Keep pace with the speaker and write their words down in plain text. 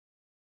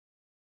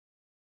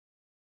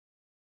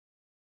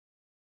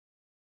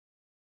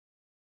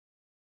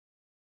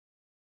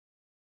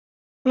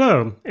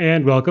Hello,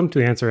 and welcome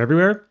to Answer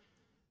Everywhere.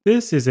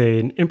 This is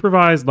an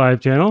improvised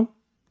live channel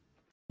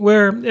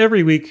where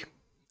every week,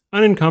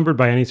 unencumbered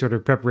by any sort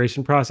of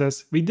preparation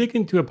process, we dig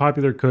into a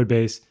popular code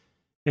base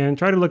and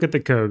try to look at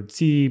the code,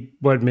 see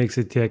what makes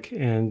it tick,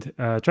 and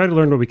try to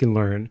learn what we can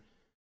learn.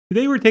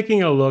 Today, we're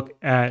taking a look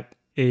at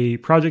a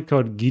project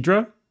called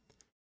Ghidra,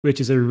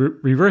 which is a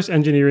reverse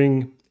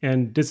engineering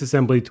and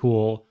disassembly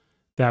tool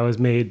that was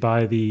made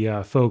by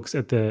the folks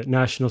at the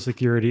National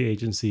Security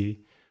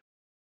Agency,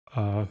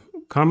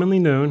 commonly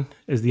known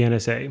as the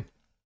NSA.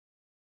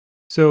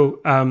 So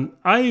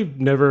I've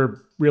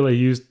never really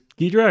used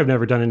Ghidra. I've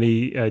never done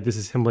any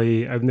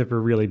disassembly. I've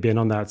never really been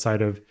on that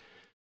side of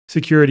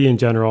security in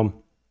general.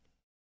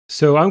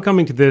 So I'm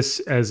coming to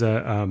this as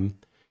an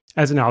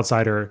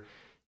outsider,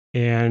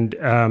 and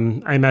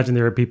I imagine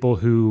there are people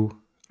who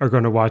are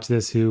going to watch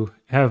this who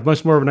have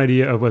much more of an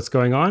idea of what's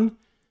going on.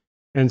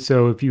 And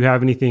so if you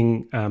have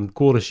anything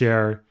cool to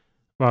share,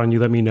 why don't you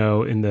let me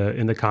know in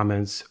the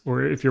comments,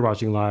 or if you're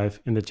watching live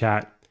in the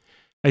chat.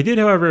 I did,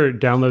 however,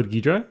 download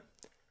Ghidra,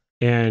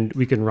 and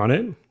we can run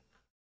it.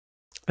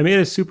 I made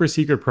a super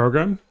secret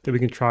program that we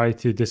can try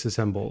to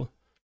disassemble.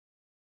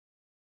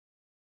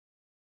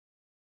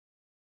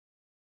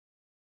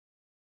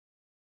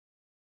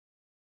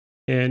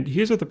 And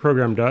here's what the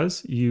program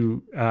does.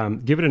 You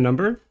give it a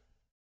number,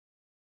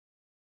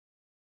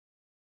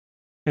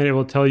 and it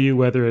will tell you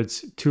whether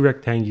it's too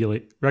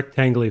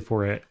rectangly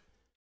for it.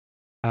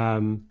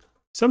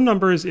 Some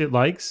numbers it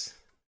likes,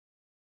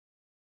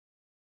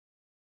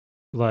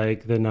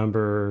 like the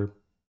number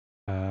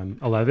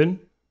 11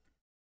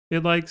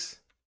 it likes,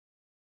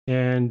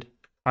 and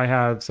I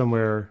have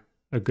somewhere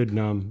a good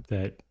num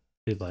that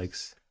it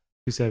likes,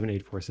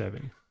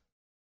 27847.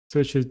 So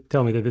it should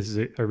tell me that this is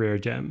a rare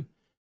gem.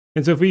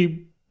 And so if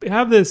we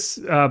have this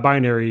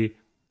binary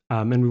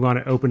and we want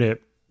to open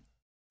it,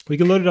 we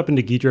can load it up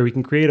into Ghidra. We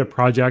can create a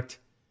project,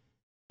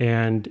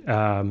 and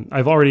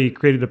I've already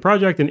created a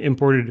project and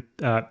imported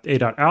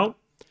a.out.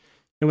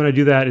 And when I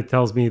do that, it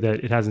tells me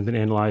that it hasn't been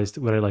analyzed.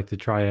 Would I like to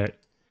try it?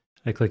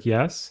 I click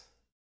yes.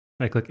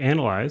 I click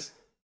analyze,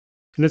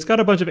 and it's got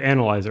a bunch of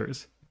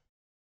analyzers.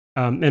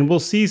 And we'll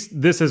see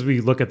this as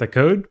we look at the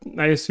code,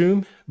 I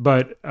assume.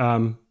 But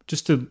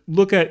just to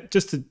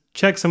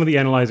check some of the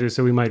analyzers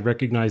so we might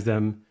recognize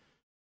them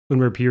when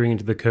we're peering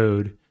into the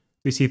code,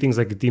 we see things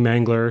like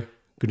demangler,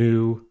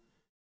 GNU,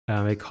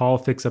 a call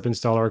fix-up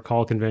installer,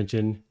 call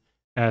convention,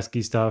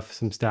 ASCII stuff,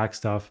 some stack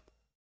stuff.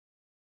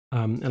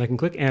 And I can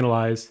click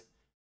analyze.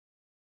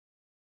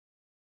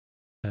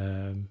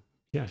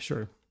 Yeah,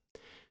 sure.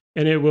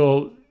 And it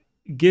will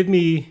give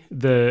me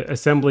the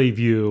assembly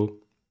view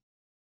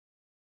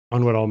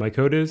on what all my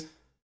code is.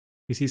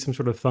 You see some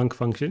sort of thunk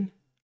function.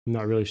 I'm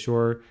not really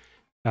sure.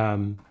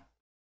 I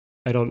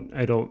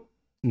don't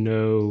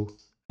know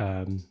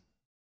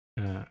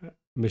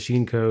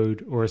machine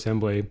code or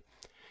assembly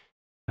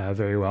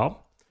very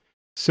well.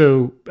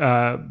 So,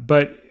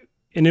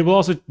 and it will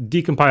also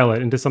decompile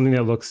it into something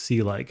that looks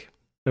C-like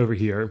over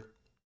here.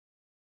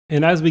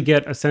 And as we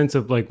get a sense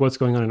of like what's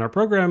going on in our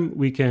program,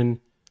 we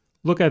can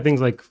look at things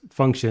like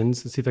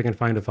functions and see if I can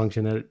find a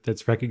function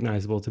that's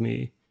recognizable to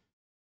me.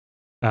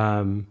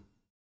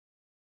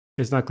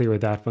 It's not clear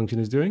what that function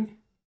is doing.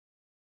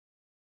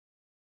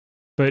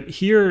 But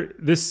here,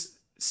 this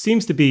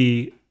seems to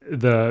be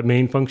the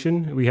main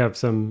function. We have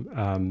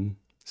some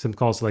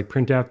calls to like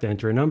printf to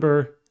enter a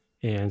number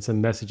and some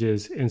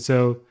messages. And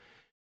so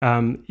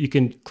you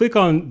can click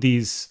on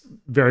these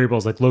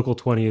variables, like local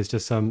 20 is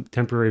just some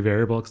temporary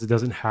variable because it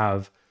doesn't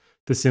have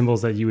the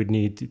symbols that you would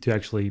need to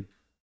actually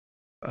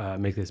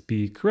make this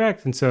be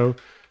correct. And so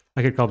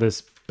I could call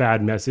this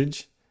bad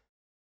message.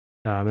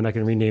 And I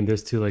can rename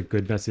this to like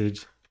good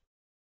message.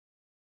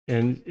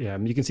 And yeah,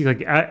 you can see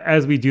like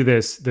as we do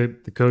this, the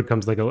code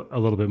comes like a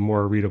little bit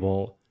more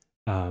readable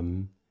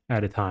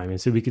at a time.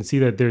 And so we can see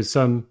that there's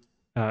some,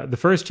 the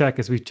first check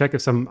is we check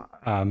if some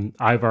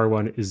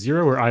ivar1 is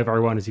 0 or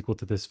ivar1 is equal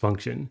to this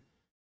function.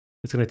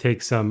 It's going to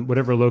take some,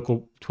 whatever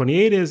local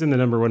 28 is in the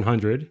number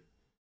 100.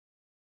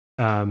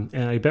 And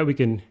I bet we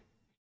can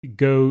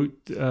go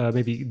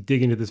maybe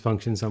dig into this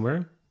function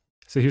somewhere.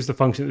 So here's the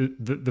function,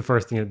 the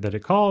first thing that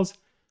it calls.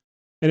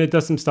 And it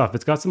does some stuff.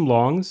 It's got some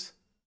longs,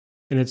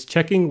 and it's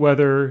checking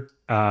whether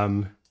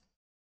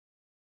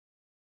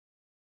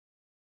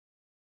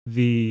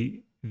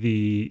the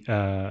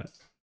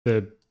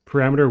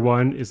parameter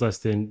 1 is less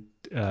than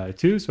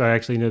 2. So I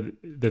actually know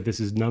that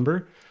this is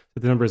number, that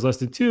the number is less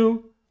than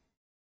 2.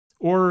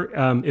 Or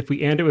if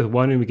we AND it with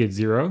 1 and we get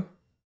 0,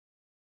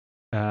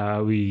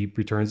 we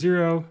return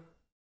 0.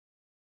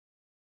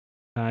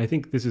 I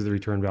think this is the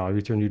return val. I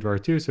return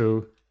udvar2, so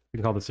we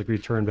can call this like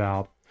return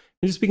val.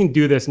 And just we can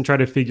do this and try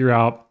to figure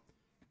out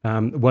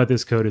what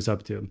this code is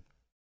up to.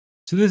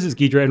 So this is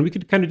Ghidra, and we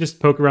could kind of just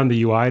poke around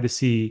the UI to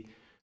see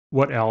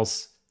what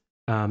else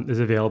is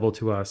available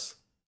to us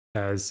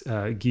as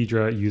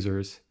Ghidra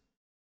users.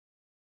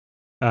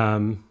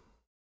 We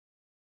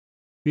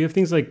have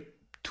things like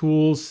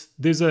tools.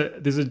 There's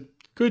a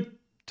good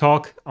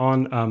talk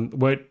on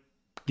what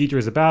Ghidra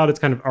is about. It's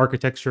kind of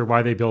architecture,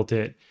 why they built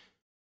it.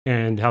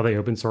 and how they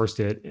open sourced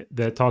it.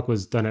 That talk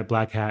was done at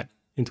Black Hat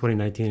in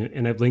 2019,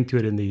 and I've linked to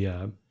it in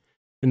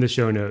the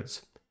show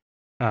notes.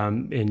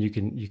 And you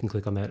can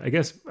click on that. I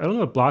guess I don't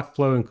know what block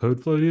flow and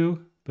code flow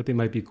do, but they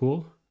might be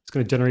cool. It's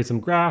going to generate some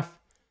graph,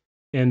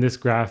 and this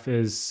graph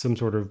is some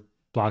sort of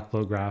block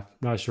flow graph.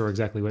 Not sure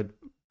exactly what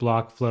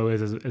block flow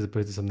is as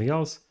opposed to something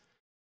else.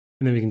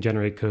 And then we can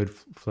generate code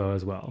flow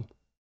as well.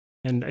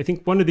 And I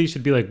think one of these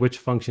should be like which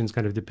functions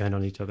kind of depend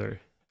on each other.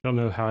 I don't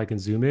know how I can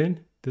zoom in.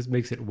 This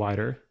makes it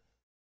wider,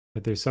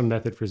 but there's some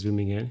method for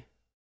zooming in.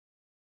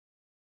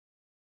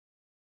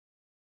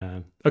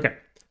 Okay,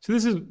 so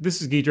this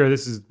is Ghidra.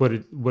 This is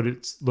what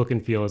its look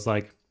and feel is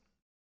like.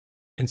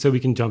 And so we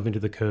can jump into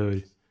the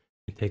code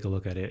and take a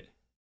look at it.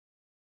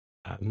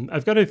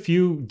 I've got a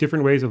few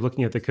different ways of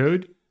looking at the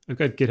code. I've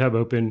got GitHub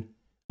open.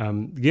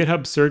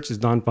 GitHub search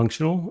is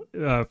non-functional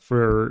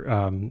for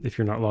if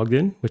you're not logged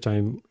in, which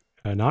I'm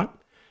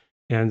not.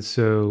 And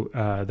so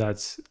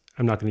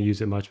I'm not going to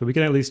use it much, but we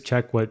can at least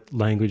check what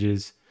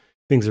languages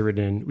things are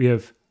written in. We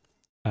have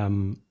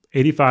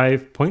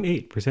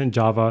 85.8%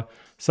 Java,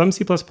 some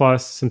C++,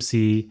 some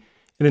C,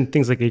 and then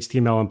things like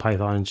HTML and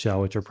Python and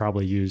Shell, which are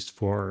probably used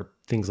for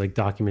things like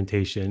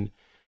documentation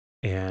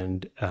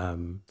and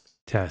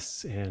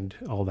tests and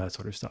all that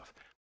sort of stuff.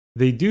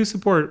 They do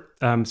support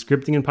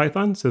scripting in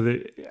Python, so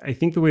I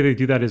think the way they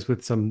do that is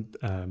with some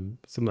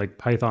like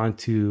Python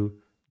to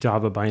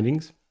Java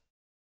bindings,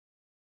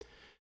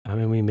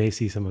 and we may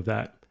see some of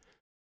that.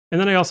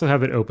 And then I also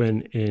have it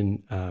open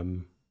in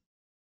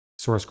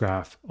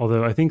SourceGraph,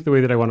 although I think the way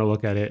that I want to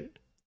look at it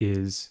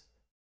is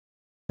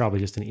probably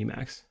just an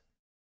Emacs.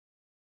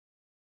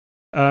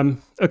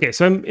 Okay,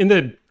 so I'm in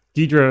the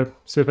Ghidra.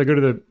 So if I go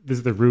to this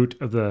is the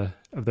root of the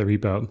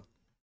repo,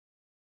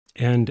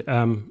 and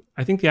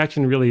I think the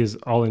action really is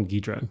all in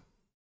Ghidra.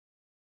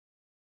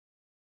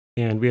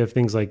 And we have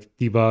things like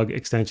debug,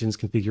 extensions,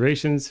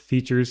 configurations,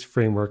 features,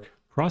 framework,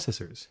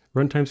 processors,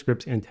 runtime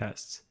scripts, and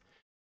tests.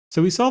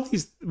 So we saw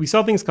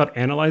things called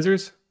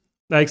analyzers.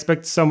 I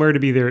expect somewhere to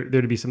be there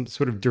to be some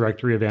sort of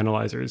directory of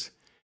analyzers.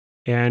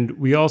 And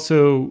we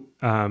also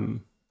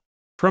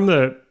from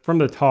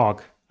the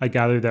talk, I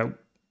gathered that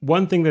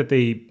one thing that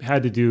they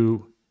had to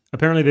do,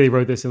 apparently they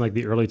wrote this in like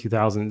the early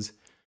 2000s,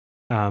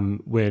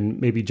 when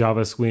maybe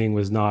Java Swing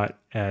was not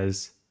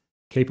as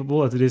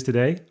capable as it is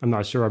today. I'm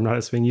not sure. I'm not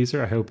a Swing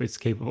user. I hope it's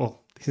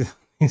capable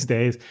these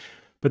days.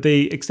 But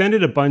they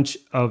extended a bunch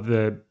of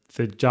the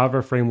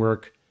Java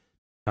framework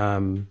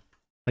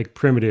like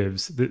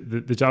primitives,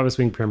 the Java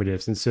Swing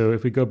primitives. And so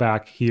if we go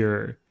back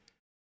here,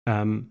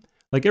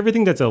 like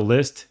everything that's a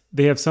list,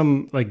 they have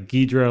some like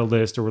Ghidra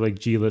list or like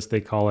glist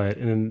they call it.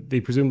 And then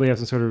they presumably have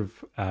some sort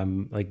of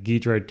like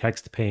Ghidra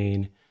text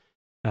pane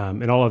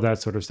and all of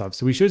that sort of stuff.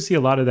 So we should see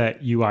a lot of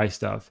that UI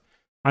stuff.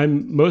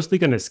 I'm mostly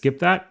going to skip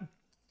that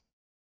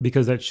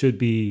because that should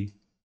be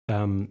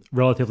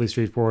relatively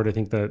straightforward. I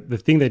think the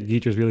thing that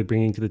Ghidra is really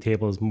bringing to the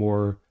table is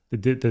more the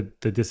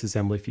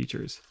disassembly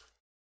features.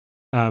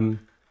 I'm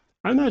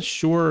not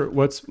sure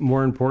what's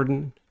more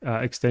important,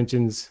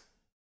 extensions,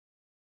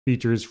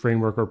 features,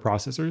 framework, or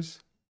processors,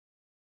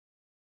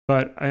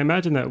 but I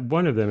imagine that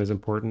one of them is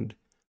important.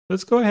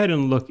 Let's go ahead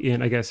and look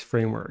in, I guess,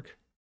 framework.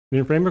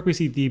 In framework, we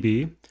see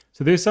DB.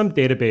 So there's some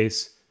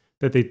database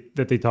that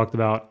they talked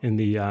about in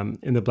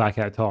the Black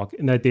Hat talk.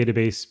 And that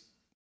database,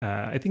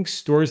 I think,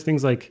 stores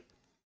things like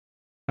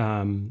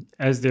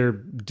as they're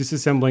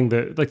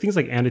disassembling things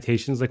like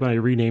annotations. Like when I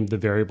renamed the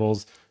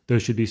variables,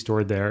 those should be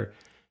stored there.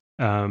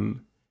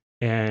 And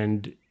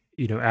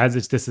as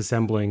it's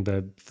disassembling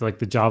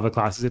the Java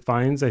classes it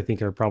finds, I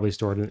think are probably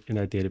stored in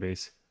that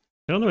database.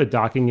 I don't know what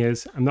docking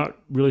is. I'm not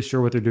really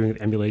sure what they're doing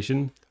with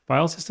emulation.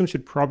 File system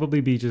should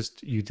probably be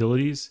just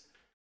utilities.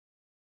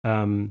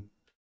 GUI,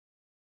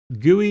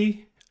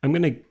 I'm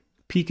going to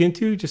peek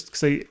into just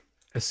because I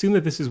assume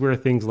that this is where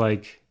things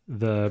like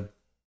the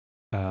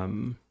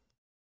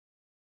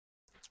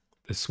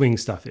Swing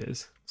stuff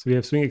is. So we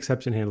have Swing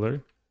exception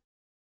handler,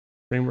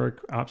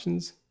 framework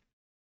options.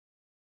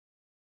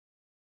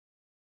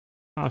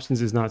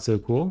 Options is not so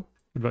cool.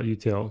 What about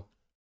util?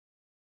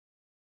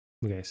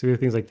 Okay, so we have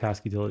things like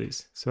task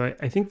utilities. So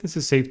I think this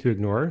is safe to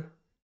ignore.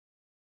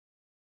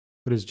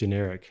 What is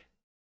generic?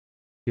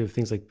 You have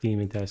things like theme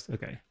and test.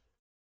 Okay.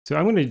 So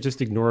I'm going to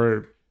just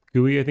ignore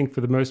GUI, I think,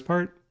 for the most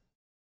part.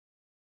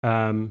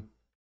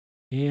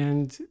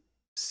 And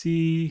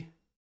see,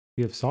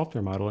 we have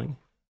software modeling.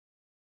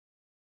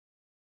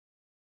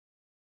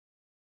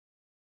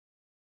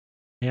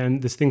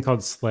 And this thing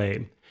called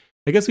Slay.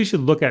 I guess we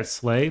should look at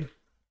Slay.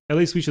 At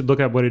least we should look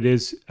at what it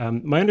is.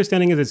 My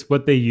understanding is it's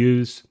what they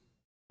use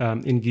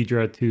in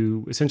Ghidra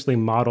to essentially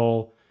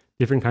model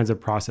different kinds of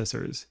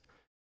processors.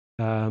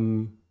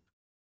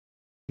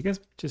 I guess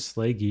just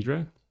Slay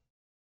Ghidra.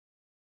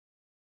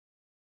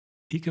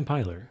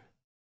 eCompiler.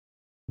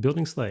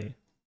 Building Slay.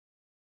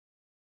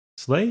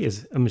 Slay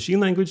is a machine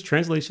language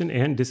translation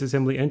and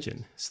disassembly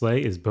engine.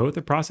 Slay is both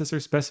a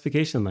processor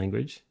specification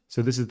language,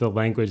 so this is the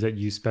language that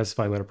you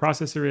specify what a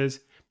processor is,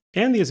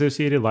 and the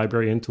associated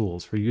library and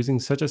tools for using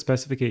such a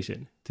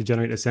specification to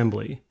generate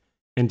assembly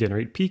and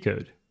generate P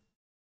code.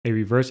 a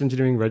reverse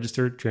engineering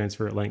register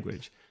transfer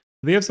language.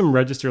 They have some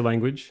register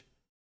language,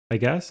 I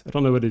guess. I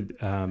don't know what it.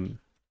 So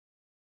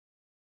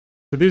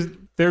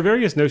there are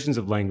various notions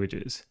of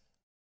languages.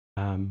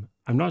 I'm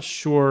not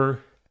sure.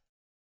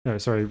 No,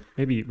 sorry,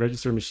 maybe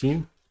register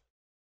machine.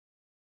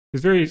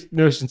 There's various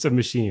notions of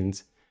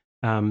machines.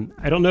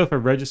 I don't know if a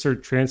register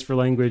transfer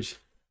language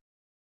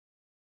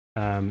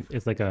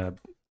is like a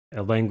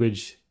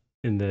language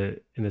in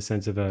the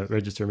sense of a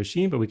register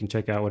machine, but we can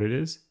check out what it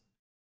is.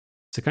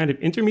 It's a kind of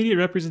intermediate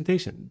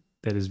representation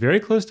that is very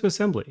close to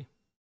assembly,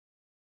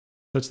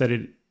 such that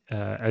it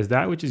as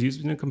that which is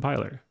used in a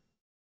compiler.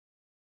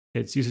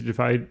 It's used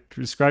to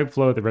describe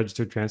flow at the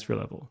register transfer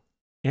level.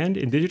 And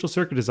in digital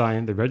circuit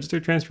design, the register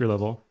transfer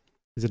level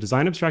is a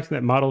design abstraction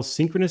that models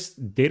synchronous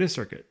data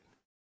circuit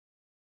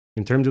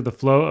in terms of the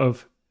flow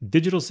of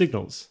digital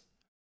signals,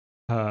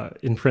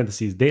 in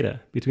parentheses, data,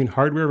 between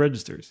hardware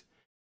registers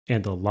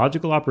and the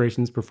logical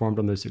operations performed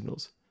on those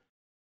signals.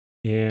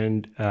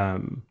 And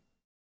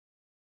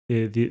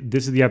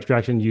this is the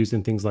abstraction used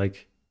in things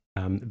like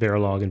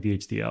Verilog and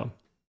VHDL.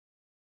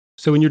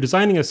 So when you're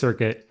designing a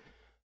circuit,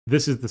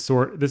 this is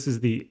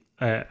the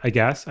I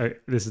guess,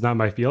 this is not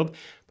my field,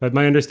 but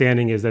my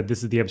understanding is that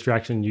this is the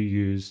abstraction you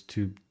use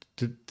to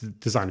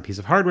design a piece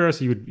of hardware.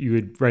 So you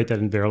would write that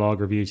in Verilog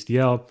or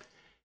VHDL.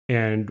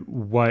 And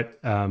what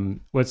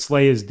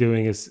SLAY is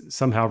doing is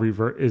somehow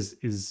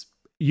is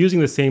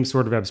using the same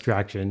sort of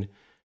abstraction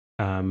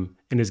and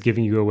is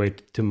giving you a way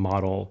to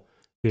model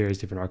various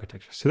different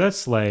architectures. So that's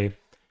SLAY. And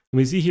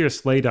we see here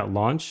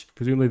slay.launch.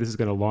 Presumably this is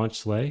going to launch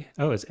SLAY.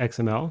 Oh, it's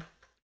XML.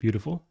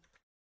 Beautiful.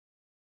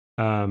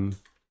 I'm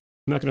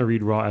not going to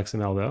read raw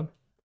XML though.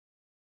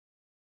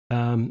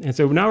 And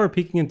so now we're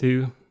peeking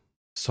into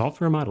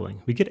software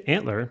modeling. We get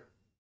Antler.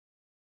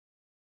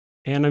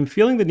 And I'm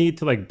feeling the need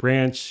to like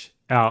branch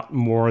out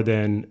more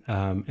than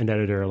an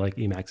editor like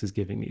Emacs is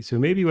giving me. So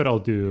maybe what I'll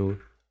do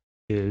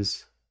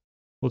is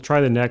we'll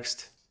try the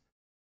next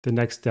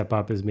step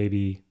up is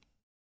maybe,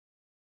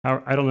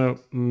 I don't know.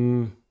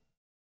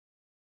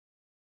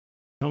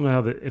 I don't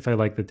know if I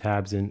like the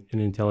tabs in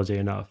IntelliJ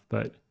enough,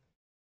 but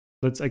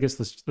let's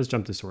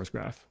jump to source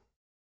graph.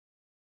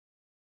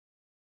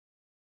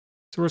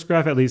 Source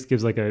graph at least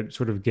gives like a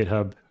sort of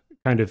GitHub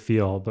kind of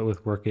feel, but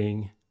with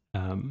working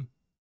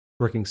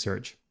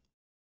search.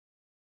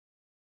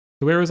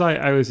 So where was I?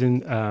 I was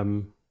in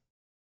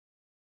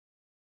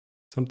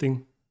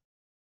something,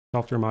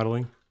 software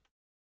modeling.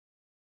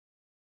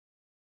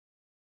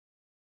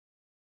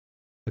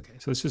 Okay,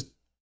 so let's just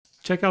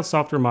check out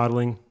software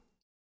modeling.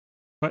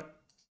 What?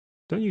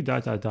 Don't you ...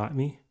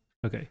 me?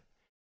 Okay.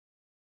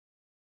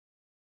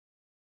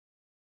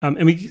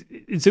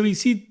 And so we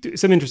see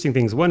some interesting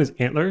things. One is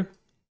Antler.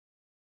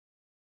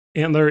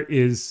 Antler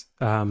is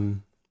a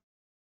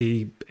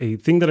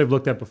thing that I've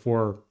looked at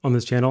before on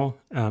this channel,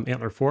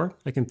 Antler 4.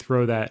 I can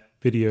throw that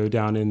video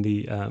down in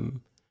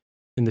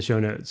the show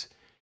notes.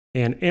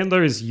 And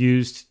Antler is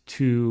used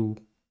to,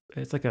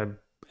 I think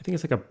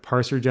it's like a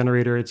parser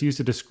generator. It's used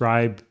to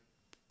describe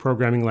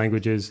programming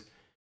languages.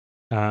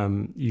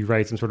 You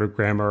write some sort of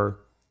grammar,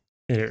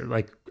 and it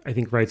I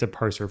think writes a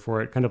parser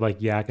for it, kind of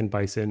like Yak and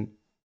Bison.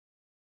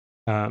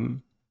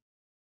 And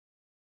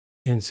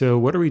so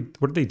what are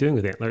they doing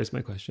with Antler is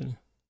my question.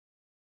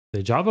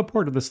 The Java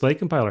port of the SLAY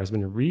compiler has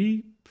been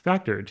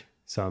refactored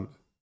some.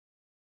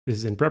 This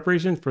is in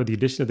preparation for the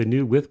addition of the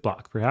new with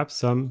block, perhaps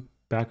some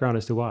background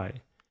as to why.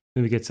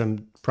 Then we get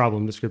some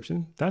problem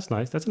description. That's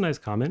nice. That's a nice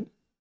comment.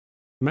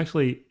 I'm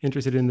actually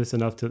interested in this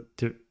enough to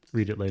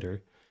read it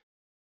later.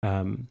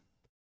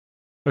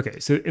 Okay,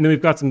 so and then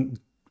we've got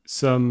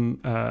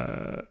some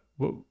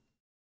well,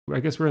 I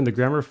guess we're in the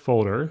grammar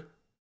folder.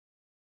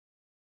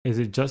 Is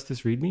it just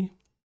this README?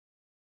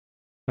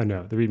 Oh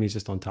no, the README is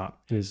just on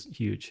top and is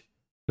huge.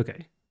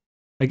 Okay.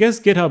 I guess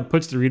GitHub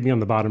puts the README on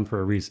the bottom for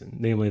a reason,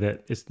 namely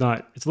that it's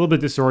a little bit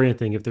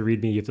disorienting if the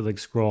README, you have to like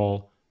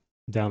scroll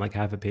down like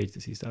half a page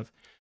to see stuff.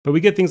 But we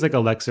get things like a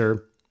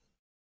lexer,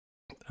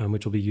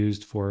 which will be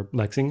used for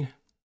lexing.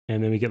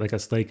 And then we get like a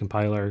SLAY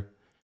compiler.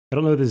 I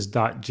don't know what this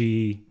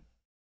 .g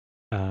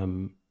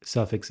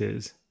suffix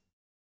is,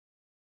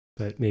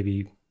 but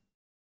maybe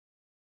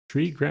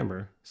tree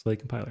grammar, SLAY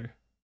compiler.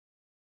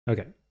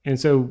 Okay, and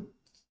so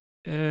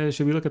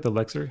should we look at the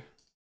lexer,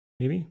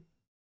 maybe?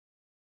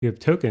 We have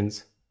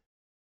tokens.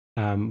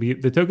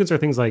 The tokens are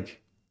things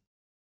like,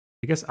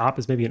 I guess op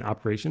is maybe an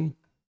operation.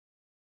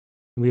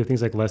 And we have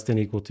things like less than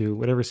equal to,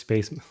 whatever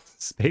space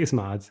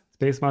mods.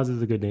 Space mods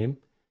is a good name.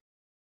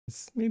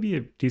 It's maybe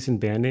a decent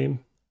band name.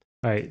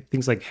 All right,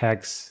 things like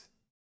hex,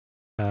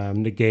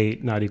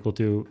 negate, not equal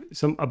to,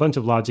 a bunch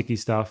of logic-y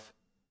stuff.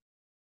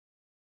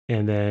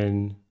 And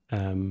then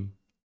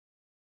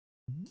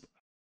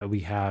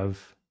we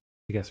have,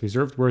 I guess,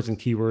 reserved words and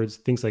keywords,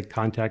 things like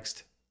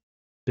context,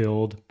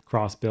 build,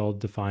 cross build,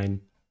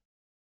 define.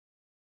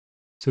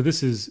 So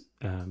this is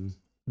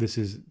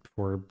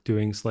for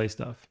doing SLAY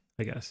stuff,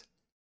 I guess.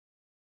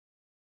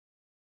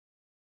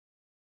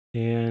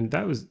 And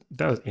that was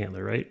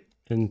Antler, right?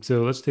 And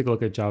so let's take a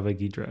look at Java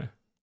Ghidra.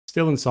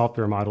 Still in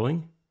software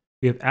modeling,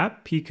 we have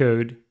app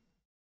pcode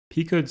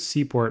Pcode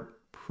Cport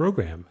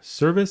program,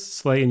 service,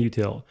 slay, and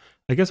util.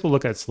 I guess we'll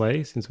look at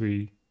slay since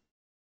we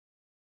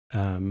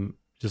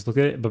just look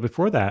at it. But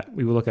before that,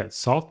 we will look at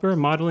software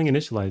modeling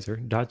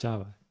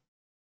initializer.java.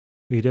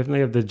 We definitely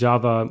have the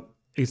Java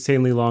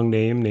insanely long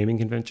naming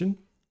convention.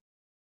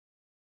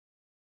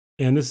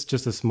 And this is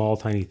just a small,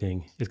 tiny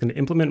thing. It's going to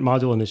implement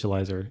module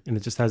initializer, and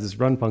it just has this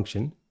run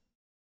function,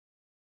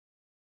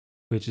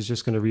 which is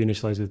just going to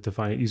reinitialize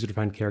with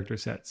user-defined character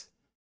sets.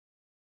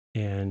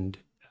 And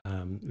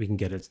we can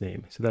get its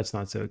name. So that's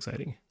not so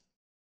exciting.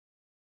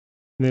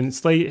 And then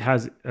slay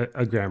has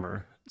a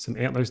grammar, some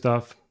antler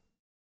stuff,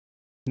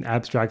 an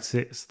abstract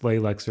slay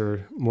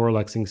lexer, more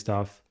lexing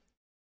stuff,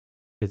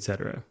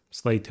 etc.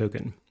 Slay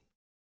token.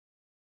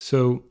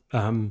 So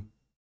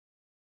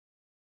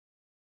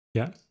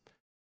yeah.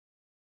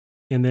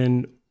 And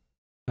then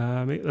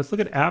let's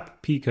look at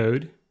app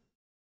pcode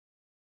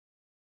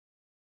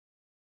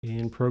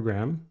and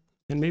program,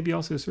 and maybe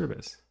also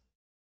service.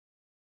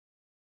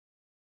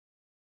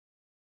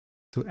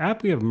 So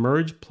app, we have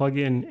merge,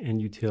 plugin,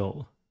 and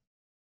util.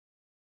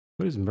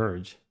 What is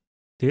merge?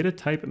 Data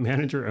type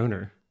manager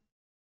owner.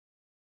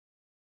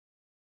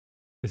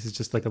 This is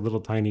just like a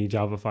little tiny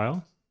Java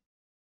file.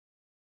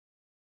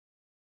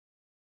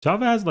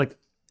 Java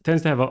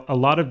tends to have a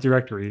lot of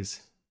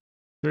directories,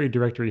 very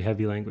directory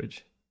heavy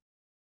language.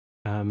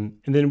 And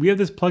then we have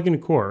this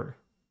plugin core.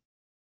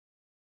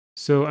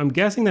 So I'm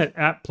guessing that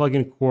app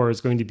plugin core is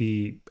going to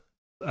be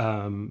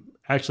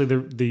actually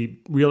the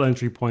real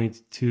entry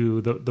point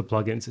to the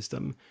plugin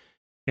system.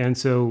 And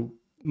so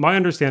my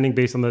understanding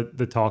based on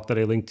the talk that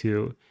I linked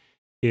to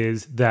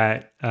is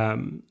that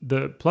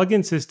the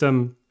plugin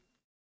system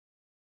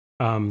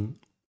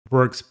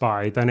works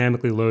by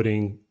dynamically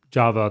loading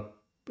Java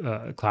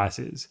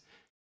classes.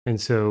 And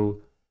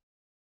so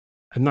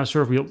I'm not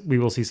sure if we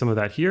will see some of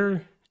that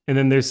here. And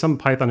then there's some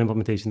Python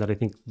implementation that I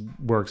think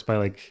works by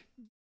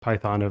by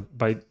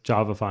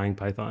Javifying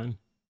Python.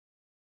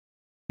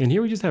 And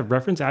here we just have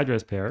reference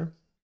address pair,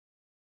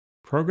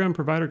 program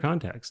provider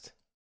context,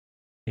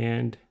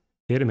 and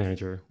data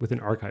manager with an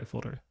archive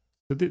folder.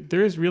 So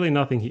there is really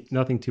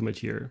nothing too much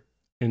here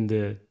in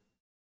the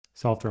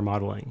software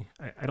modeling,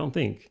 I don't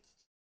think.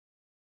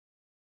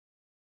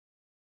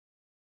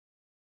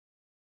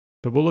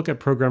 But we'll look at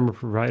programmer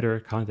provider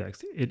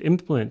context. It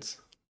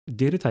implements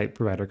data type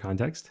provider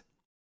context.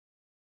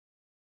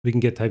 We can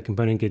get type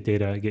component, get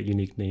data, get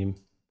unique name.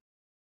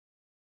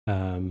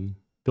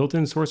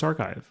 Built-in source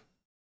archive.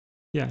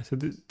 Yeah, so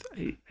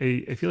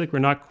I feel like we're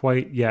not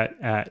quite yet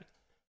at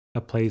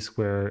a place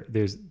where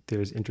there's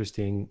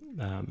interesting,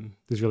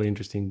 there's really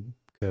interesting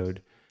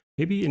code.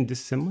 Maybe in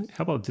disassembly.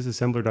 How about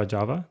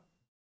disassembler.java?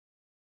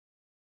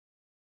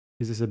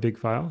 Is this a big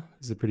file?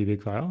 This is a pretty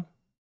big file.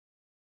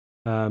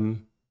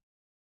 Do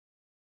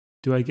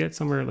I get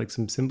somewhere like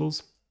some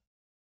symbols?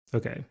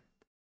 Okay.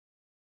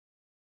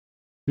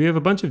 We have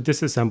a bunch of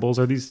disassembles.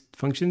 Are these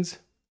functions?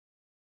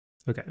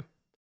 Okay.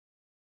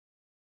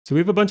 So we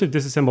have a bunch of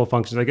disassemble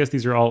functions. I guess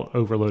these are all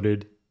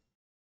overloaded.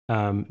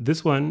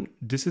 This one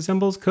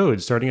disassembles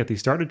code starting at the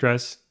start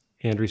address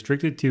and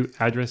restricted to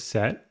address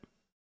set.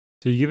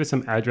 So you give it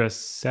some address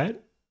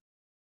set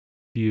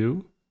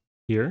view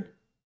here.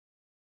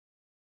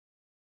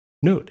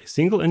 Note, a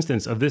single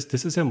instance of this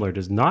disassembler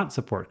does not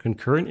support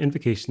concurrent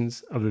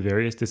invocations of the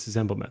various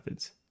disassemble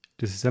methods.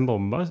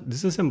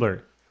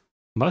 Disassembler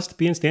must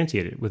be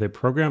instantiated with a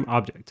program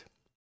object.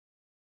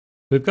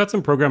 We've got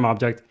some program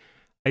object.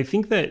 I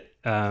think that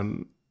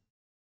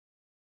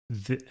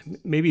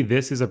maybe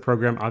this is a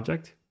program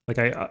object. Like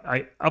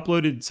I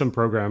uploaded some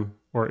program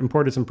or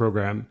imported some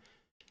program,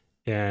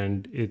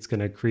 and it's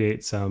going to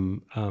create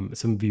some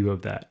view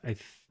of that.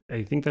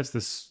 I think that's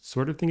the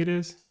sort of thing it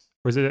is.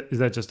 Or is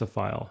that just a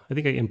file? I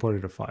think I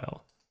imported a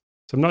file.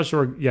 So I'm not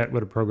sure yet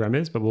what a program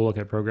is, but we'll look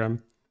at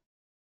program.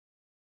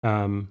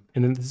 And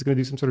then this is going to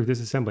do some sort of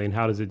disassembly. And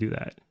how does it do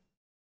that?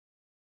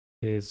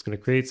 It's going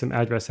to create some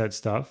address set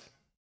stuff.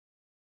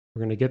 We're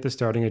going to get the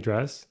starting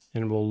address,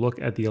 and we'll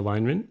look at the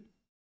alignment.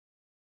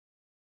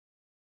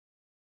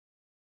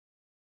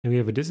 And we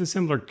have a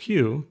disassembler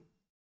queue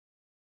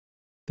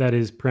that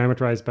is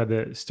parameterized by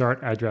the start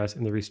address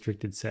and the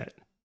restricted set.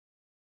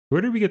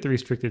 Where did we get the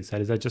restricted set?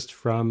 Is that just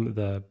from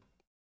that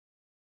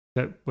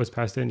was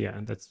passed in? Yeah,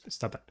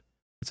 stop that.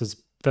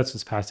 That's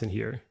what's passed in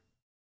here.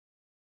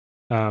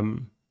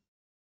 So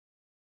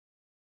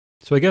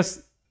I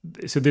guess,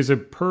 so there's a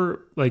per,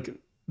 like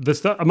the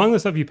stuff, among the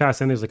stuff you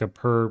pass in, there's like a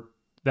per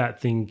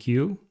that thing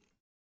queue.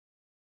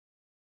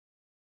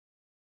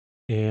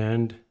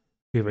 And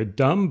we have a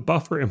dumb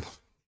buffer.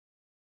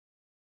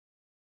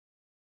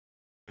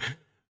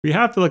 We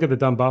have to look at the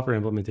dumb buffer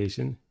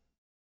implementation.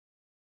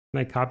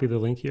 Can I copy the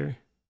link here?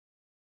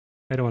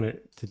 I don't want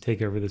it to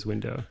take over this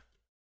window.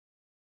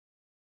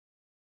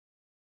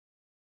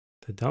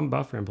 The dumb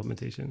buffer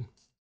implementation.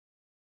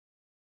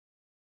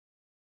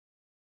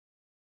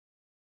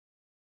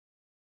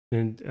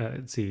 And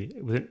let's see,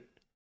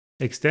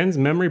 extends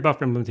memory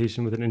buffer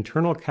implementation with an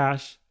internal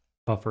cache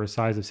buffer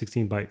size of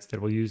 16 bytes that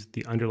will use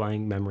the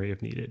underlying memory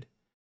if needed.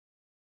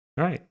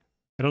 All right.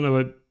 I don't know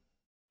what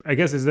I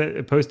guess, is that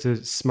opposed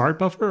to smart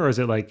buffer, or is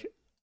it like,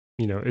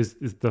 is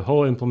the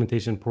whole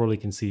implementation poorly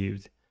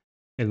conceived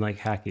and like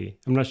hacky?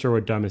 I'm not sure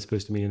what dumb is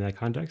supposed to mean in that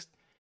context.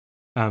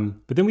 But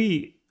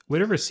then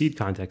whatever seed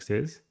context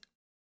is,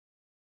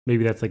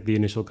 maybe that's like the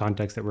initial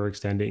context that we're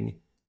extending,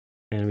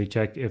 and we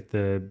check if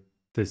the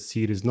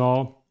seed is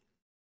null.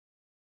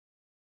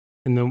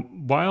 And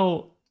then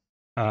while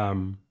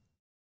the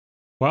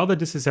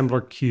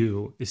disassembler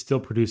queue is still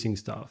producing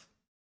stuff,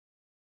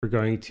 we're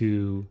going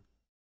to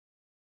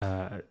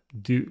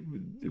do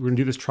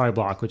this try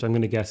block, which I'm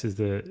going to guess is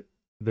the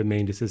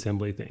main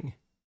disassembly thing.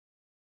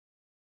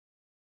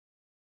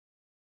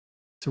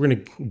 So we're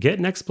going to get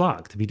next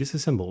block to be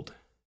disassembled,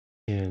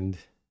 and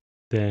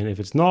then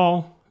if it's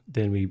null,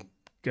 then we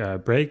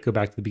break, go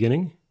back to the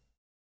beginning,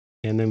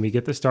 and then we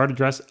get the start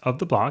address of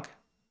the block,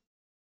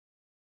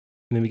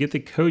 and then we get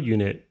the code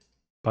unit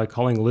by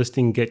calling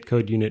listing get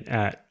code unit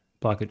at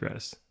block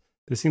address.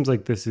 This seems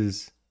like this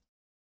is.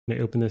 Can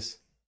I open this?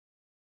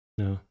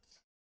 No.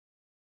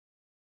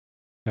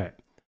 All right.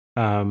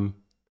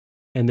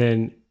 And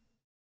then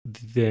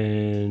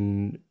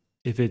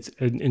if it's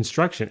an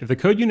instruction, if the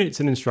code unit's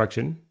an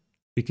instruction,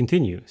 we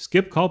continue.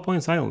 Skip call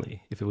point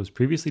silently if it was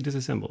previously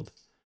disassembled.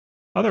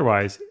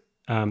 Otherwise,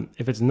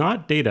 if it's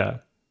not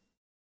data,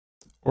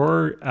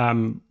 or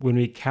when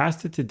we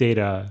cast it to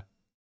data,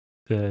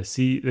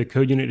 the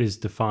code unit is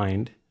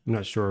defined. I'm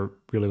not sure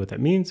really what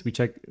that means. We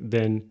check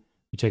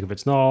if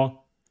it's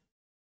null,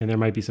 and there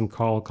might be some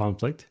call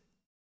conflict.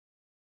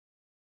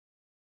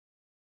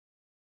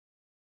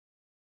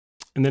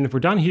 And then if we're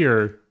done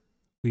here,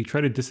 we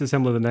try to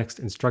disassemble the next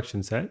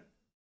instruction set,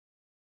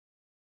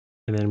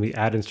 and then we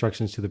add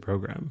instructions to the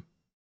program.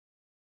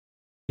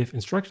 If the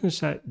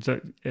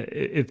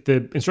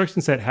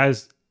instruction set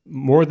has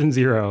more than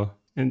 0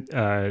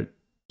 in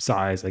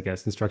size, I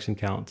guess, instruction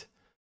count,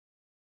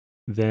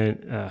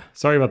 then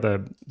sorry about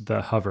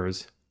the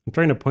hovers. I'm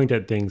trying to point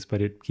at things,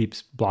 but it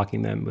keeps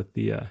blocking them with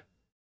the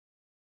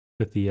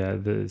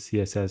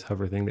CSS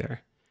hover thing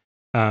there.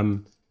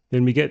 Then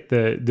we get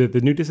the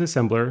new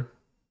disassembler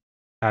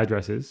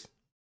addresses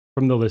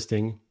from the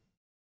listing,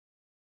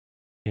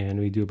 and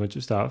we do a bunch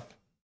of stuff.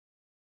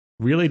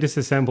 Really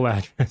disassemble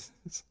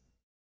addresses.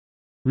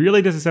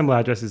 Really disassemble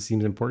addresses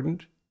seems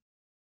important.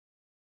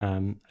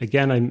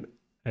 Again,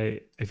 I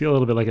feel a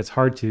little bit like it's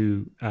hard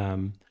to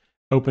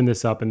open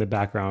this up in the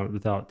background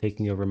without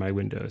taking over my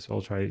window, so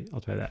I'll try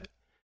that.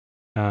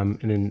 And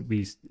then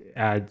we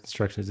add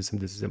instructions to some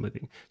disassembly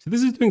thing. So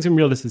this is doing some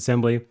real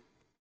disassembly.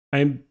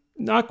 I'm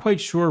not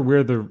quite sure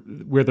where the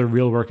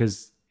real work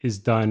is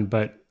done,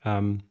 but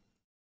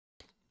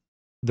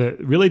the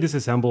really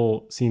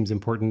disassemble seems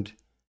important,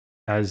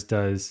 as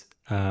does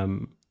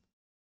some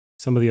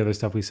of the other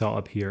stuff we saw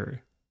up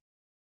here.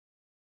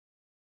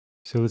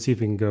 So let's see if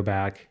we can go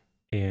back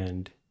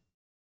and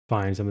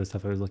find some of the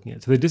stuff I was looking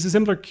at. So the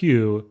disassembler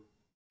queue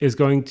is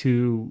going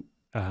to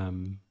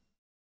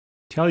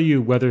tell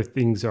you whether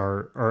things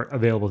are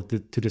available to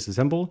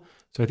disassemble.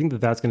 So I think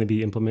that's going to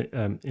be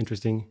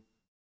interesting.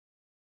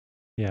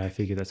 Yeah, I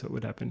figured that's what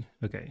would happen.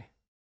 Okay.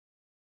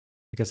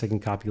 I guess I can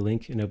copy a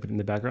link and open it in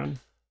the background.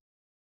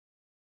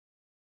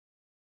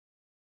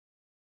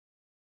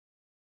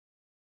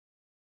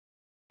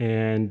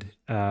 And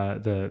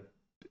the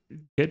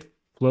get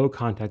flow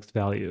context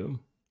value.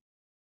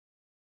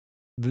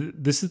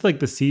 This is like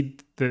the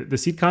seed. The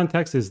seed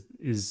context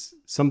is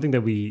something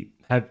that we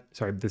have.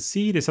 Sorry, the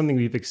seed is something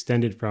we've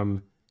extended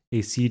from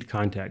a seed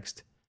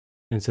context,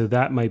 and so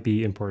that might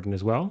be important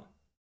as well.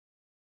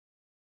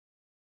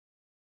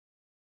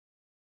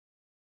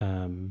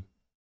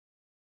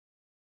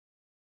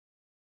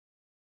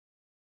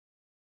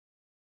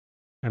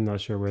 I'm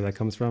not sure where that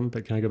comes from,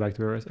 but can I go back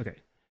to where I was? Okay,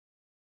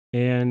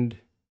 and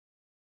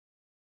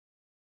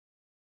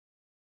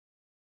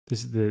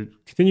this is the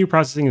continue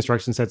processing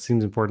instruction set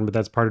seems important, but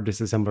that's part of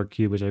disassembler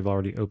queue, which I've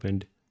already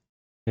opened,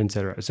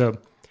 etc. So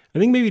I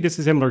think maybe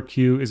disassembler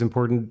queue is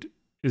important,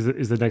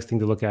 is the next thing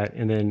to look at.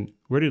 And then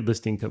where did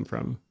listing come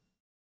from?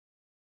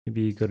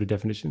 Maybe go to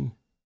definition.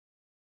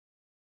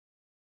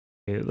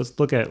 Okay, let's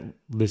look at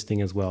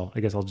listing as well. I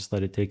guess I'll just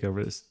let it take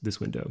over this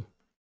window.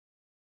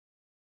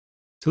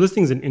 So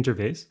listing is an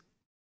interface,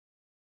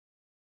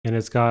 and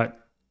it's got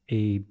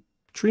a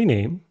tree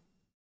name,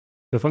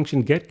 the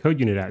function get code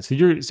unit at. So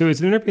it's an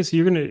interface. So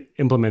you're going to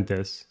implement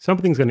this.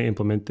 Something's going to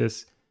implement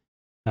this,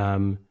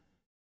 and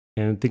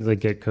things like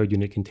get code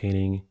unit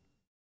containing.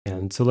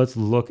 And so let's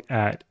look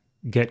at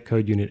get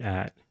code unit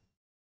at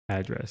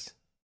address.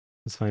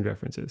 Let's find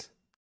references.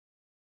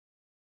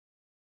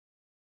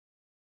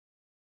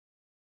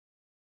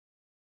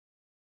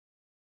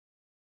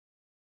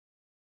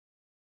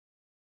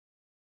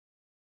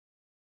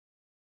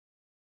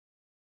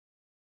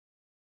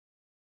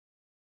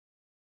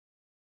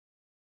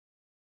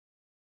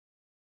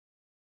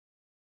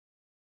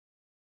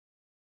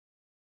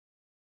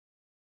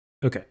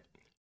 Okay,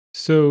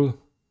 so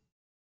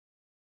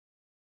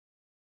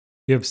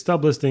you have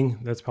stub listing.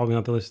 That's probably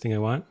not the listing I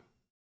want.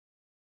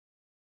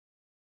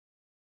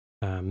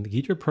 The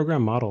Ghidra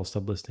program model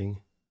stub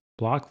listing,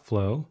 block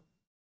flow.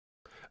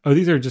 Oh,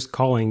 these are just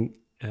calling.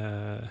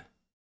 No,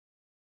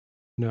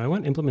 I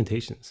want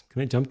implementations.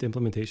 Can I jump to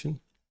implementation?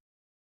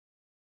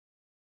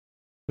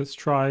 Let's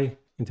try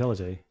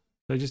IntelliJ.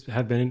 I just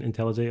have been in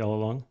IntelliJ all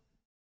along.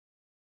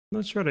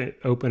 Let's try to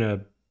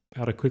open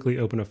how to quickly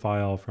open a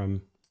file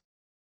from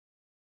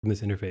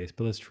this interface,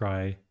 but let's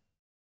try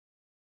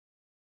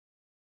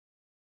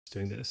just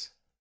doing this.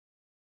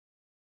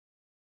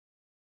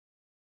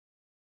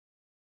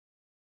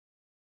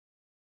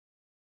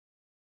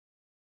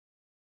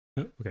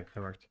 Oh, okay,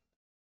 that worked.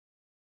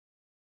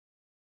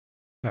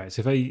 All right,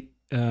 so if I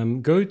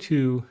go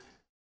to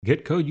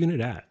get code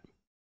unit at,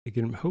 I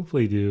can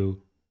hopefully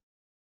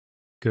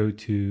go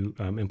to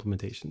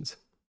implementations.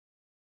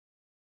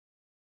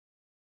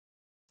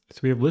 So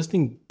we have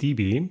listing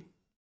DB,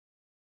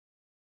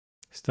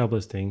 stub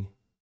listing,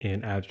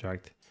 and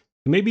abstract.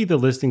 Maybe the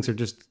listings are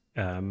just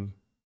contained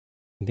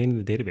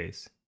in the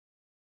database.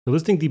 The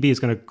listing DB is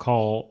going to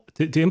call,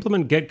 to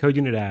implement get code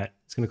unit at,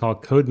 it's going to call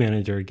code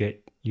manager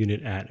get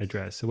unit at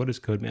address. So what is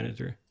code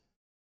manager?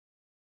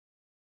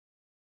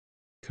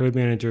 Code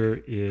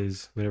manager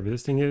is whatever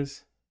this thing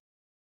is.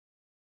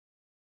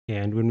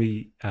 And when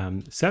we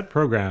set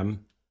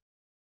program,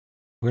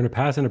 we're going to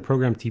pass in a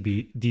program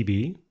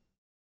DB,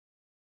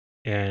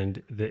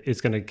 and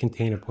it's going to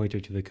contain a pointer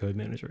to the code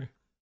manager.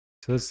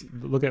 So let's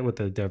look at what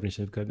the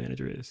definition of code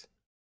manager is.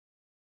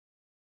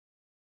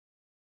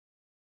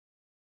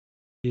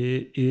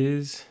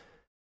 It's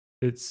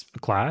a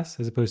class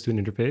as opposed to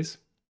an interface.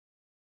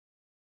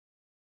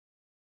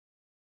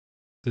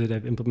 Does it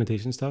have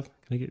implementation stuff?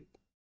 I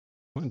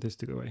want this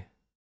to go away.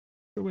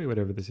 Go away,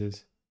 whatever this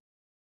is.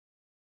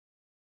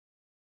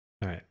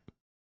 All right.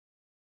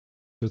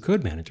 So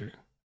code manager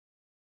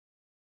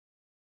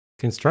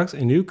constructs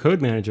a new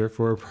code manager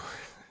for,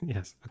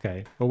 yes,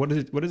 okay. Well, what is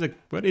it? What is a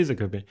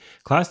code manager?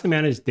 Class to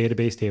manage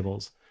database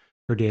tables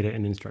for data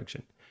and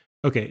instruction.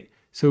 Okay,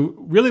 so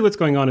really what's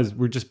going on is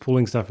we're just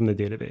pulling stuff from the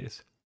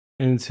database.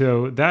 And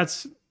so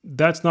that's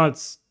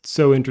not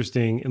so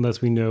interesting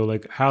unless we know,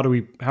 like, how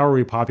are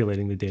we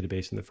populating the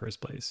database in the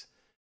first place?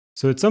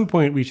 So at some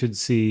point we should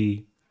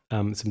see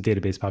some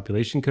database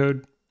population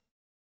code,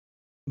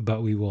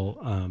 but we'll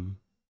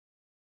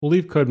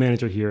leave code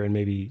manager here and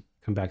maybe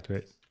come back to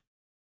it.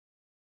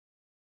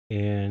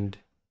 And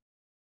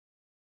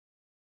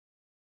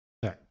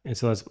all right, and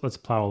so let's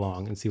plow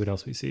along and see what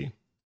else we see.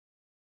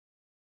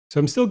 So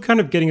I'm still kind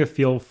of getting a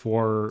feel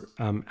for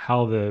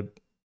how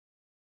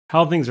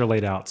things are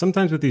laid out.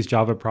 Sometimes with these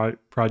Java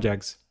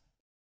projects,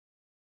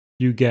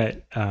 you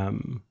get a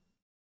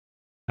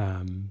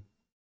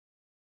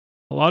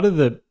lot of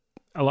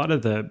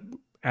the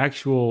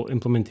actual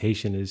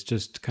implementation is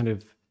just kind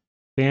of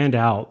fanned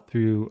out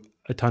through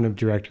a ton of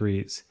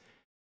directories,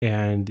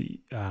 and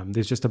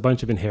there's just a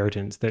bunch of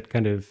inheritance that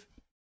kind of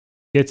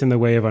gets in the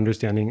way of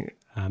understanding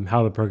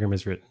how the program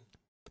is written.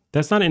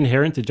 That's not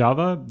inherent to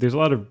Java. There's a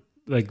lot of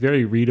like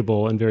very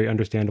readable and very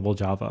understandable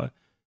Java,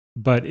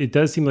 but it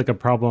does seem like a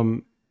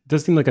problem. It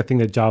does seem like a thing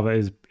that Java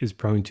is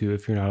prone to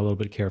if you're not a little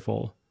bit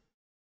careful.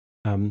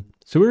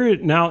 So we're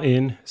now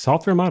in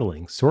software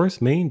modeling,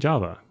 source main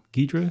Java,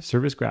 Ghidra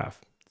service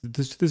graph.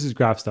 This is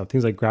graph stuff,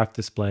 things like graph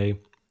display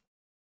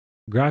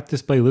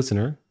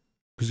listener,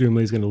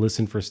 presumably is going to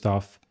listen for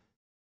stuff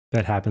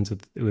that happens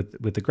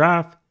with the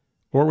graph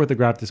or with the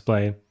graph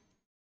display.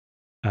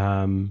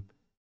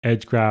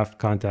 Edge graph,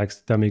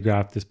 context, dummy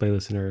graph, display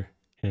listener.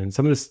 And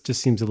some of this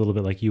just seems a little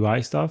bit like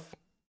UI stuff.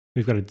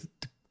 We've got a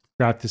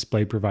graph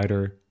display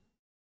provider,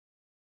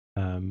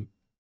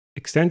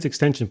 extends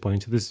extension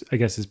point. So this, I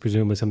guess, is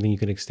presumably something you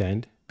can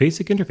extend.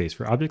 Basic interface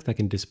for objects that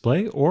can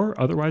display or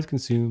otherwise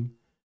consume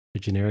a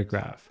generic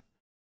graph.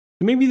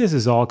 Maybe this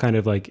is all kind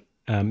of like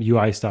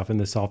UI stuff in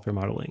the software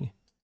modeling.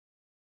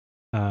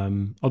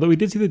 Although we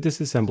did see the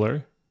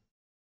disassembler.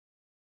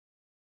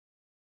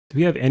 Do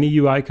we have any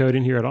UI code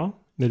in here at all?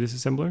 The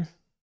disassembler?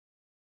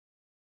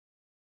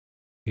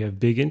 We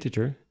have big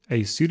integer,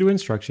 a pseudo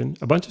instruction,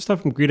 a bunch of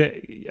stuff from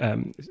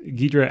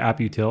Ghidra app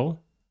util,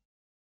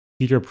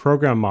 Ghidra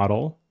program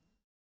model.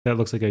 That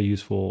looks like a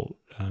useful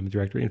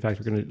directory. In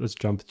fact, let's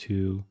jump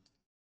to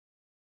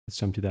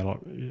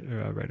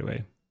that right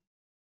away.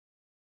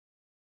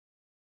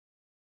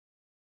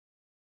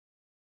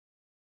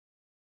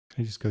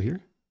 Can I just go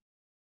here?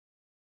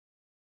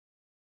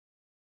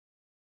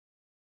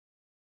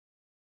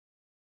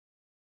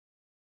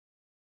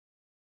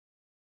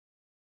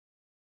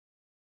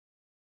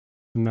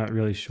 I'm not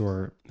really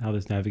sure how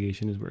this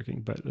navigation is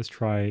working, but let's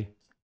try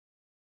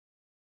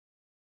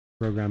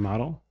program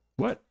model.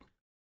 What?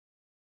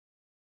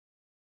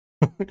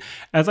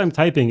 As I'm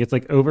typing, it's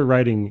like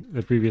overwriting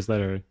the previous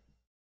letter.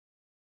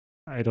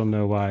 I don't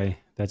know why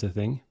that's a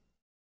thing.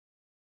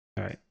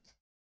 All right.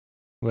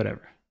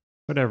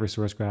 Whatever,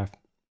 source graph.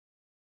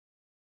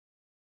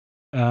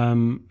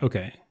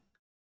 Okay.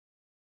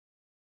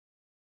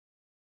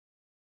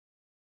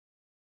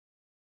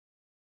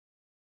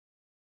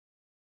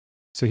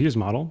 So here's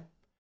model.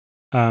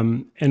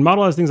 And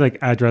model has things like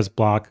address,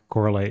 block,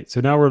 correlate.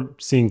 So now we're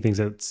seeing things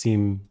that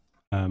seem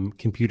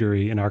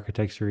computery and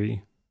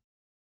architecture-y.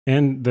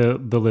 And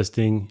the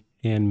listing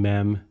and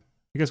mem.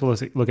 I guess we'll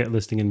look at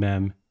listing and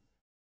mem,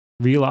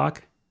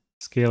 relock,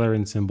 scalar,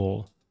 and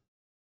symbol.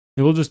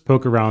 And we'll just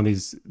poke around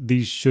these.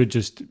 These should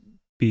just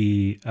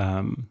be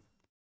kind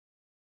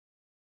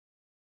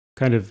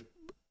of,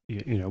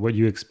 you know, what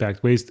you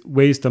expect,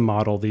 ways to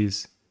model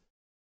these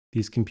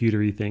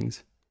computery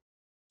things.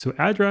 So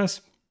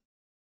address,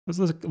 let's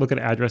look at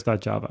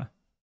address.java.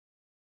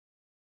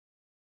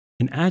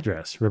 An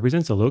address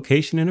represents a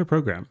location in a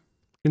program.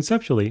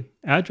 Conceptually,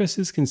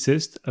 addresses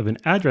consist of an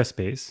address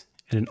space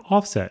and an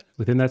offset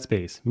within that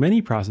space.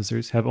 Many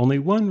processors have only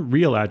one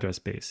real address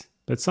space,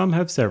 but some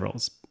have several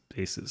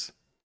spaces.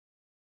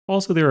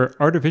 Also, there are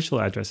artificial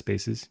address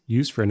spaces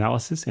used for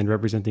analysis and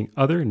representing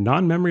other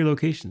non-memory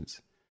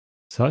locations,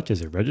 such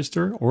as a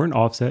register or an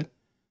offset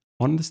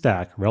on the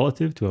stack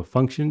relative to a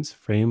function's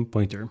frame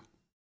pointer.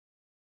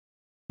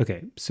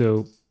 Okay,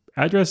 so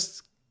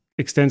address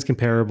extends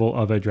comparable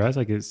of address.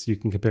 I guess you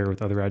can compare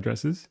with other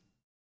addresses.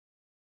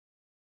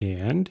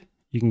 And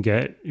we've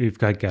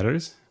got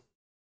getters.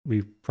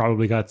 We've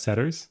probably got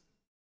setters.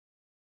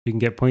 We can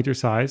get pointer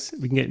size.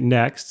 We can get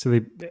next.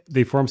 So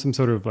they form some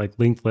sort of like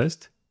linked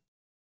list.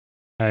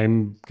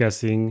 I'm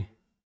guessing,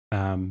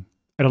 I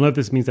don't know if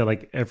this means that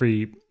like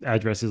every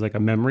address is like a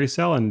memory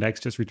cell and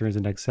next just returns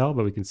the next cell,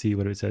 but we can see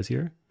what it says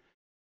here.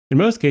 In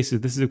most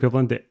cases, this is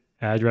equivalent to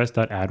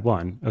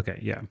address.add1. Okay,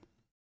 yeah.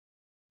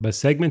 But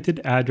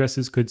segmented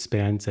addresses could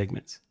span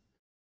segments.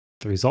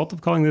 The result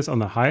of calling this on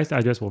the highest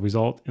address will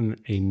result in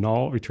a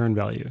null return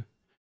value.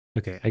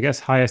 Okay, I guess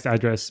highest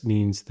address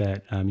means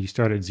that you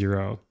start at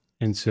 0.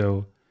 And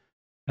so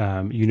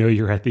you know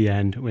you're at the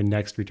end when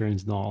next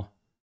returns null.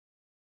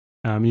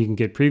 You can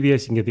get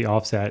previous, you can get the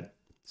offset.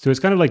 So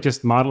it's kind of like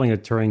just modeling a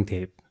Turing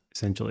tape,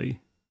 essentially.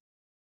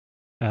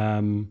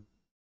 That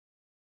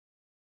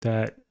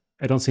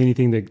I don't see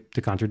anything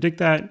to contradict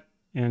that.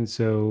 And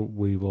so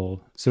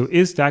so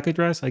is stack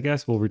address, I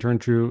guess, will return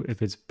true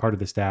if it's part of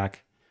the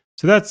stack.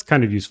 So that's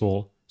kind of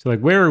useful. So like,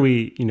 where are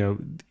we, you know,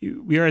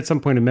 we are at some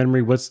point in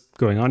memory, what's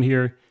going on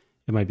here?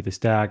 It might be the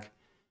stack.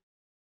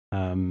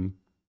 The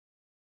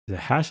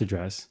hash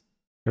address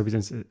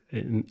represents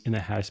in the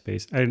hash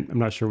space. I'm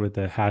not sure what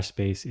the hash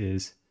space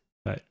is,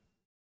 but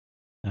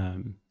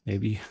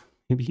maybe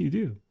you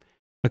do.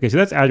 Okay, so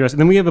that's address. And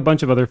then we have a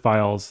bunch of other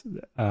files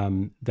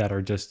that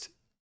are just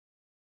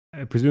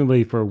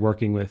presumably for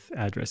working with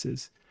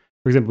addresses.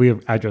 For example, we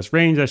have address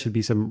range. That should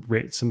be some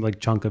like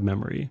chunk of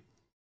memory.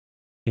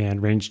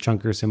 And range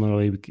chunker,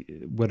 similarly,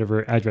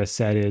 whatever address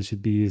set is,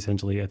 should be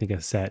essentially, I think,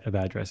 a set of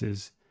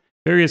addresses,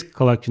 various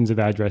collections of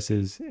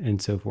addresses, and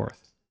so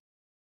forth.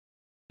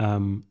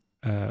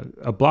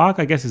 A block,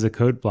 I guess, is a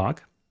code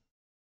block,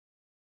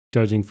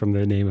 judging from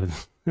the name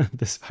of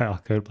this file,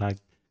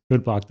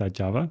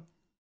 codeblock.java.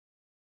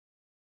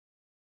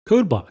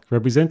 Code block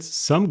represents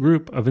some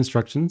group of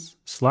instructions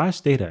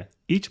 / data.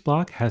 Each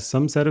block has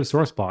some set of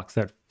source blocks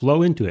that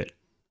flow into it,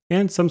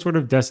 and some sort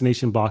of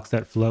destination blocks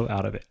that flow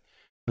out of it.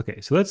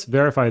 Okay, so let's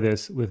verify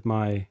this with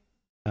my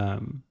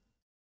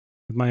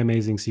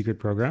amazing secret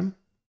program.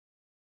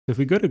 So if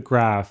we go to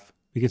graph,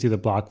 we can see the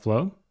block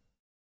flow. Let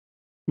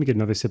me get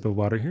another sip of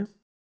water here.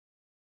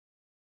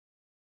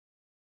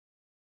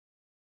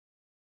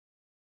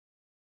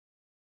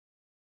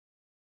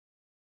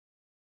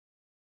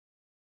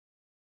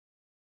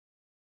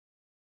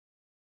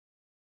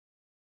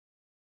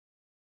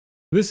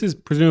 This is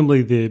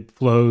presumably the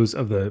flows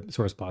of the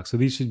source block. So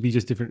these should be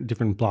just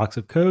different blocks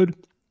of code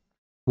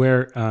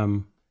where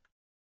I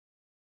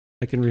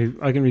can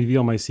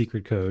reveal my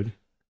secret code.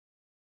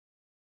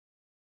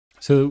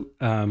 So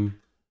a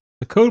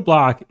code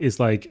block is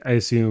like, I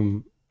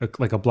assume,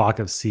 like a block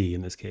of C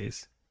in this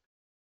case.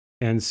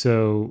 And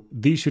so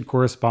these should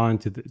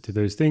correspond to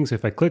those things. So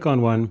if I click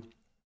on one,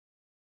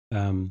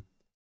 does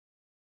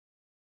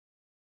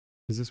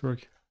this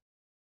work?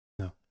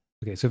 No.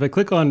 Okay, so if I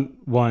click on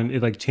one,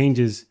 it like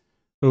changes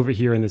over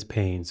here in this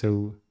pane.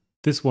 So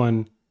this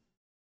one,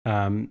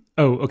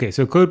 okay.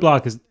 So code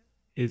block is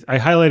I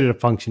highlighted a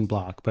function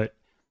block, but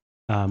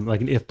like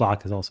an if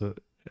block is also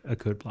a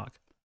code block.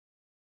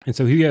 And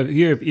so we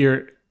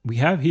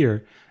have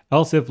here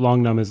else if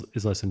long num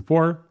is less than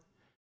 4.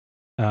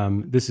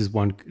 This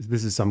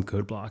is some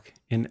code block,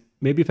 and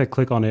maybe if I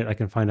click on it, I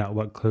can find out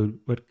what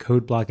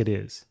code block it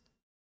is.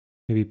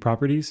 Maybe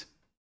properties,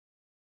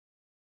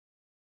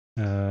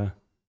 something,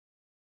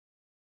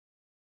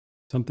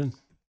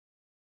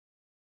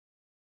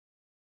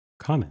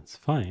 comments,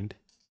 find.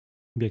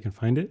 Maybe I can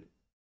find it.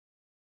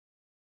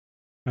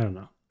 I don't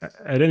know.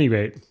 At any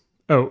rate,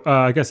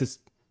 I guess it's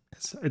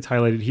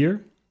highlighted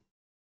here.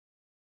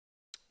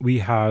 We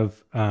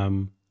have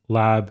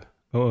lab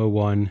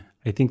 001.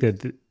 I think that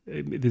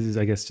this is,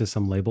 I guess, just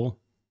some label,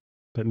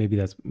 but maybe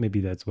that's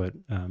what.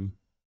 Is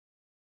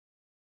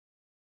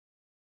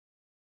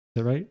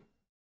that right?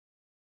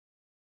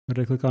 What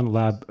did I click on?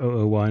 Lab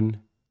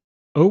 001,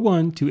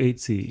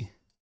 0128C.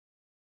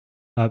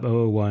 Lab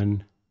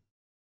 001,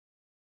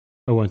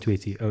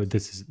 0128C. Oh,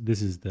 this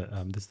is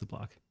the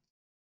block.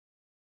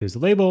 There's a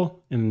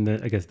label, and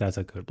I guess that's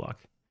a code block.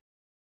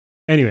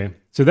 Anyway,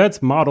 so that's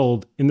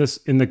modeled in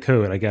the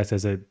code, I guess,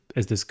 as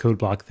this code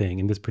block thing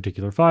in this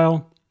particular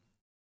file.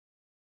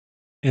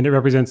 And it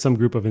represents some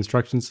group of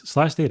instructions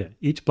 / data.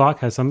 Each block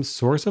has some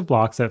source of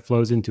blocks that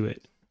flows into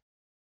it.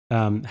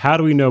 How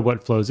do we know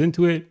what flows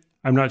into it?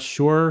 I'm not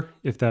sure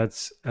if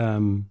that's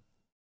something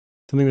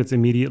that's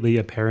immediately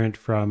apparent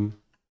from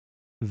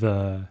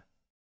the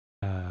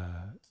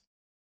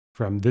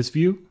from this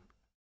view.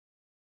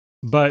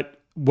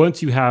 But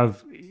once you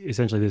have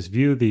essentially this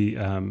view,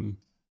 the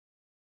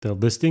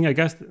listing, I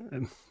guess.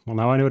 Well,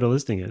 now I know what a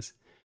listing is.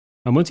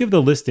 Once you have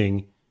the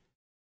listing,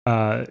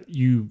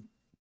 you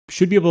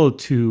should be able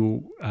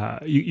to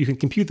you can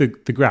compute the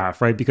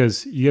graph, right?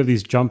 Because you have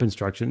these jump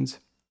instructions.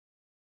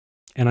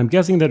 And I'm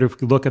guessing that if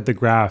we look at the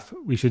graph,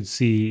 we should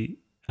see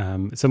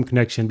some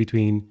connection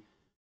between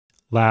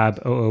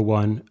lab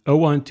 001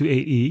 to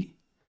AE.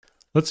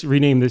 Let's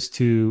rename this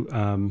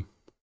to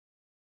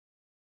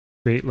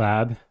Great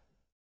Lab.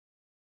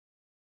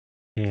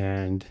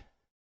 And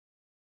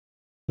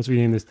let's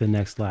rename this the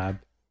next lab.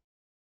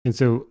 And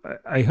so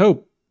I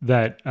hope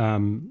that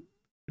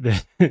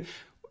this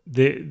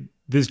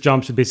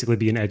jump should basically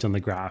be an edge on the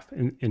graph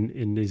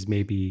and is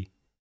maybe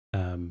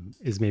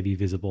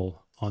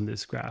visible on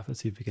this graph. Let's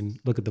see if we can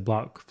look at the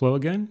block flow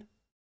again.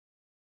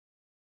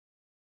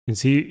 And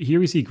see, here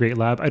we see Great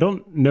Lab. I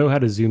don't know how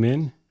to zoom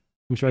in.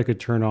 I'm sure I could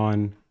turn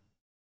on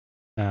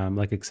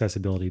like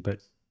accessibility, but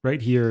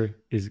right here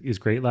is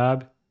Great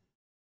Lab.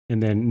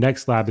 And then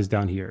next lab is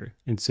down here.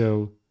 And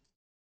so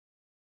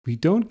we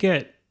don't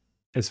get,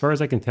 as far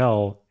as I can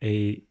tell,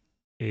 a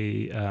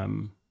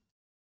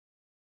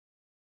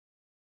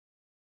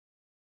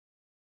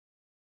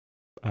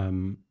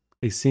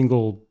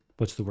single,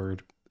 what's the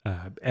word,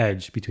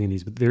 edge between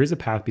these, but there is a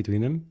path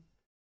between them.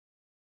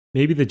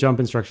 Maybe the jump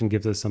instruction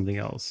gives us something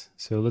else.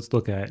 So let's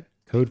look at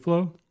code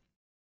flow.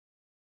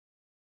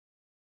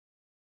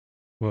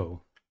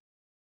 Whoa.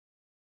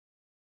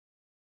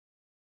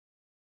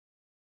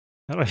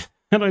 How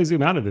do I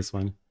zoom out of this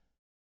one?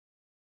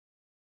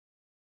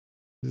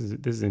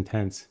 This is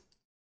intense.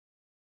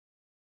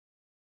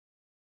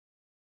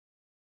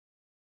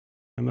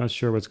 I'm not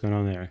sure what's going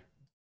on there.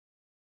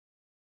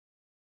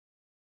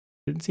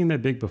 Didn't seem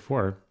that big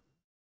before.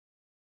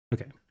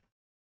 Okay.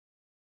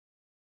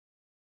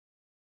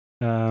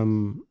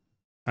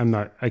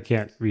 I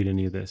can't read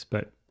any of this,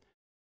 but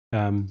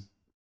at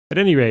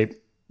any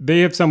rate, they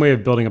have some way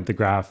of building up the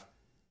graph,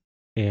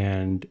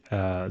 and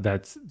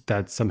that's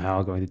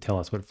somehow going to tell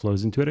us what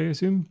flows into it, I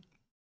assume.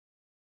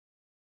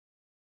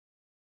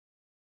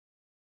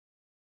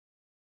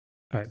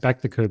 All right, back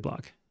to the code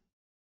block.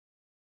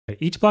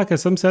 Each block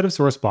has some set of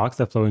source blocks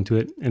that flow into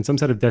it and some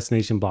set of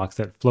destination blocks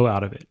that flow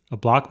out of it. A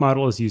block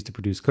model is used to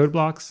produce code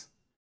blocks.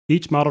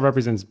 Each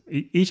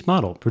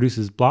model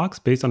produces blocks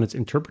based on its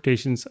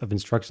interpretations of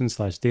instructions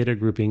 / data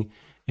grouping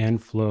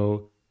and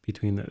flow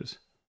between those.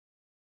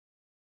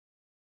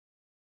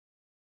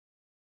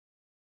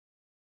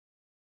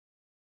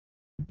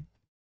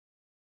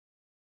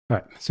 All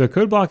right, so a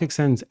code block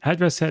extends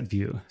address set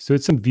view. So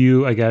it's some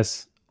view, I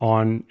guess,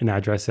 on an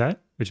address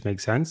set, which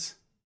makes sense.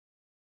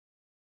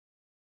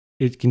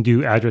 It can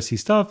do addressy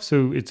stuff.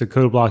 So it's a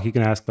code block. You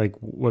can ask like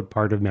what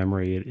part of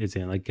memory it is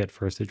in, like get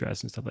first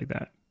address and stuff like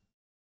that.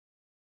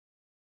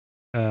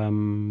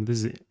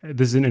 This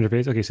is an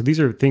interface. Okay, so these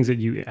are things that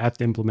you have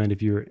to implement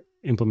if you're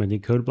implementing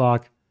code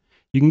block.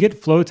 You can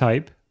get flow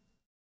type,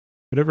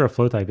 whatever a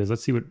flow type is.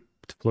 Let's see what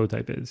flow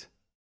type is.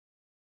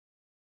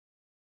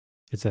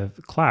 It's a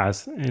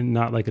class and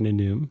not like an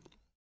enum.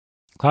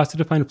 Class to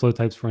define flow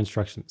types for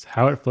instructions,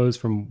 how it flows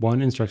from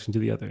one instruction to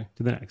the other,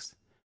 to the next.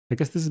 I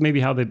guess this is maybe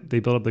how they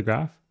build up the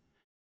graph.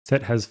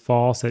 Set has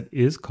fall, set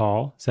is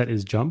call, set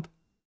is jump.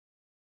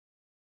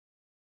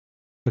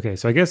 Okay,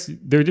 so I guess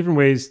there are different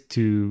ways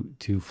to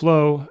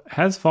flow.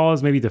 Has fall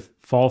is maybe to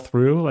fall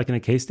through, like in a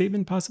case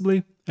statement,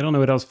 possibly. I don't know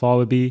what else fall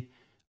would be.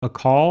 A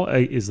call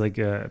is like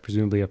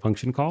presumably a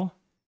function call.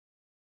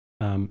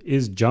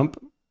 Is jump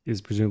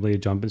is presumably a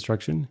jump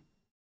instruction.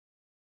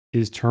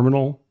 Is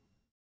terminal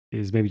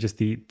is maybe just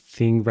the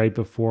thing right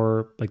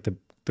before like the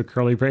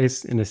curly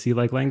brace in a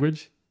C-like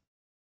language.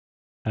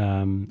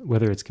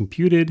 Whether it's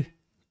computed,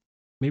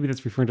 maybe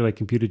that's referring to like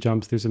computed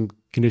jumps. There's some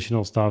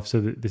conditional stuff. So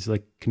this is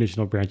like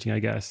conditional branching, I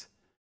guess.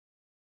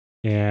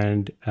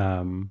 And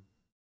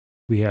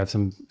we have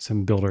some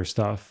builder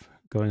stuff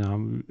going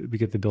on. We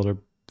get the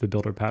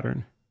builder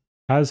pattern.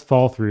 Has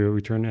fall through,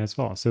 return as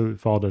fall. So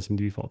fall does seem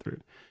to be fall through.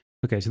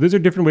 Okay, so those are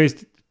different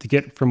ways to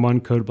get from one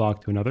code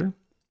block to another.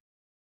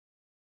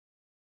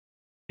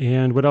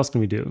 And what else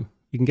can we do?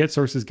 You can get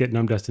sources, get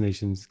num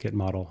destinations, get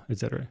model,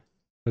 etc.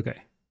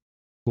 Okay,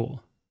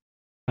 cool.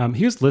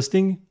 Here's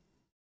listing.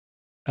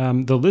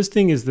 The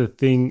listing is the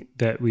thing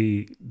that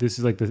this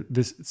is like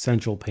this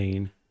central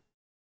pane.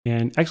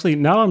 And actually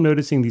now I'm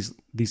noticing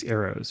these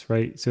arrows,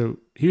 right? So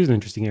here's an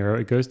interesting arrow.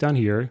 It goes down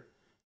here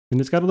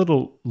and it's got a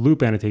little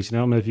loop annotation.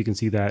 I don't know if you can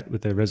see that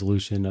with the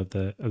resolution of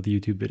the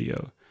YouTube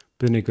video,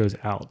 but then it goes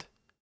out.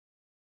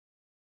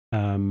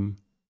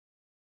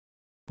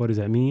 What does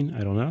that mean?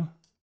 I don't know.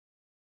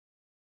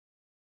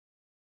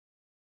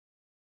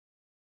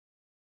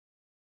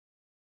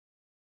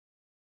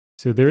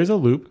 So there is a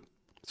loop.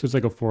 So it's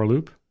like a for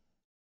loop.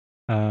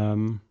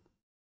 I'm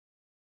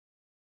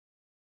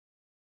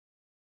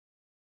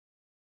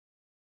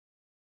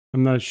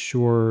not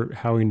sure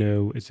how we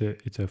know it's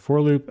a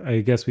for loop.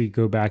 I guess we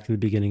go back to the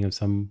beginning of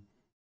something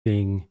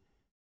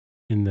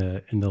in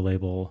the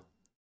label,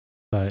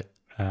 but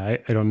I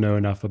don't know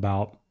enough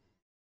about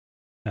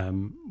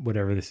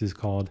whatever this is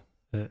called,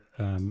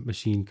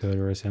 machine code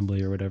or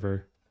assembly or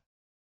whatever,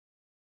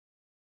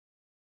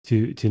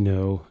 to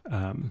know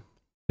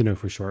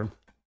for sure.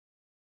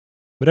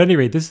 But at any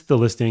rate, this is the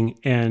listing,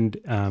 and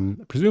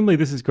presumably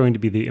this is going to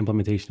be the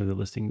implementation of the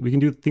listing. We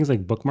can do things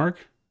like bookmark.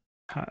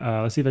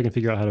 Let's see if I can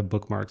figure out how to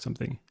bookmark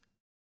something.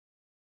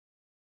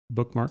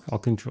 Bookmark, I'll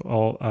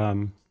control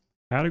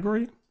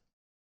category.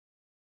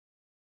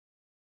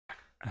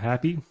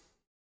 Happy.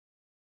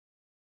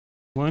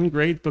 One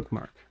great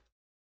bookmark.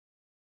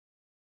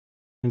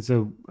 And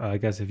so I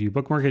guess if you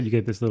bookmark it, you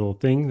get this little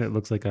thing that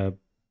looks like a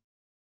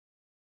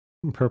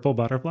purple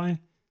butterfly.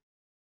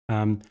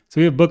 So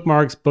we have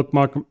bookmarks,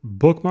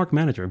 bookmark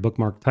manager,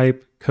 bookmark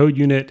type, code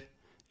unit,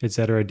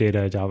 etc.,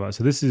 data, Java.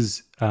 So this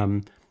is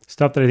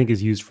stuff that I think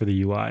is used for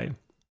the UI.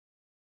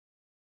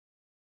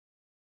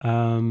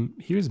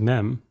 Here's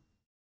mem.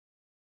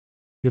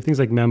 We have things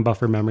like mem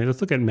buffer memory.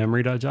 Let's look at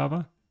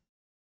memory.java,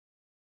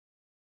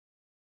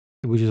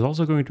 which is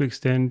also going to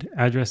extend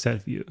address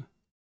set view.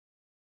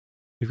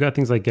 We've got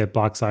things like get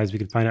block size. We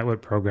can find out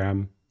what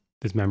program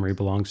this memory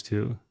belongs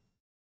to,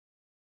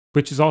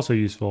 which is also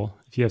useful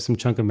if you have some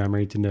chunk of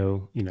memory to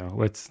know,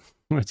 what's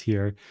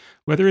here.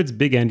 Whether it's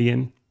big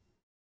endian,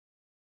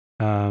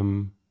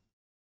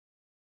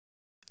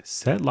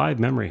 set live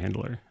memory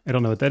handler. I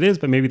don't know what that is,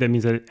 but maybe that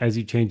means that as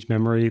you change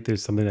memory,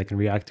 there's something that can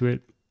react to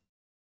it.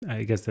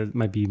 I guess that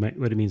might be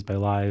what it means by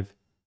live.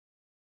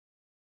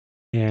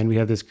 And we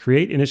have this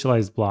create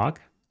initialized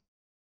block.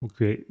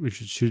 Which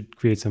should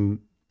create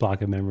some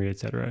block of memory,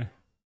 etc.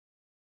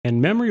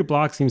 And memory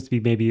block seems to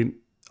be maybe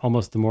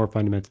almost the more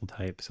fundamental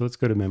type. So let's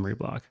go to memory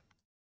block.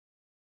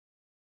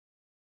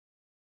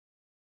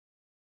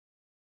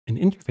 An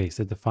interface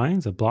that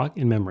defines a block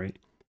in memory.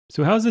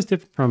 So how is this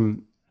different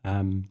from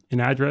an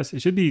address?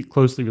 It should be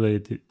closely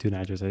related to an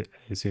address, I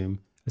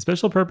assume. A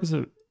special purpose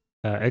of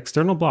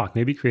external block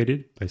may be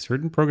created by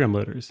certain program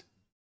loaders,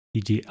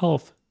 e.g.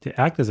 ELF, to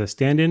act as a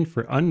stand-in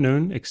for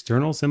unknown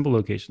external symbol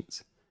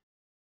locations.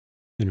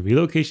 And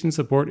relocation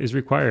support is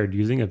required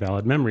using a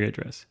valid memory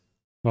address.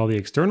 While the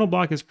external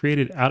block is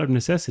created out of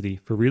necessity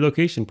for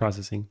relocation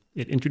processing,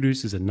 it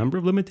introduces a number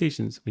of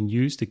limitations when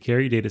used to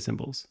carry data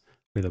symbols,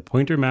 where the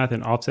pointer math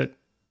and offset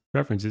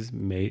references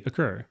may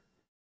occur.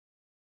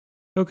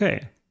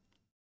 Okay.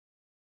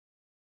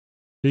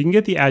 So you can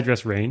get the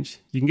address range.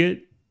 You can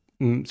get,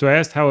 so I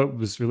asked how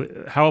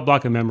a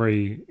block of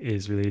memory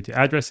is related to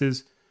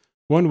addresses.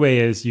 One way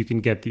is you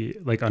can get the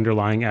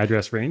underlying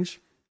address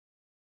range.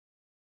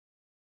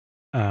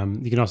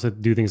 You can also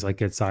do things like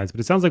get size,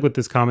 but it sounds like what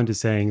this comment is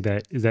saying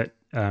is that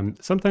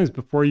sometimes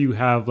before you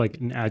have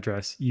an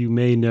address, you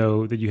may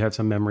know that you have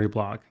some memory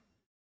block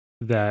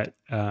that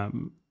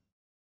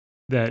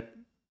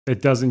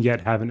it doesn't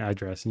yet have an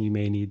address, and you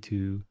may need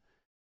to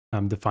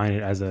define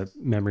it as a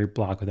memory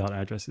block without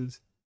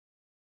addresses.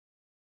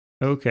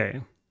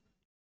 Okay.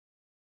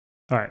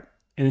 All right.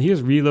 And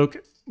here's reloc,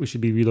 which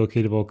should be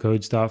relocatable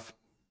code stuff.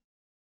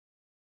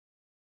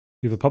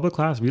 We have a public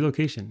class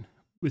relocation,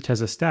 which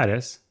has a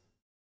status.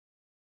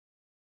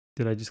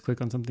 Did I just click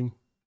on something?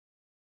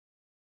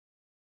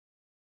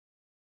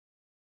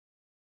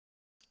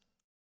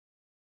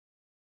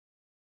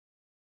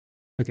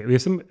 Okay, we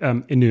have some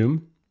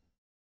enum,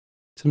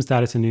 some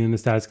status enum. The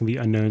status can be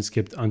unknown,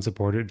 skipped,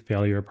 unsupported,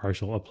 failure,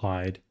 partial,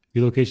 applied.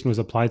 Relocation was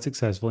applied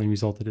successfully and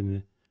resulted in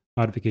the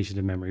modification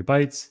of memory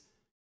bytes,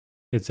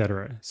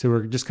 etc. So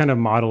we're just kind of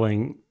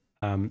modeling,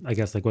 I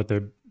guess, what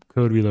the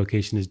code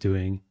relocation is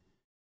doing.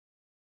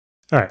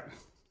 All right,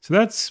 so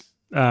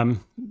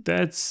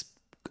that's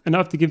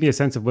enough to give me a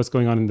sense of what's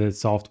going on in the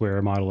software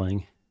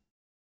modeling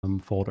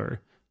folder.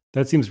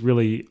 That seems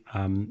really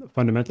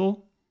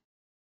fundamental,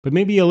 but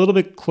maybe a little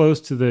bit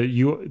close to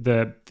the UI,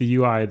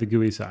 the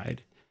GUI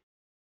side.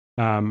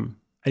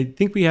 I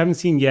think we haven't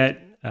seen yet.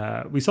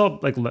 We saw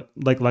like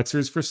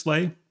lexers for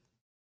Slay.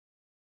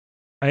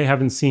 I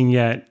haven't seen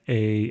yet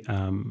a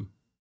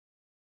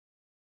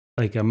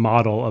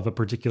model of a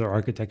particular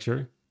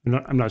architecture.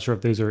 I'm not sure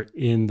if those are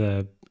in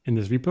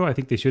this repo. I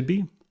think they should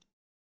be.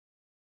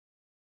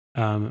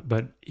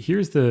 But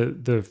here's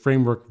the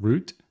framework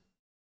root.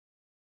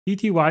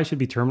 TTY should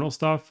be terminal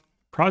stuff.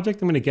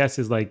 Project, I'm going to guess,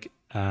 is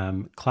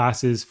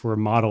classes for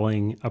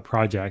modeling a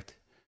project,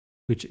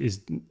 which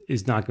is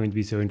not going to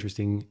be so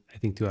interesting, I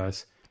think, to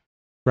us.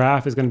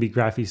 Graph is going to be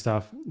graphy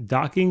stuff.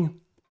 Docking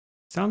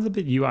sounds a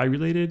bit UI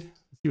related.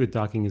 Let's see what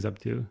docking is up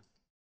to.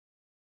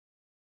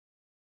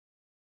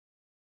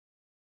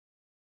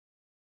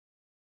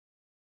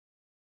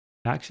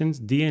 Actions,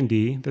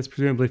 D&D, that's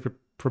presumably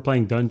for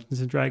playing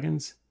Dungeons and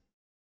Dragons,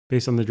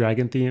 based on the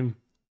dragon theme.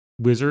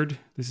 Wizard,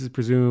 this is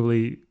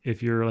presumably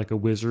if you're a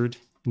wizard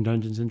in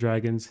Dungeons and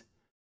Dragons.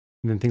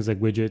 And then things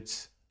like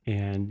widgets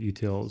and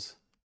utils.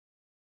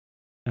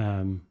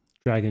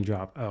 Drag and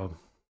drop. Oh,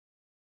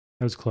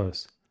 that was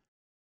close.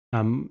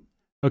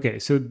 Okay,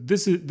 so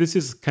this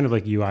is kind of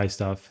like UI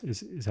stuff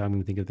is how I'm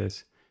going to think of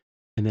this.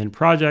 And then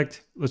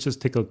project, let's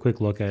just take a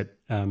quick look at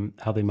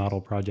how they model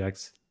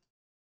projects,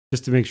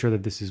 just to make sure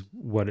that this is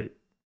what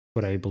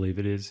I believe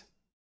it is.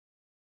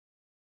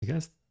 I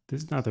guess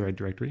this is not the right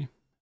directory.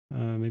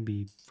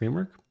 Maybe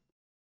framework,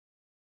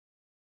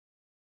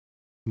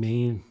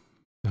 main.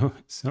 Oh,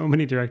 so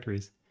many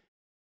directories.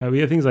 We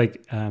have things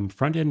like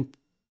front end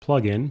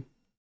plugin.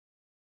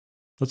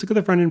 Let's look at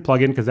the front end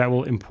plugin because that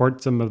will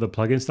import some of the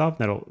plugin stuff.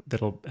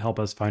 That'll help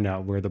us find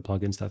out where the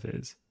plugin stuff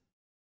is.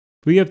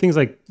 We have things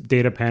like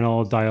data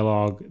panel,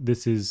 dialog.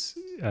 This is,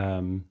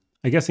 I'm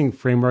guessing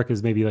framework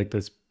is maybe like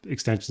this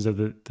extensions of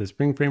the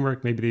Spring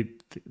framework. Maybe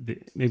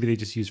they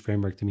just use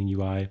framework to mean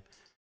UI.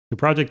 The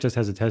project just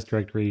has a test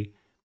directory.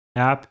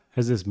 App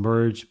has this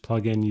merge,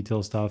 plugin,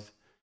 util stuff.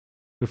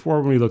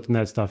 Before when we looked in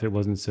that stuff, it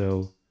wasn't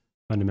so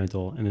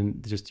fundamental, and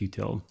then just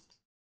util.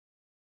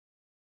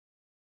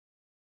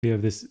 We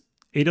have this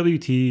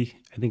AWT,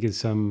 I think is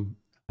some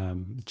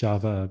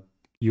Java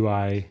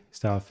UI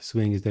stuff.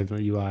 Swing is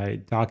definitely UI.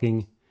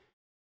 Docking,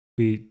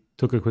 we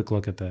took a quick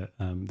look at the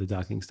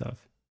docking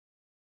stuff.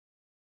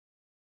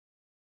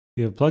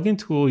 We have plugin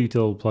tool,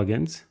 util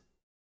plugins.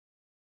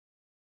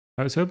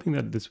 I was hoping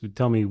that this would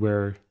tell me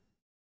where.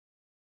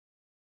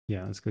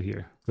 Yeah, let's go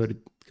here. Go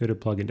to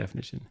plugin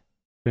definition.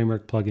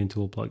 Framework, plugin,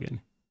 tool, plugin.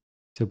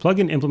 So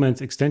plugin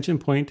implements extension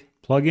point,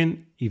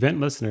 plugin, event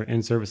listener,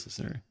 and service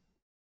listener.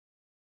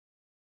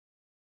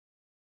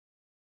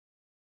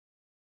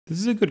 This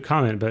is a good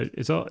comment, but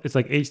it's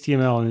like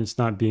HTML and it's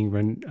not being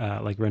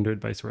rendered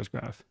by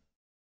SourceGraph.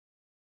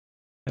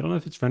 I don't know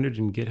if it's rendered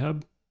in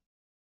GitHub,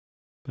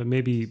 but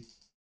maybe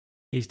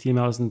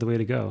HTML isn't the way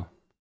to go.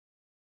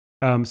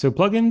 So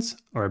plugins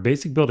are a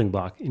basic building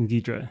block in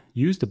Ghidra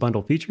used to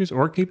bundle features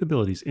or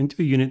capabilities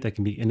into a unit that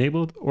can be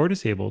enabled or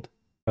disabled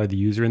by the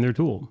user in their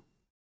tool.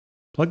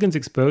 Plugins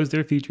expose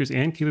their features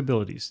and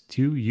capabilities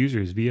to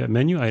users via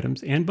menu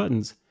items and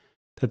buttons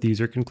that the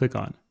user can click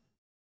on.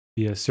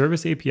 Via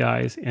service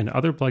APIs and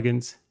other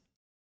plugins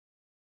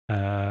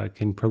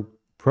can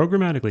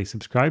programmatically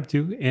subscribe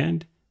to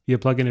and via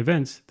plugin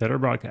events that are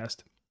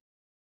broadcast.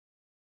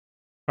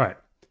 All right,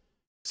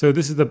 so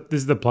this is the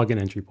plugin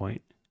entry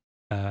point.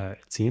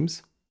 It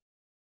seems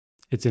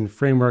it's in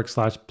framework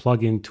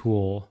 /plugin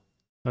tool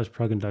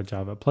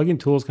 /plugin.java. Plugin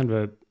tool is kind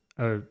of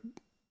a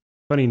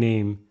funny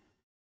name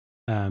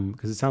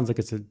because it sounds like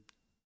it's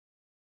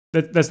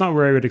that's not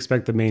where I would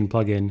expect the main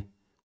plugin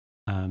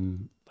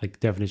like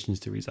definitions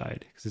to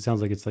reside, because it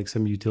sounds like it's like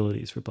some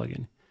utilities for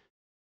plugin.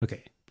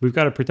 Okay, we've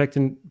got a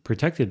protected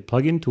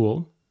plugin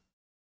tool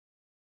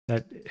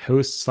that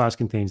hosts /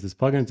 contains this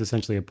plugin. It's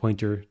essentially a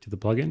pointer to the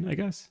plugin, I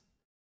guess.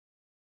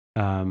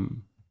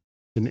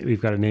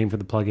 We've got a name for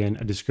the plugin,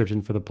 a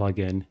description for the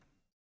plugin,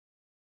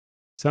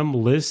 some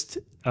list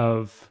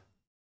of,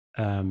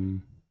 I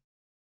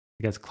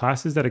guess,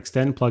 classes that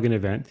extend plugin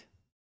event.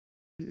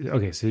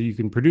 Okay, so you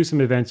can produce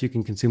some events, you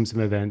can consume some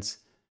events.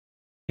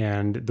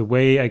 And the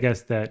way, I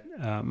guess, that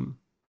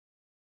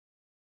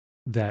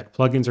that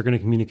plugins are going to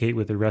communicate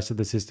with the rest of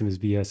the system is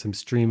via some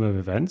stream of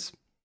events.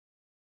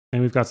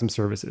 And we've got some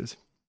services.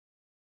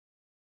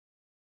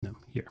 No,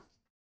 here.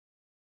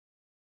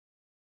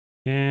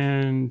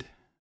 And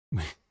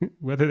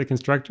whether the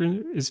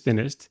constructor is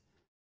finished.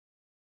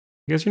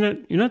 I guess you're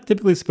not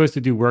typically supposed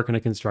to do work on a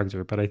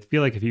constructor, but I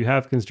feel like if you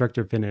have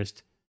constructor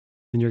finished,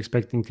 then you're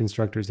expecting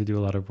constructors to do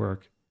a lot of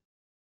work.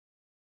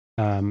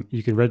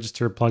 You can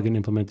register plugin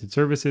implemented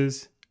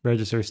services,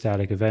 register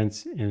static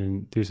events,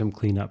 and do some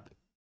cleanup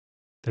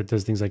that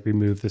does things like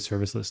remove the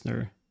service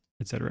listener,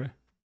 etc.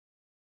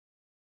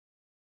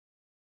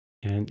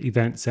 And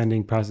event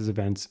sending, process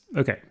events.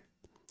 Okay,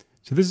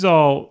 so this is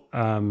all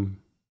kind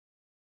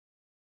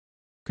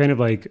of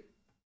like,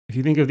 if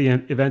you think of the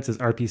events as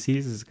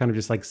RPCs, it's kind of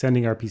just like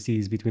sending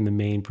RPCs between the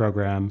main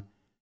program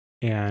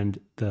and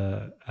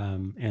the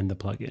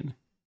plugin.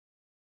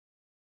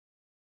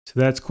 So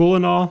that's cool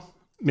and all.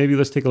 Maybe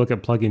let's take a look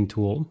at plugin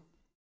tool.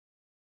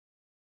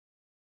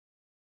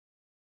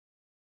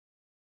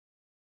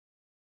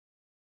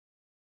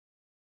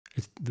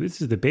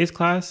 This is the base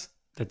class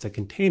that's a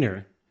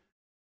container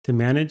to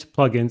manage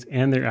plugins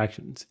and their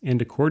actions, and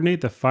to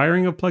coordinate the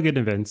firing of plugin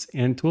events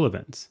and tool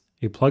events.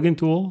 A plugin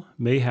tool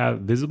may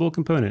have visible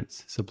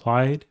components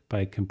supplied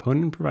by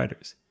component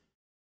providers.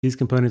 These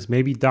components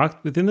may be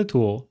docked within the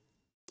tool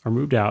or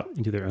moved out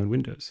into their own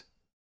windows.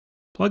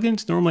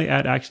 Plugins normally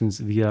add actions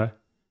via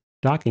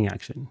docking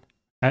action.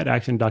 Add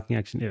action, docking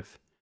action if.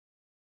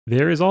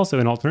 There is also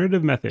an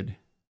alternative method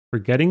for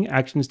getting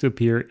actions to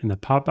appear in the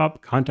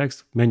pop-up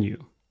context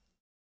menu.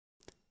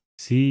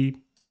 See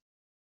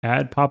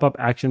add pop-up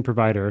action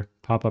provider,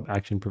 pop-up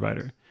action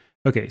provider.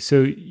 Okay,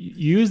 so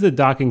use the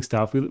docking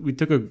stuff. We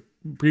took a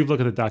brief look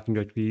at the docking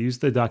directory. Use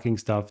the docking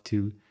stuff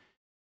to,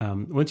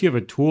 once you have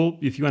a tool,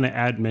 if you want to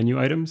add menu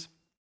items,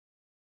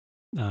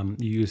 you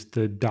use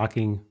the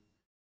docking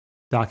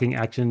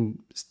action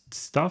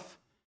stuff.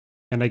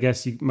 And I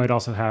guess you might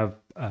also have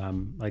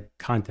like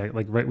context,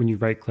 like right when you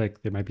right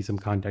click, there might be some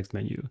context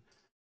menu.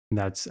 And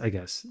that's, I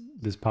guess,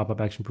 this pop-up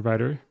action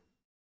provider.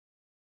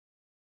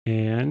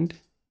 And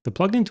the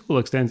plugin tool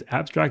extends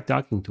abstract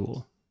docking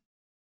tool.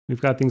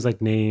 We've got things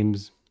like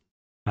names.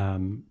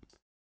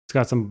 It's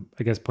got some,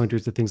 I guess,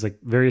 pointers to things like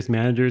various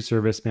managers,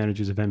 service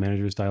managers, event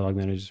managers, dialog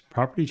managers,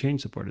 property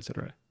change support,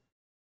 etc.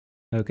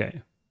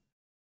 Okay.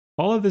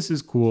 All of this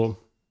is cool.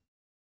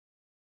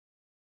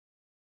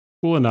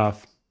 Cool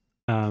enough.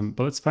 But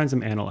let's find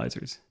some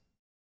analyzers.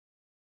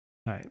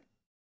 All right.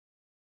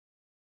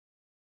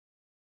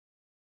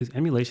 Is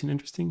emulation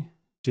interesting?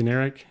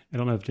 Generic? I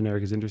don't know if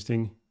generic is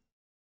interesting.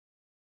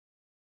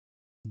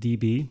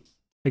 DB.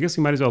 I guess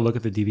we might as well look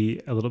at the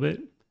DB a little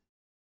bit.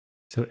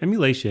 So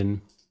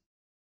emulation,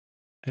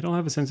 I don't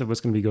have a sense of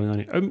what's going to be going on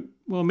here.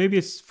 Well, maybe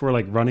it's for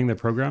like running the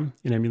program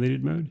in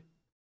emulated mode.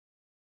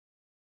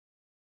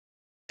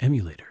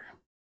 Emulator.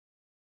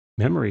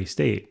 Memory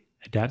state.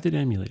 Adapted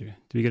emulator.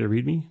 Do we get a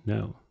README?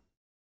 No.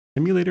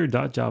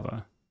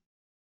 Emulator.java.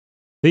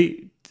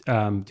 They,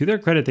 to their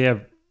credit, they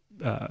have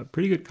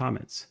pretty good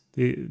comments.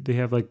 They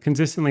have like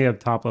consistently have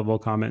top level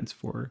comments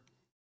for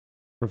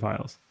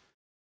files.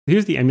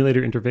 Here's the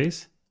emulator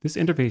interface. This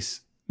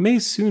interface may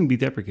soon be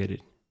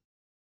deprecated.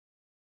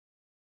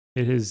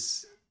 It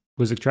was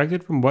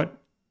extracted from what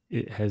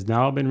it has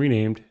now been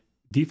renamed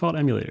default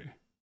emulator.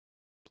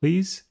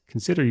 Please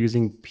consider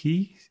using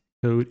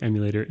P-code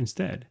emulator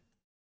instead.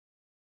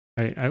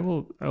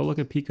 I'll look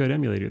at P-code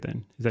emulator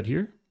then. Is that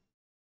here?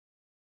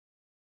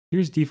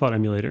 Here's default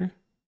emulator.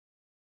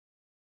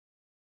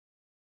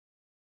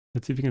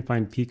 Let's see if we can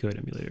find P-code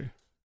emulator.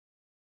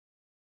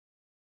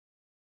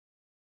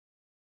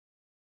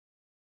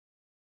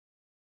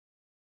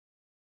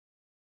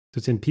 So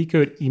it's in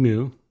P-code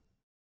emu.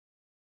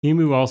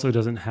 Emu also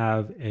doesn't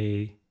have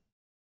a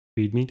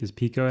README. Does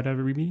P-code have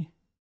a README?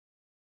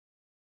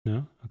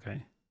 No?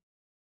 Okay.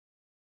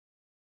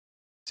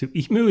 So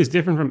emu is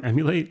different from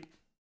emulate.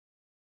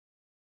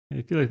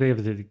 I feel like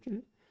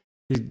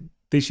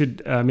they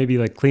should maybe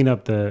like clean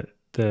up the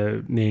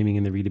naming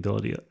and the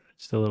readability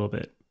just a little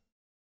bit.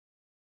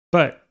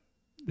 But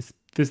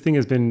this thing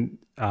has been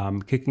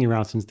kicking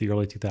around since the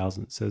early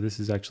 2000s. So this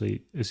is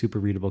actually a super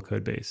readable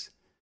code base,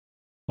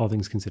 all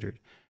things considered.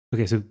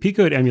 Okay, so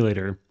P-code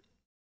emulator.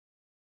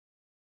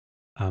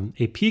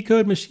 A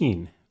P-code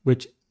machine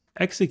which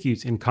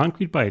executes in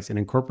concrete bytes and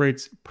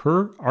incorporates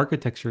per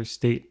architecture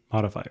state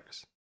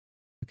modifiers.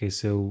 Okay,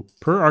 so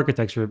per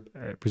architecture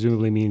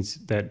presumably means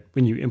that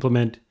when you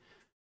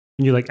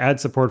like add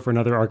support for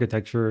another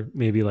architecture,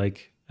 maybe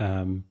like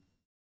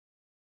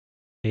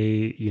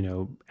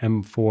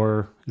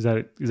M4, is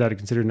that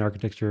considered an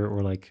architecture,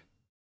 or like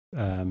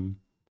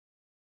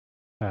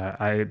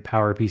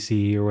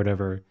PowerPC or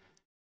whatever,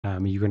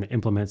 you're going to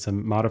implement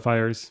some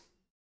modifiers,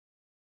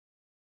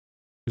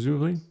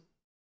 presumably,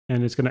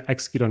 and it's going to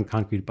execute on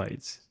concrete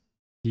bytes.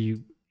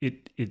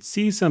 It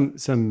sees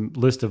some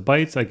list of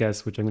bytes, I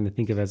guess, which I'm going to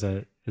think of as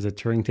a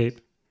Turing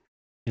tape,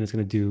 and it's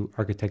going to do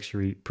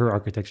per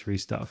architecture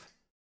stuff.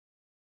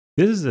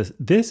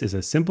 This is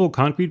a simple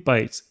concrete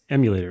bytes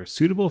emulator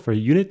suitable for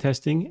unit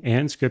testing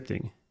and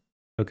scripting.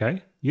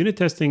 Okay, unit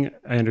testing,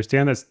 I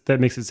understand that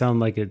makes it sound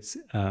like it's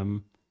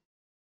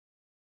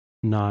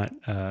not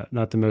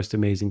the most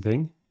amazing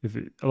thing.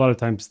 A lot of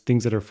times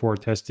things that are for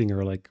testing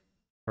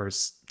are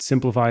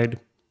simplified,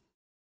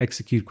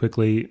 execute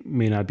quickly,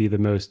 may not be the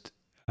most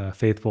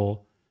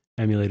faithful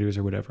emulators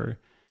or whatever,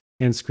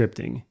 and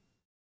scripting.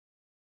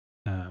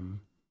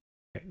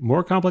 Okay.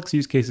 More complex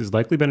use cases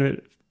likely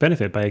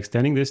benefit by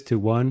extending this to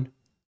one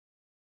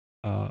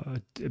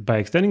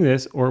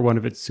or one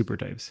of its super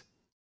types.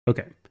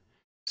 Okay,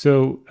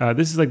 so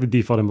this is like the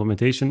default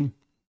implementation.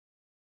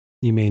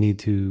 You may need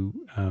to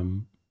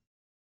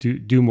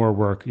do more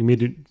work. You may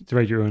need to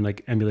write your own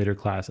like emulator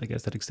class, I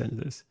guess, that extends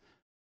this.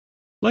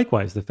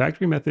 Likewise, the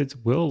factory methods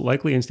will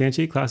likely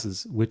instantiate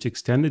classes which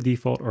extend the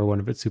default or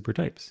one of its super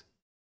types.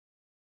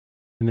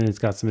 And then it's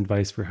got some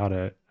advice for how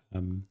to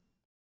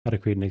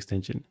create an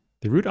extension.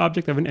 The root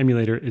object of an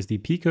emulator is the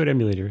P-code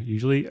emulator,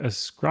 usually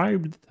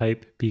ascribed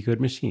type P-code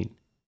machine.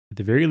 At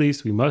the very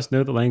least, we must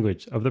know the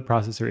language of the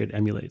processor it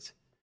emulates.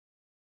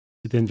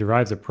 It then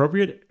derives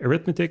appropriate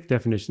arithmetic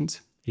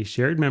definitions, a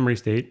shared memory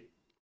state,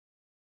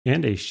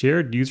 and a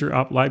shared user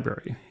op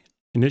library.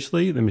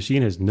 Initially, the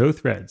machine has no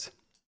threads.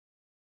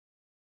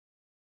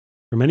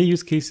 For many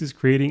use cases,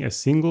 creating a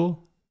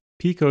single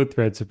P-code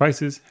thread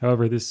suffices.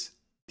 However, this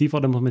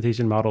default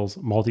implementation models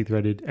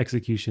multi-threaded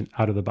execution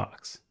out of the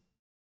box.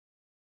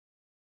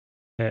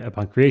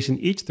 Upon creation,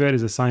 each thread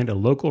is assigned a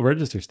local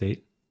register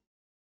state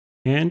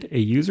and a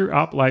user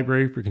op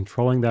library for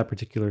controlling that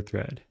particular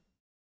thread.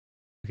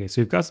 Okay,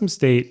 so we've got some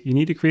state. You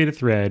need to create a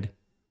thread,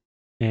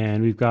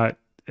 and we've got,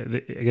 I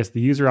guess,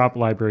 the user op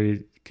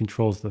library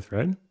controls the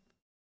thread.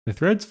 The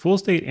thread's full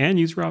state and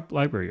user op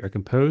library are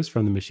composed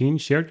from the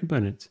machine's shared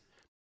components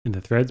and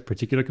the thread's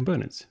particular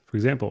components. For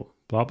example,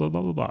 blah, blah,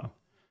 blah, blah, blah.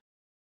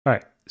 All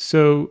right,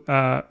 so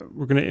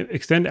we're going to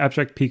extend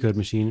abstract P-code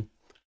machine.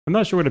 I'm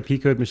not sure what a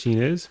P-code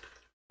machine is.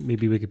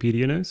 Maybe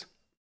Wikipedia knows.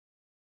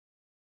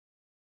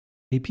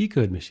 A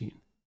P-code machine.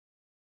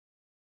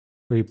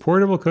 A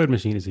portable code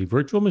machine is a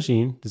virtual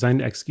machine designed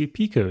to execute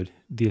P-code,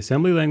 the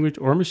assembly language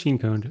or machine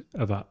code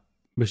of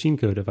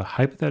a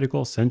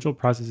hypothetical central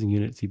processing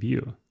unit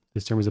CPU.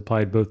 This term is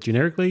applied both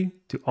generically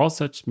to all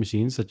such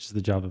machines, such as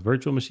the Java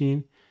virtual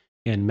machine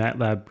and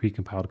MATLAB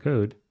precompiled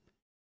code,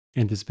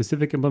 and to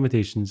specific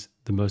implementations,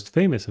 the most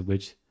famous of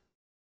which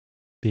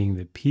being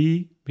the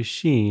P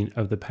machine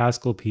of the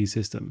Pascal P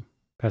system.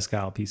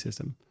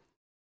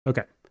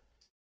 Okay.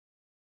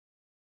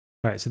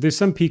 All right, so there's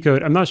some P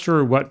code. I'm not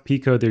sure what P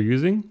code they're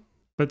using,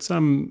 but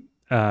some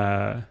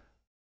like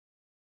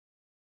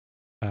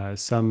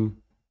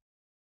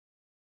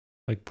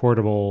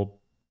portable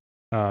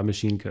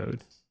machine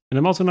code. And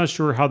I'm also not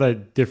sure how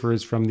that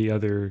differs from the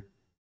other.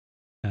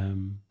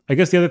 I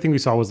guess the other thing we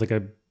saw was like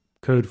a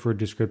code for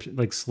description,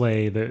 like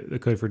SLAY, the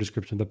code for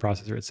description of the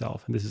processor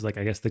itself. And this is like,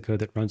 I guess, the code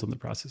that runs on the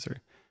processor.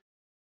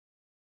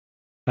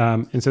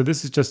 And so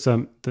this is just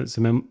some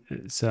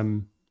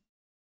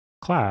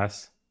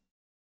class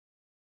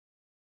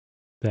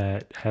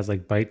that has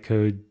like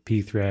bytecode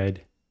pthread,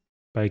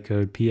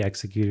 bytecode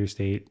pexecutor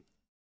state,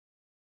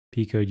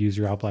 pcode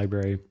user op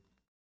library.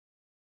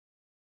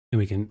 And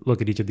we can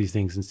look at each of these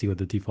things and see what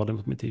the default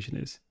implementation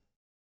is.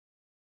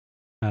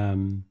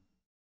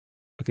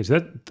 Okay,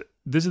 so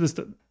this is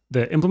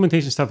the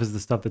implementation stuff is the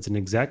stuff that's in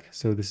exec.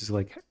 So this is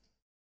like,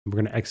 we're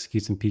going to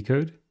execute some P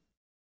code.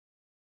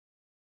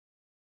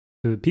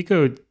 So the P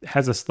code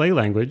has a SLAY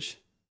language,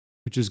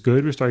 which is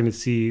good. We're starting to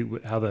see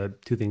how the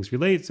two things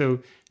relate. So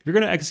if you're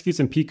going to execute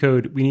some P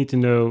code, we need to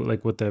know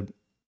like what the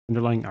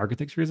underlying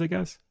architecture is, I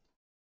guess.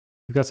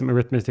 We've got some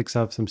arithmetic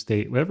stuff, some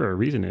state, whatever a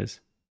reason is.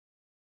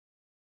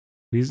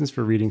 Reasons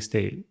for reading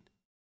state.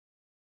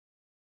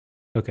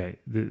 Okay,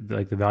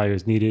 the value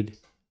is needed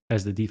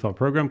as the default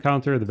program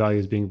counter. The value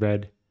is being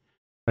read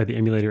by the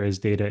emulator as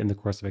data in the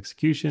course of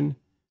execution.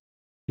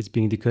 It's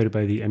being decoded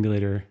by the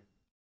emulator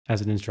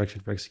as an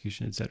instruction for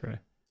execution, etc.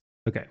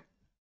 Okay.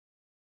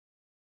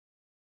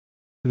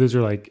 So those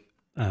are like,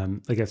 I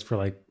guess for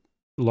like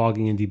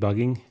logging and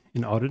debugging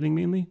and auditing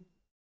mainly.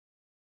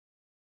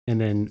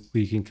 And then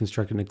we can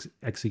construct an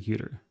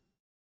executor.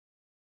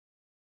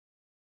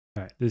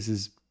 All right, this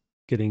is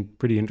getting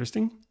pretty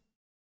interesting.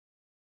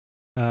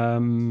 I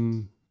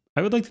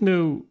would like to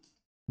know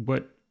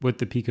what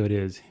the P code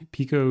is.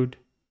 P code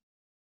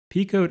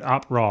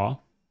op raw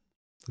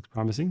looks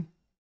promising.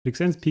 It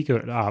extends P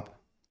code op.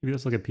 Maybe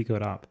let's look at P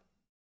code op.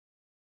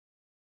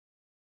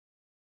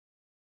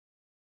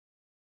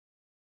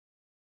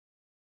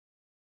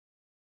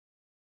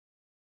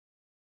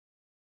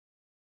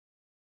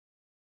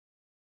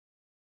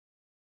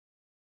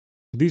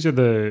 These are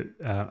the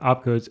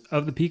opcodes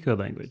of the P code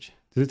language.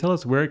 Does it tell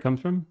us where it comes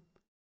from?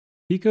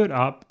 P code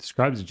op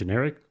describes a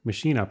generic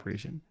machine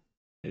operation.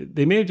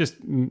 They may have just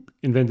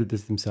invented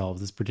this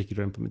themselves, this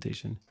particular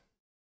implementation.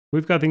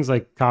 We've got things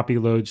like copy,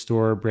 load,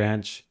 store,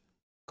 branch,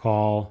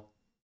 call,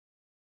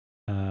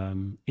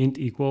 int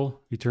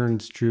equal,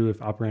 returns true if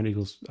operand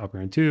equals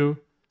operand 2,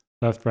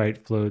 left, right,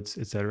 floats,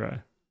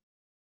 etc.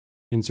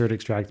 Insert,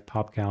 extract,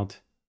 pop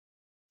count.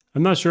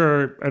 I'm not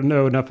sure, I don't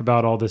know enough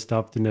about all this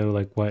stuff to know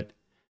like what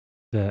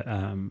the,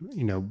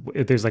 you know,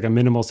 if there's like a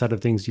minimal set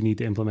of things you need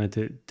to implement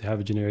to have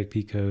a generic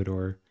P code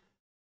or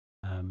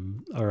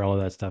all of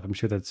that stuff. I'm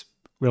sure that's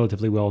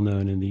relatively well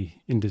known in the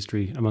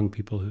industry among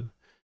people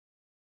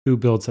who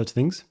build such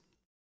things.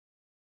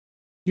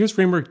 Use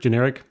framework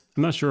generic.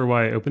 I'm not sure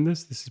why I opened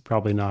this. This is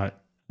probably not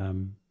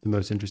the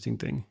most interesting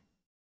thing.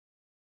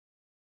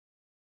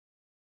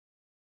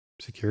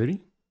 Security.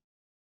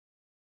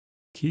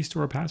 Key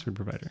store password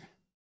provider.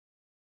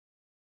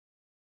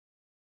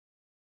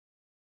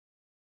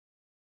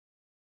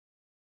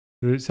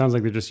 It sounds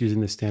like they're just using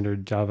the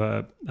standard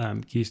Java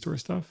key store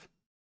stuff.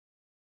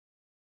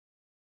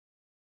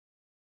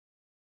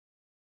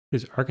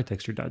 There's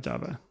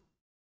architecture.java.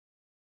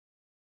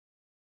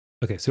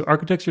 Okay, so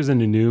architecture is an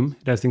enum.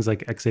 It has things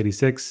like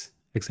x86,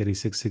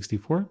 x86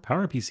 64,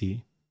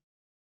 PowerPC,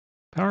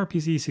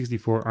 PowerPC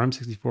 64,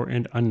 ARM64,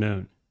 and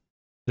unknown.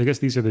 I guess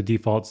these are the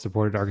default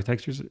supported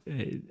architectures.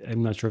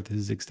 I'm not sure if this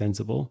is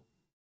extensible.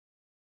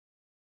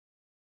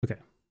 Okay,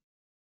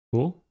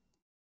 cool.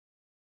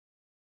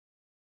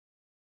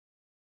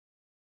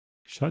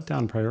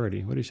 Shutdown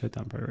priority. What is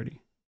shutdown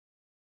priority?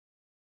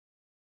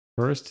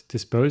 First,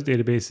 dispose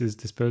databases,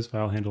 dispose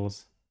file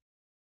handles.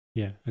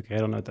 Yeah, okay, I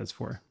don't know what that's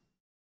for.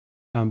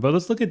 But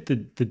let's look at the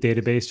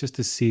database just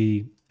to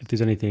see if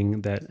there's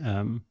anything that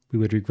we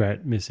would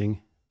regret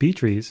missing. B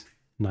trees,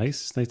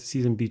 nice. It's nice to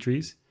see some B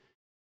trees.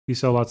 We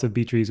saw lots of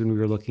B trees when we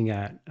were looking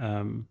at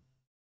the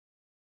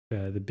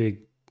big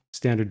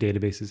standard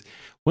databases.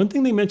 One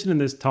thing they mentioned in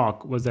this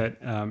talk was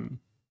that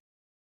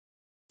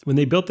when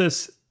they built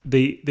this,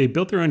 they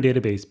built their own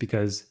database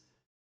because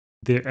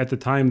at the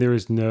time there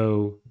was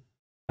no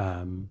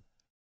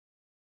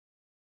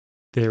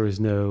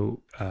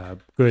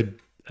good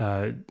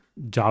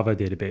Java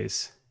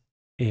database,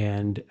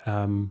 and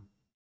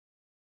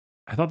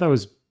I thought that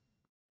was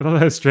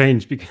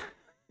strange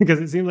because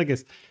it seemed like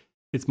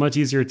it's much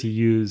easier to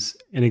use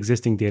an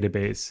existing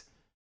database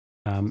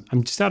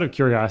I'm just out of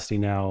curiosity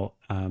now.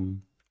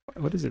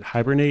 What is it?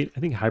 Hibernate? I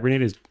think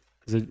Hibernate is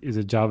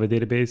a Java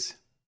database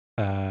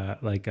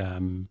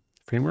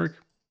framework.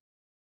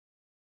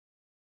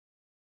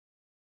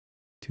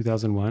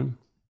 2001.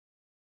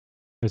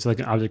 It's like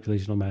an object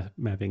relational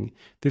mapping.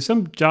 There's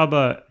some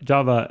Java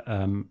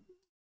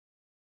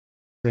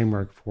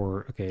framework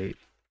for, okay.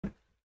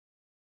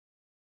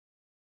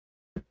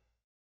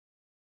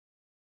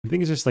 I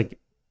think it's just like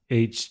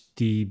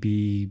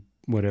HDB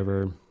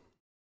whatever.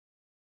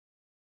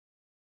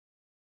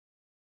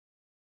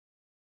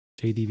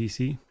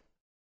 JDBC.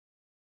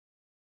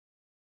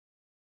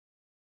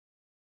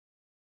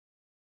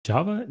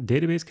 Java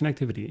database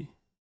connectivity.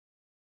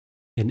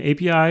 An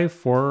API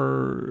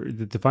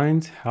that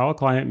defines how a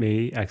client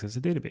may access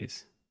a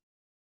database.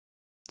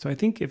 So I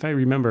think if I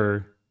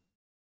remember,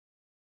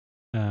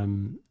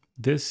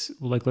 this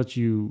will like let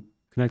you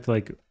connect to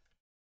like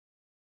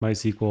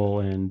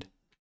MySQL and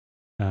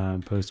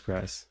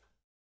Postgres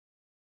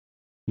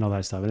and all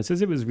that stuff. And it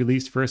says it was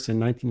released first in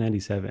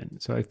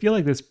 1997. So I feel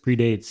like this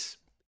predates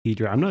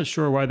Ghidra. I'm not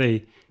sure why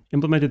they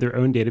implemented their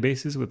own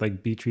databases with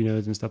like B-tree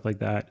nodes and stuff like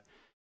that.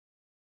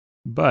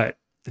 But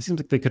it seems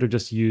like they could have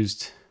just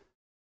used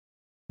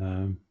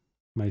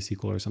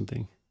MySQL or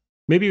something.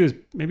 Maybe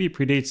it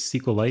predates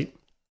SQLite.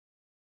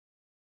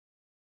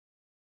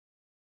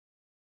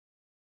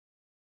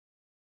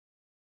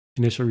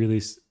 Initial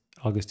release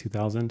August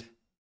 2000.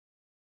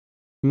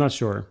 I'm not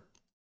sure.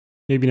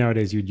 Maybe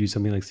nowadays you would use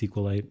something like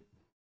SQLite.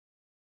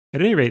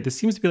 At any rate, this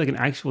seems to be like an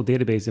actual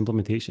database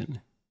implementation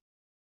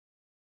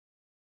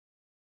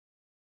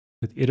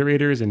with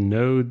iterators and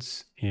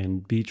nodes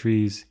and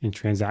B-trees and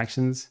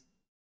transactions.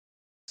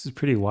 This is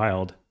pretty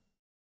wild.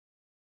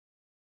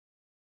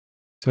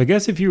 So I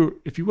guess if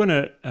you want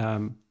to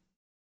I'm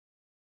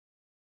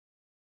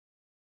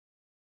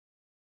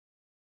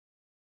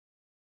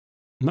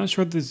not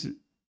sure this.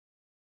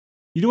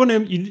 You don't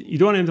want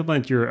to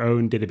implement your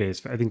own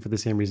database. I think for the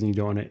same reason you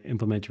don't want to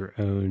implement your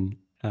own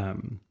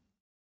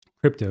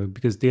crypto,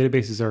 because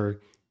databases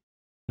are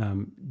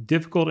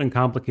difficult and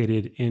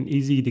complicated and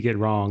easy to get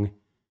wrong.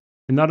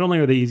 And not only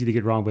are they easy to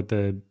get wrong, but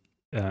there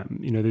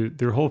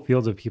are whole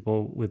fields of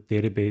people with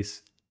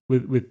database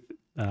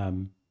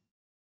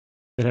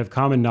that have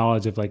common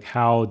knowledge of like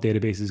how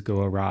databases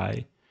go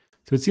awry.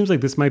 So it seems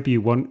like this might be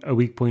a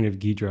weak point of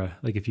Ghidra.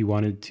 Like if you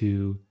wanted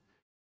to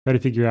try to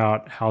figure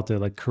out how to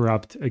like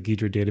corrupt a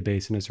Ghidra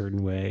database in a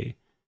certain way,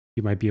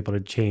 you might be able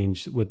to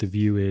change what the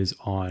view is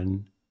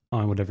on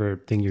whatever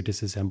thing you're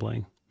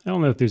disassembling. I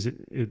don't know if there's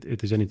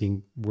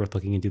anything worth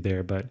looking into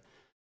there, but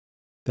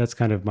that's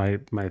kind of my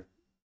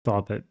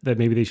thought that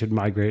maybe they should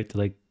migrate to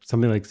like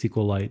something like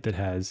SQLite that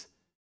has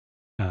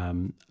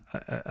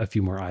a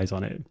few more eyes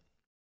on it.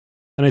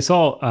 And I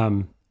saw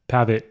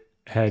Pavitt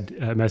had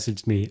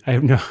messaged me. I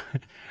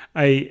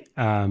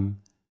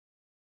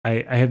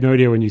have no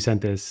idea when you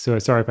sent this, so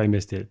sorry if I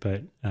missed it,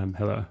 but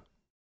hello.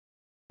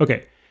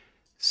 Okay,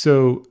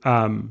 so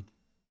all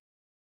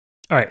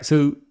right,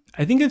 so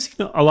I think I've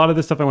seen a lot of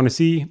the stuff I want to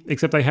see,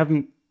 except I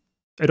don't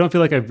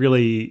feel like I've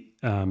really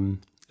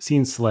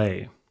seen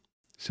Slay.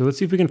 So let's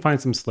see if we can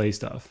find some Slay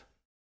stuff.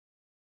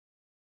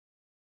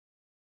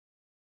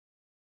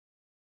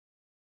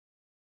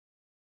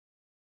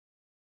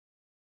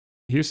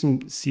 Here's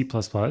some C++.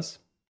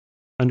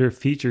 Under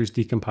features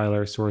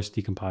decompiler, source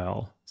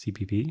decompile,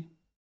 CPP.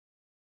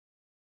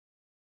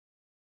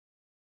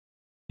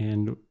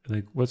 And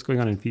like, what's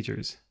going on in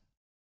features?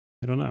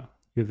 I don't know.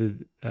 You have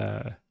the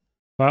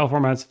file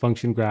formats,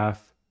 function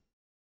graph,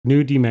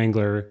 GNU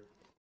demangler.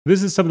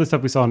 This is some of the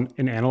stuff we saw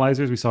in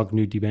analyzers. We saw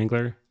GNU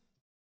demangler,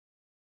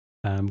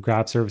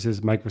 graph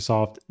services,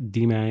 Microsoft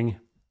demang.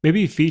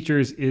 Maybe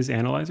features is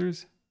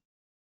analyzers,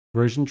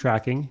 version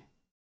tracking,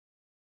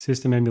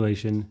 system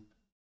emulation,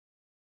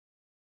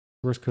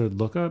 source code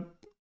lookup,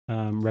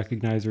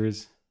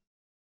 recognizers,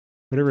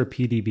 whatever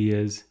PDB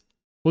is.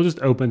 We'll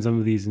just open some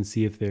of these and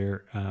see if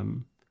they're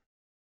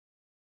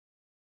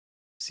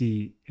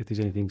see if there's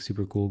anything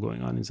super cool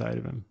going on inside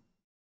of them.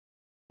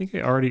 I think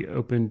I already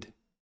opened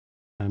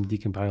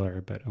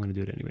decompiler, but I'm going to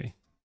do it anyway.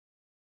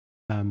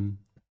 So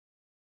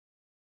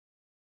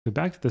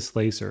back to the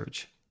Slay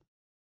search.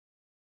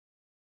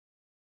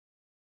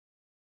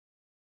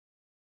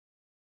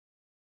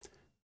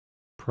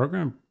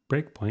 Program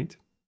breakpoint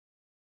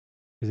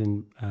is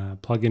in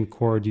plugin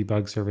core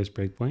debug service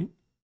breakpoint.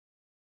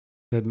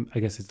 I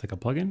guess it's like a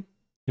plugin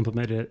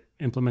implemented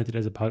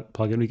as a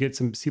plugin. We get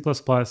some C++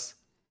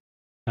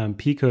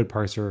 P code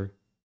parser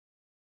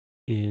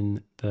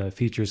in the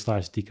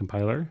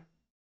features/decompiler.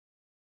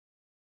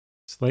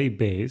 Slay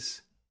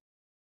base,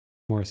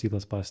 more C++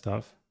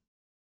 stuff.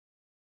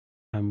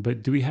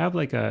 But do we have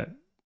like a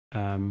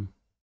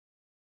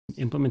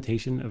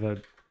implementation of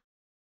a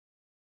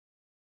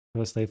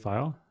Slay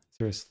file? Is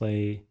there a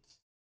Slay?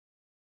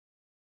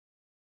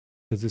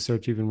 Does this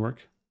search even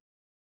work?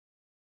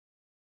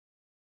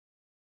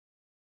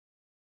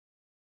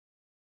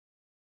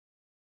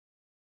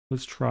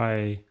 Let's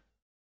try.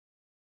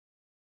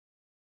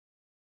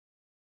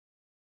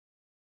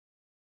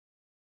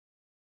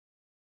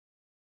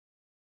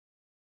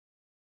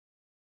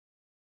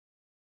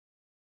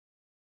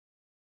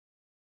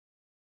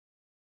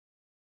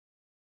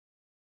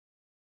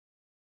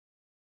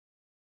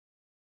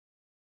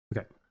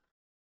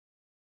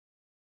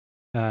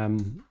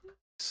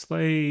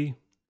 Slay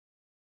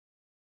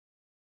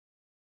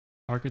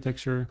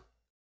architecture.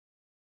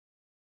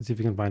 Let's see if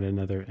we can find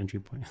another entry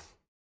point.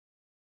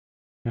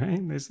 All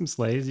right, there's some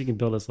slays. You can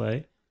build a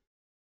sleigh.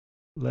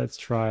 Let's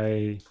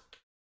try.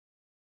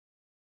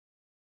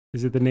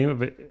 Is it the name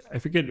of it? I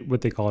forget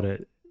what they called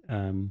it.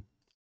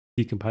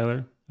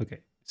 Decompiler. Okay,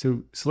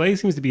 so sleigh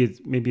seems to be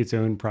maybe its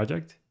own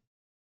project.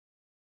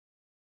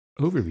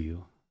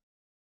 Overview.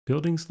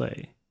 Building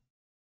sleigh.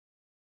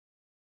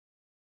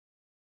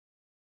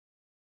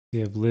 We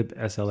have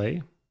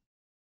libsla.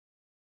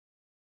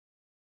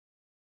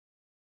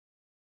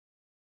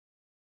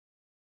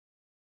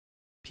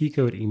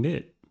 P-code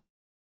emit.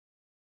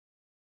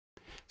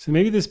 So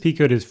maybe this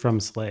P-code is from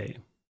Slay.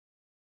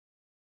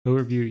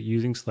 Overview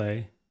using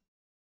Slay.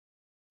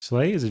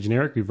 Slay is a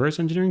generic reverse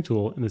engineering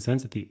tool in the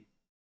sense that the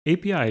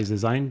API is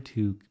designed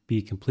to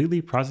be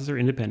completely processor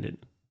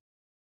independent.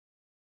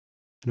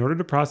 In order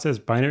to process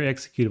binary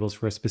executables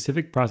for a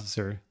specific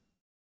processor,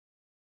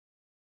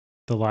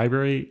 the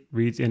library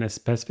reads in a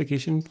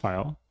specification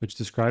file, which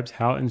describes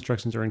how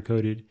instructions are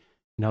encoded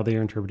and how they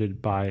are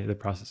interpreted by the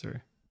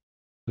processor.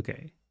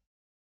 Okay.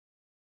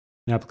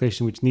 An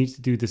application which needs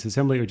to do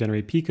disassembly or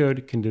generate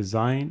P-code can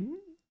design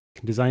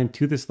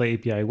to the Slay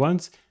API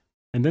once,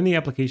 and then the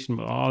application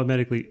will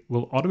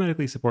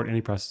automatically support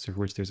any processor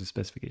for which there's a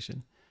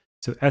specification.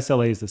 So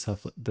SLA is the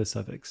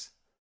suffix.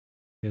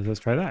 Okay, let's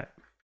try that.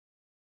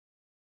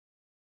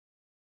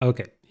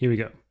 Okay, here we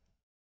go.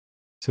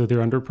 So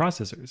they're under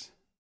processors.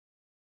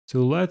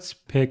 So let's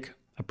pick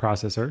a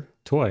processor,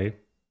 toy.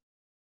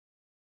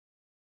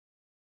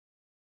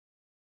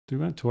 Do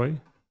we want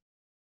toy?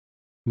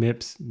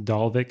 MIPS,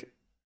 Dalvik,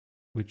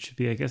 which should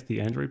be, I guess,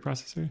 the Android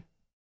processor.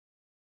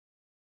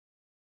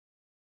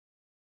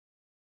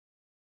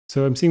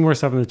 So I'm seeing more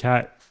stuff in the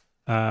chat.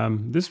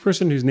 This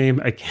person whose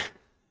name I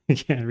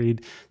can't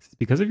read.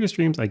 Because of your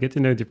streams, I get to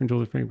know different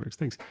tools and frameworks.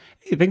 Thanks.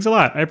 Hey, thanks a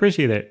lot. I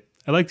appreciate it.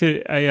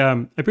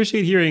 I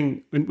appreciate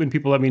hearing when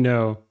people let me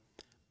know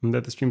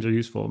that the streams are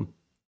useful.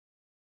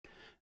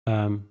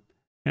 And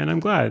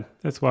I'm glad.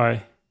 That's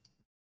why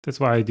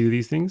I do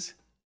these things.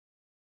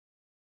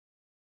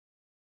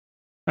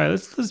 All right,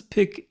 let's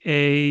pick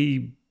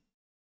a,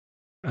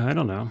 I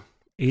don't know,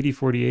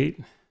 8048.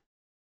 Let's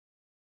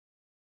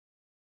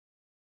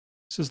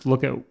just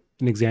look at an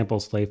example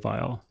Slay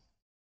file.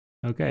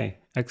 Okay,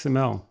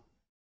 XML.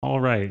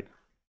 All right.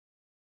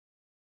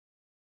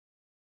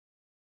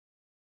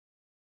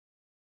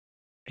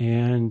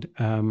 And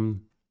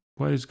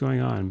what is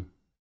going on?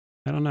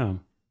 I don't know.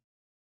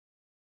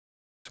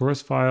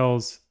 Source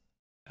files.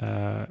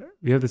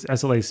 We have this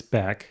SLA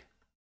spec.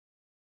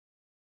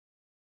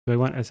 Do I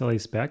want SLA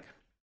spec?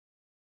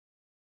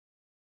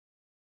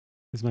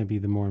 This might be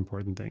the more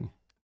important thing.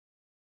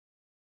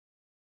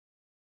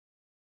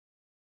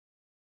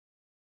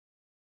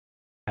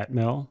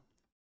 Atmel,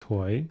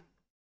 toy,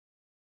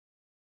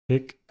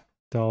 pick,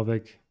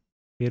 Dalvik,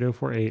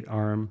 8048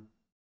 ARM.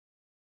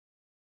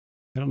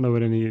 I don't know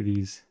what any of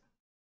these.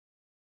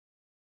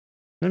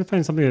 I'm trying to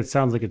find something that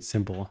sounds like it's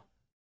simple.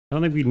 I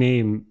don't think we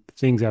name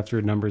things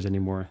after numbers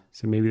anymore.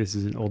 So maybe this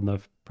is an old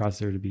enough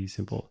processor to be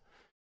simple.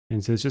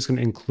 And so it's just going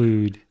to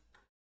include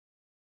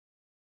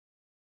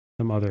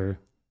some other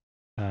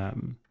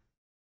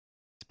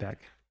spec.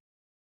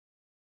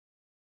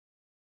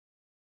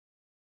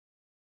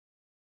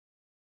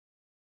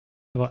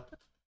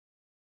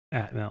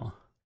 Atmel.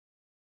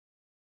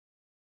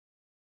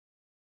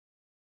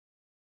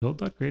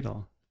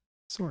 Build.gradle.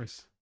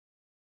 Source.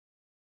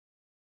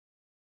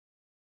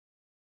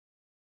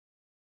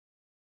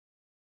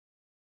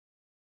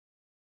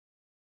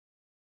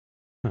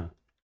 Huh.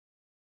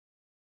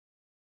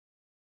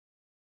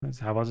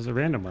 How about just a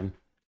random one?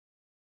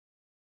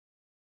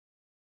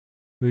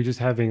 We're just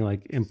having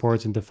like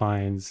imports and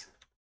defines.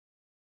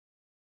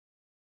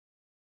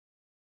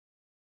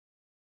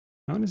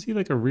 I want to see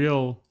like a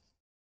real.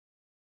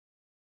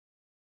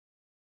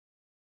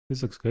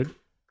 This looks good.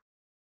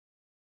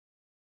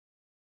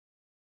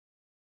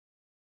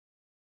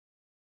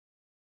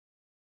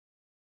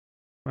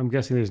 I'm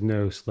guessing there's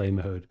no Slay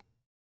mode.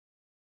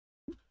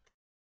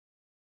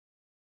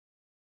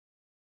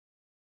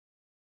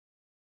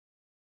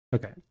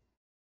 Okay.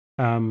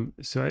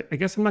 So I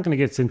guess I'm not going to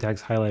get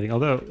syntax highlighting,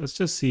 although let's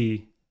just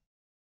see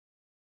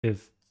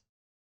if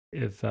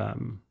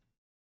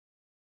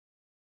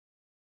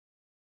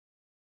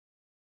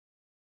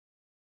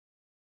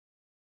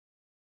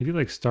maybe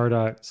like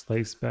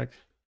star.slay spec.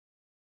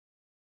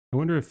 I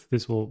wonder if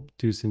this will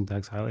do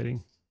syntax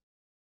highlighting.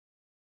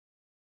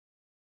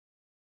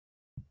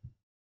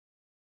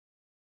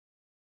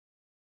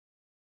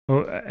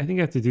 Oh, I think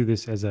I have to do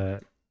this as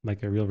a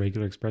like a real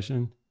regular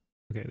expression.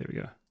 Okay, there we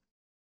go.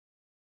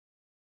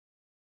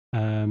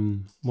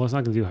 Well, it's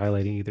not going to do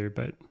highlighting either,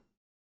 but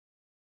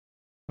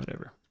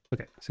whatever.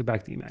 Okay, so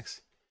back to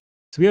Emacs.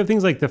 So we have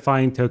things like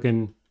define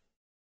token,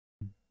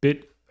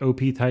 bit op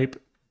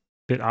type,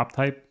 bit op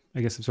type.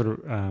 I guess some sort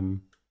of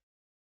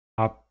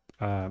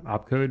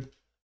opcode,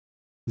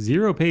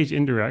 0 page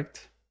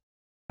indirect,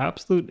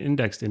 absolute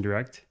indexed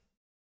indirect,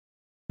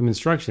 some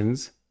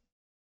instructions,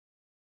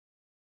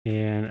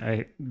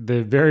 and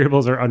the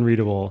variables are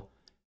unreadable,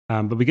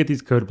 but we get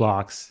these code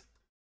blocks.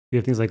 We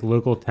have things like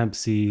local temp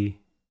C.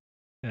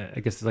 I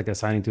guess it's like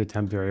assigning to a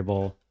temp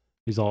variable,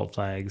 result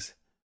flags,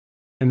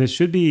 and this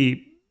should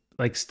be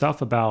like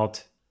stuff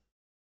about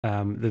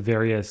the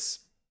various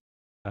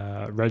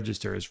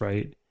registers,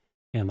 right?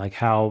 And like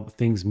how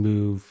things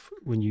move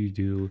when you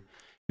do.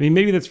 I mean,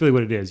 maybe that's really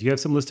what it is. You have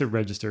some list of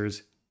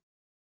registers,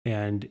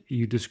 and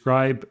you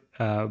describe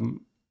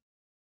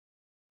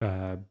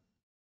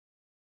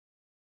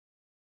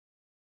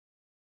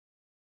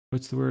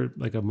what's the word,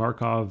 like a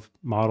Markov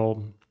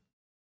model.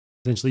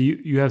 Essentially,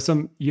 you have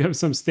some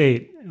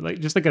state, like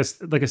just like a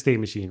state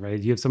machine, right?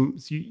 You have some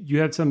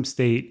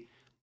state,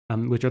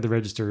 which are the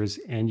registers,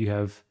 and you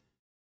have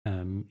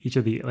each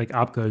of the like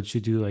opcodes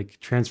should do like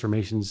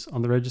transformations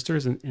on the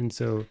registers, and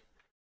so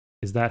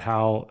is that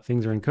how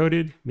things are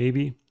encoded?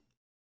 Maybe.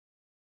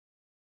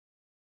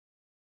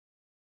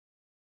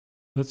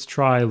 Let's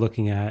try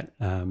looking at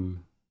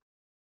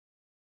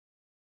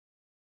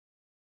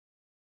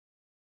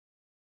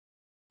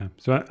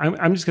so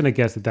I'm just going to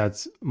guess that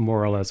that's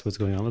more or less what's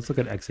going on. Let's look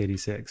at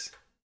x86.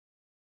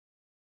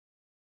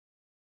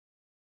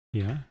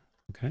 Yeah.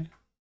 Okay.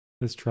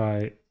 Let's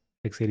try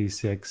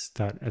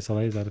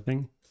x86.sla. Is that a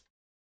thing?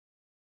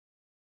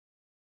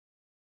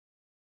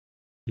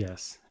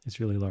 Yes, it's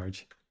really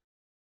large.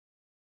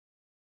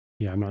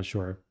 Yeah, I'm not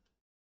sure.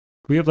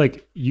 We have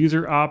like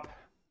user op,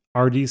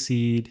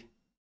 rdseed.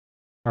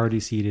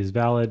 Rdseed is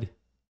valid.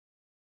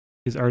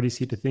 Is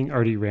rdseed a thing?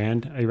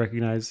 rdrand, I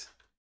recognize.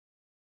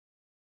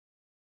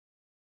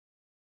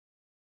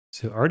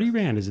 So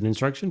rdrand is an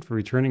instruction for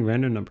returning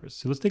random numbers.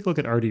 So let's take a look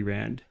at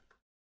rdrand.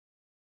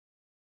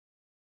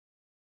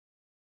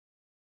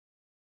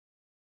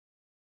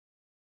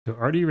 So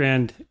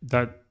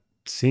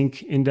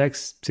rdrand.sync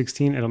index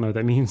 16. I don't know what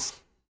that means.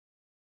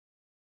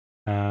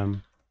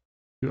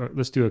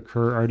 Let's do a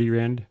cur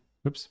rdrand.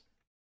 Whoops.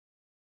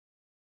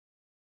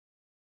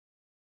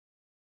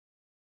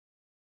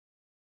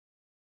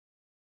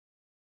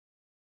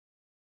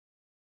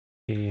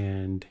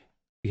 And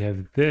we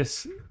have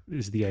this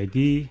is the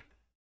ID.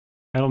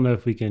 I don't know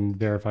if we can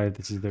verify if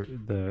this is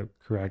the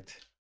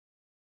correct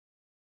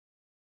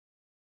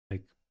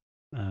like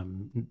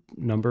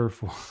number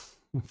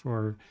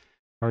for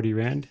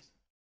rdrand.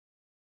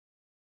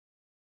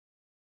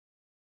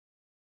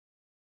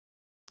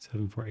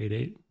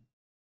 7488.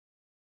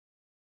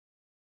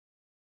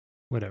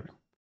 Whatever.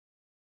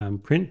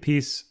 Print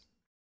piece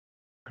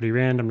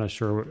rdrand. I'm not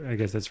sure. I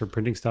guess that's for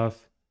printing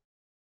stuff.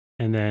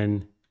 And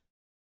then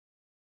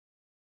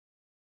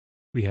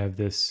we have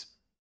this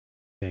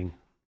thing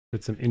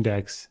with some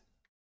index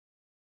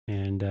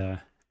and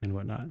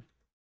whatnot.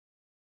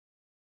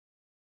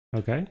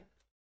 Okay.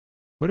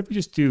 What if we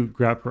just do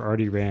grep for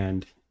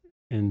rdrand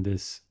in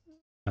this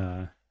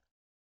in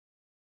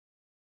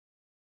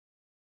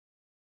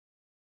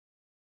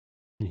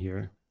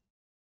here?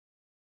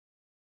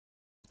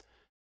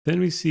 Then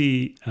we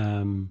see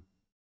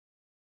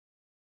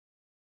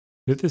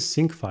with this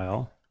sync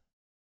file.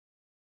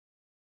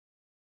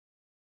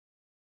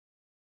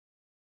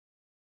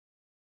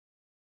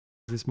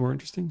 Is this more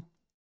interesting?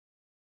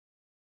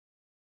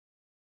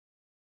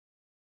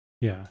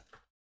 Yeah.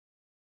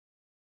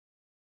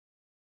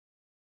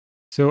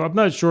 So I'm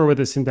not sure what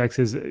the syntax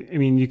is. I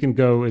mean, you can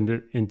go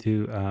into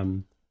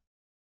I'm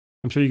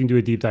sure you can do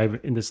a deep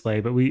dive into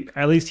Slay, but we,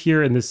 at least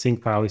here in this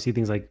sync file, we see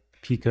things like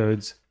P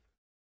codes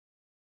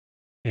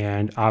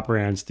and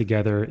operands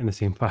together in the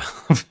same file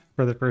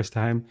for the first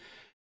time.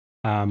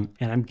 And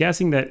I'm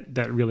guessing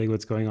that really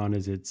what's going on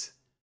is it's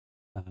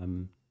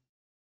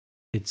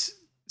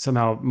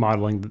somehow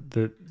modeling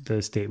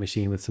the state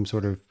machine with some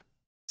sort of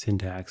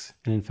syntax.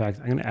 And in fact,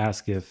 I'm going to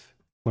ask if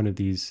one of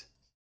these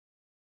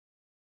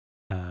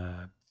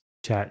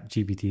Chat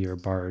GPT or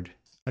Bard.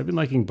 I've been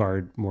liking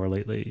Bard more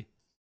lately.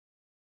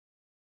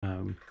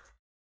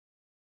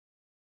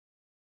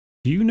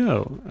 Do you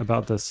know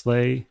about the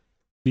Slay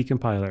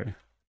decompiler?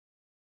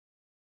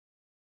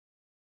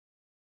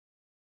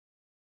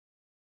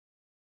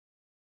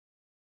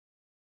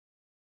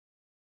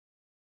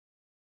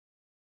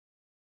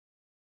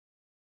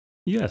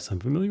 Yes, I'm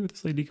familiar with the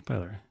Slay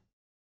decompiler.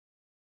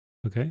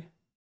 Okay.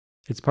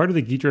 It's part of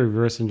the Ghidra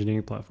reverse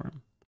engineering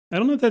platform. I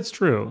don't know if that's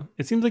true.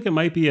 It seems like it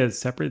might be a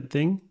separate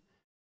thing.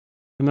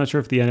 I'm not sure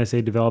if the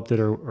NSA developed it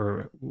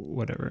or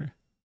whatever.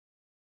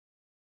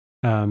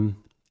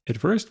 It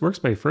first works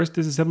by first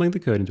disassembling the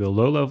code into a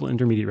low-level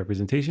intermediate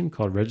representation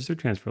called register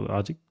transfer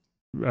logic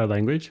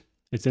language.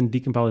 It's then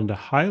decompiled into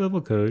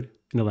high-level code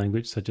in a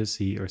language such as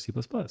C or C++.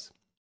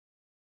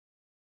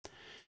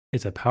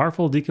 It's a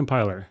powerful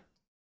decompiler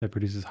that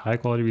produces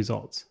high-quality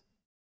results.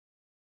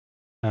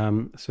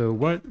 So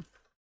what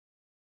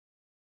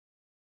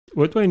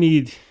do I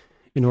need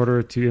in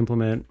order to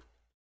implement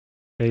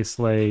a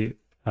Slay?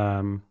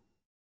 I'll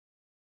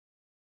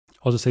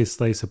just say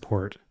Slay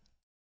support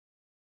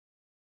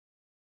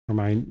for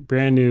my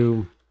brand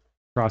new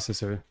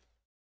processor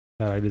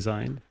that I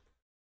designed.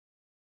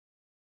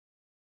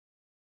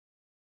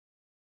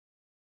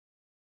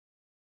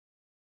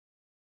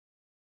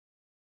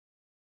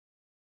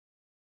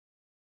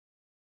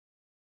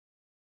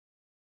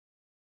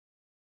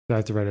 So I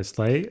have to write a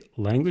SLAY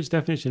language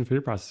definition for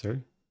your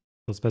processor.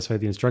 It'll specify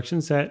the instruction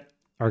set,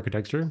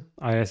 architecture,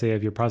 ISA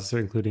of your processor,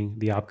 including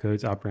the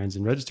opcodes, operands,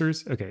 and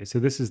registers. Okay, so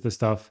this is the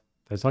stuff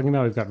that I was talking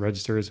about. We've got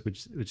registers,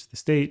 which is the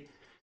state,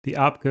 the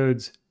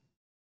opcodes,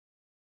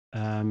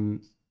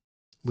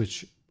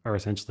 which are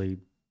essentially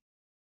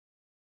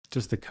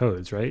just the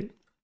codes, right?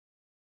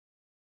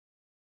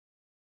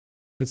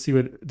 Let's see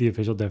what the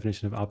official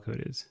definition of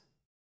opcode is.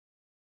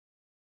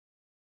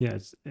 Yeah,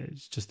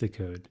 it's just the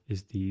code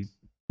is the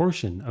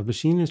portion of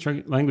machine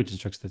language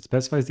instruction that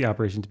specifies the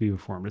operation to be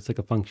performed. It's like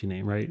a function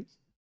name, right?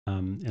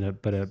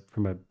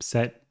 From a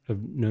set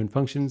of known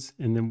functions,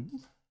 and then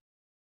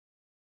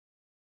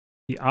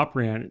the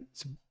operand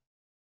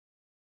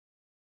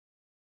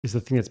is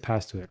the thing that's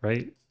passed to it,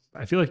 right?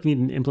 I feel like you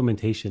need an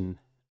implementation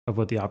of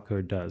what the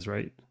opcode does,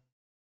 right?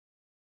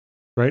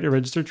 Write a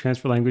register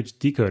transfer language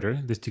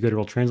decoder. This decoder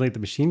will translate the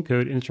machine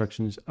code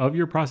instructions of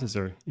your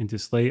processor into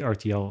SLAY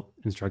RTL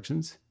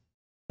instructions.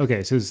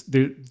 Okay, so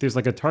there's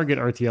like a target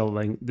RTL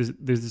language.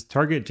 There's this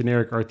target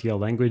generic RTL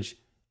language,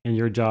 and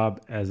your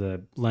job as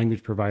a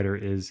language provider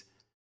is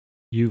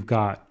you've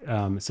got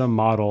some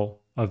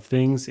model of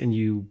things, and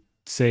you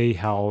say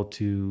how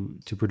to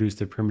produce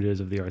the primitives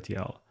of the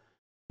RTL.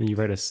 Then you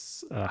write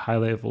a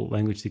high-level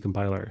language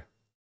decompiler.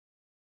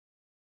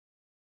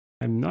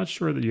 I'm not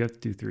sure that you have to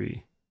do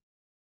 3.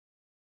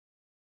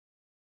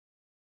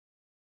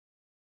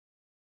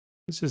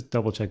 Let's just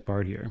double check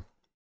Bard here.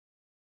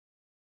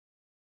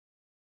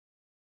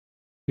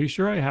 Are you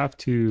sure I have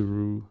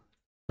to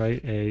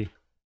write a...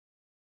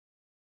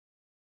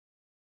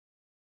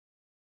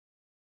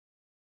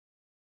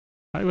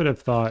 I would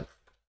have thought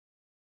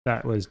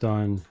that was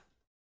done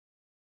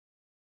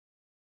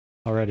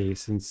already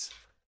since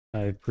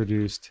I've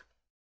produced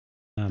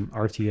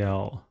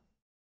RTL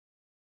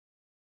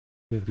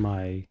with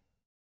my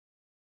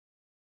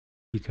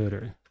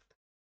decoder.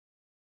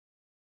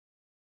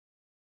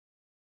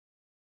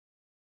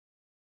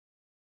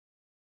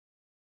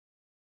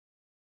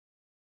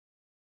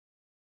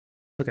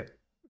 Okay,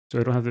 so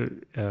I don't have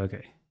to,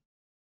 okay.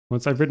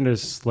 Once I've written a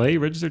SLAY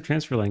register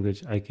transfer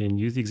language, I can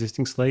use the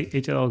existing SLAY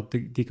HL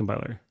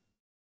decompiler.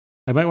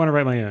 I might want to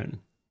write my own.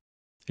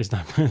 It's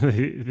not,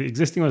 the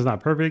existing one is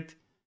not perfect.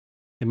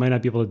 It might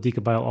not be able to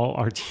decompile all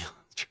RTL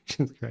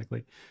instructions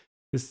correctly.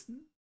 This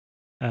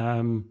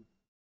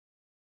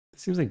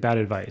seems like bad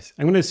advice.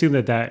 I'm going to assume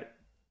that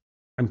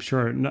I'm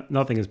sure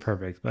nothing is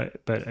perfect,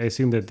 but I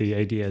assume that the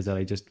idea is that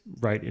I just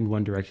write in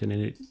one direction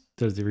and it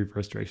does the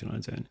reverse direction on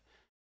its own.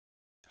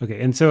 Okay,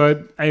 and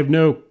so I have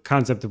no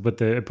concept of what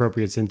the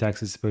appropriate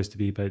syntax is supposed to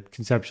be, but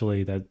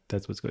conceptually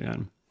that's what's going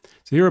on.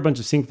 So here are a bunch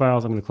of sync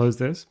files. I'm going to close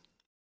this.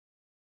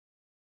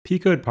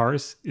 Pcode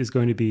parse is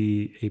going to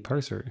be a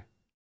parser.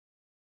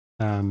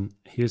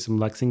 Here's some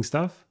lexing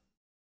stuff.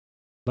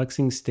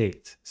 Lexing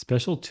state,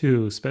 special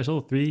 2,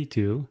 special 3,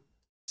 2,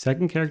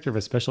 second character of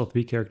a special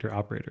 3 character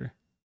operator.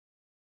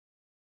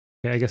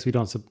 Okay, I guess we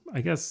don't,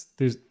 I guess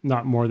there's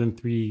not more than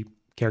 3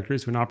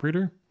 characters for an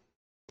operator.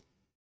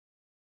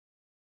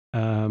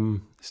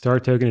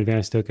 Star token,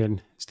 advanced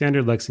token,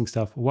 standard lexing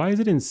stuff. Why is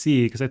it in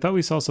C? Because I thought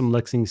we saw some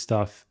lexing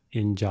stuff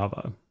in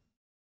Java.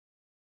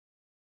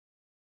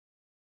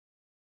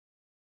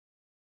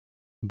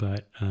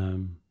 But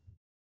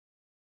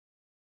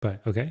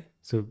okay,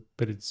 so,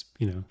 but it's,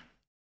 you know,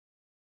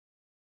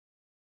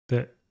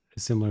 a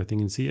similar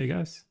thing in C, I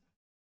guess.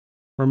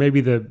 Or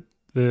maybe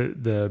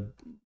the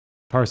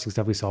parsing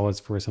stuff we saw was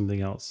for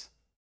something else.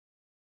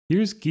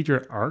 Here's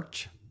Ghidra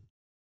Arch.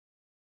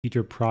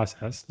 Ghidra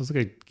process. Let's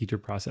look at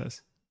Ghidra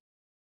process.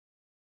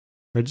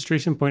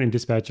 Registration point and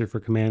dispatcher for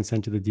commands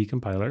sent to the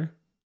decompiler.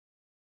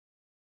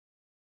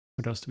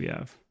 What else do we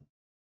have?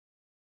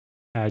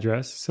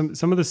 Address.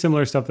 Some of the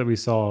similar stuff that we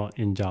saw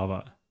in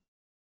Java.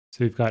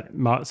 So we've got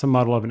some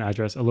model of an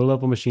address, a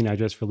low-level machine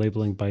address for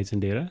labeling bytes and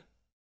data.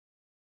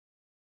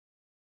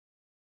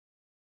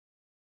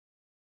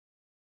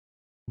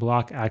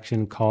 Block,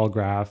 action, call,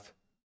 graph,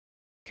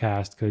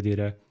 cast, code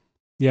data.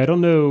 Yeah, I don't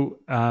know.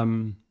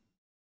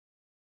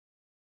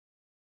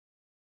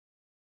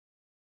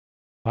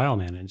 File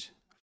manage,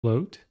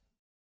 float,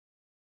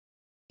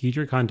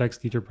 Ghidra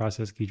context, Ghidra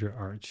process, Ghidra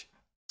arch.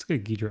 Let's go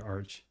Ghidra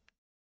arch.hh.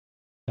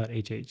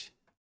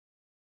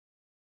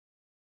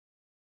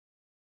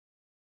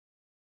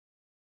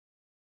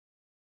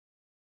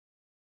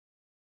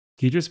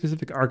 Ghidra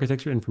specific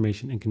architecture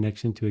information in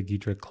connection to a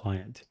Ghidra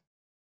client.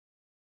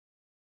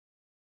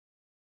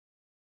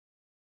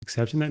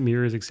 Exception that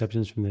mirrors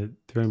exceptions from the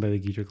thrown by the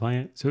Ghidra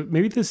client. So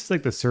maybe this is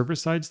like the server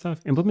side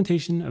stuff.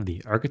 Implementation of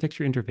the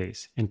architecture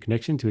interface and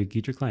connection to a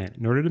Ghidra client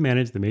in order to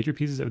manage the major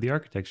pieces of the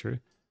architecture,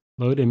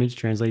 load, image,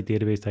 translate,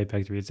 database, type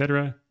factory,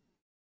 etc.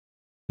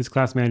 This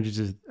class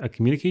manages a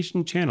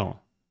communication channel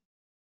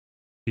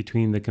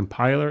between the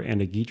compiler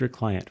and a Ghidra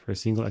client for a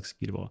single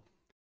executable.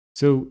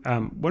 So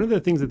one of the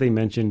things that they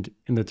mentioned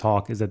in the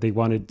talk is that they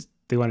wanted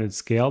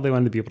scale. They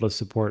wanted to be able to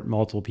support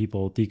multiple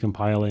people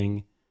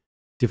decompiling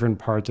different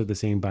parts of the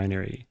same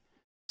binary.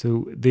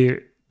 So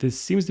this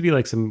seems to be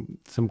like some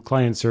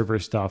client server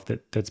stuff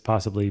that's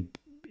possibly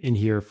in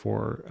here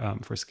for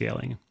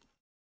scaling.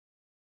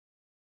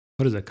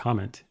 What is a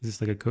comment? Is this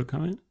like a code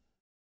comment?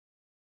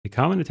 A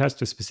comment attached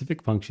to a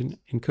specific function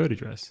in code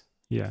address.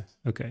 Yeah,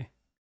 okay.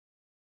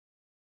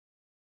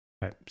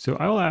 All right, so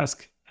I will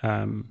ask,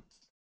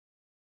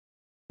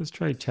 let's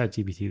try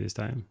ChatGPT this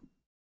time.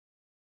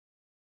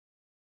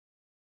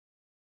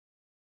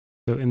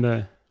 So in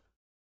the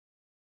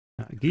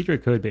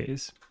Ghidra code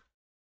base,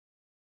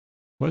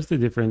 what's the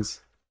difference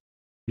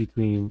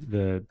between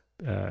the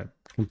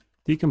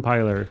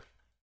decompiler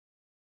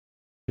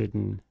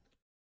written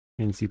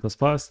in C++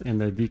 and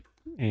the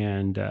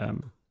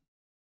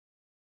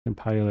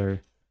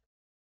compiler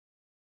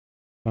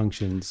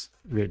functions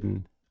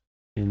written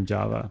in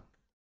Java?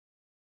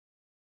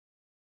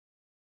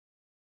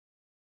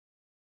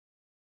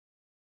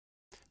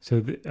 So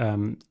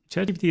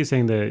ChatGPT is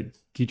saying that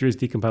Ghidra's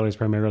decompiler is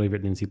primarily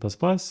written in C++,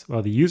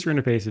 while the user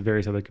interface and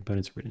various other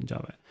components are written in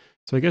Java.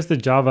 So I guess the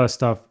Java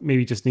stuff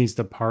maybe just needs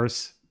to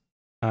parse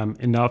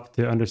enough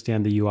to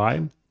understand the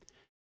UI,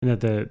 and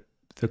that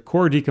the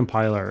core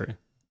decompiler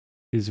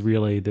is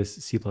really this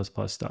C++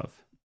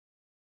 stuff.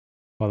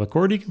 While the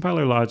core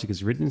decompiler logic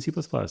is written in C++,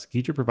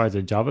 Ghidra provides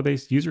a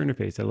Java-based user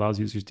interface that allows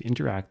users to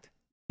interact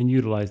and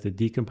utilize the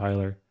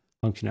decompiler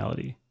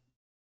functionality.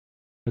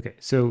 Okay,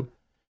 so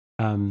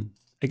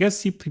I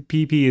guess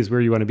CPP is where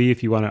you want to be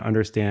if you want to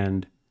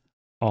understand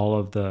all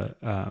of the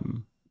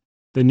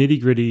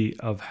nitty-gritty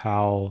of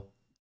how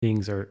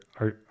things are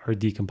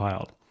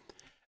decompiled.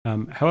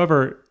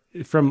 However,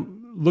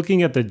 from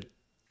looking at the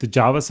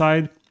Java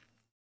side,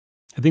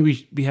 I think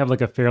we have like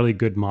a fairly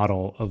good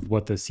model of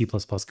what the C++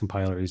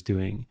 compiler is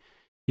doing,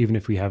 even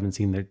if we haven't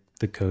seen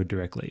the code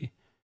directly.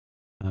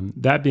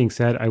 That being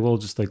said, I will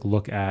just like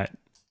look at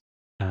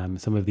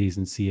some of these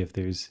and see if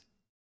there's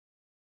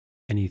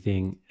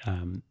anything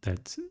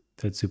that's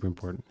super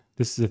important.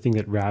 This is a thing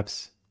that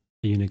wraps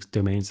a Unix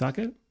domain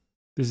socket.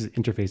 This is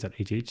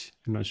interface.hh.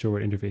 I'm not sure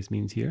what interface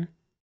means here.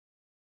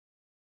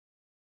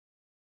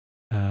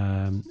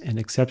 An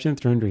exception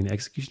thrown during the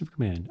execution of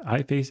command.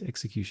 iface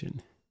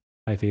execution.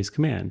 iface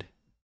command.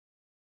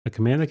 A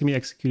command that can be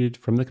executed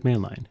from the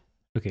command line.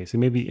 Okay, so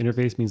maybe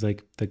interface means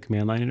like the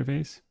command line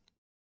interface.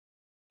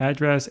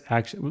 Address,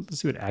 action. Well, let's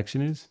see what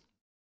action is.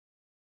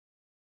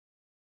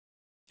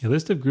 A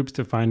list of groups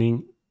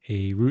defining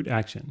a root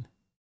action.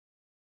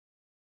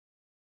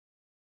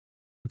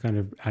 What kind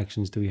of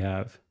actions do we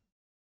have?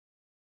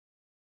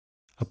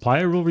 Apply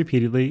a rule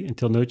repeatedly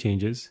until no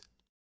changes.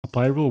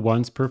 Apply a rule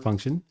once per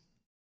function.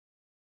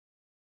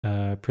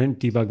 Print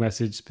debug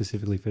message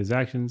specifically for those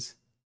actions.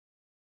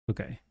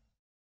 Okay.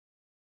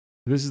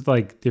 This is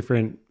like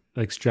different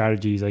like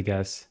strategies, I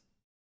guess.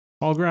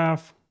 Call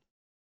graph.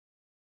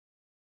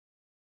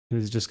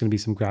 This is just going to be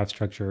some graph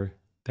structure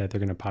that they're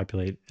going to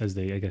populate as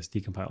they, I guess,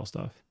 decompile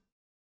stuff.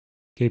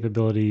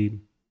 Capability,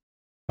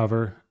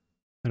 cover.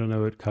 I don't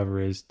know what cover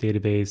is.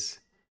 Database.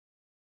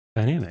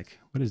 Dynamic.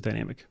 What is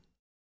dynamic?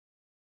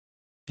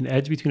 An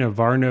edge between a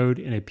var node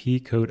and a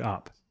p code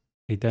op.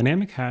 A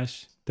dynamic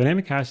hash.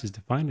 Dynamic hash is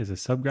defined as a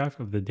subgraph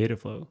of the data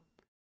flow.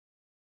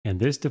 And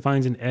this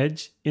defines an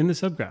edge in the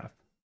subgraph.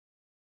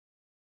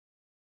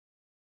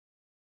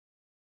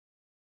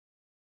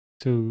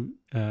 So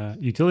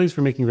utilities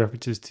for making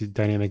references to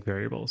dynamic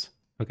variables.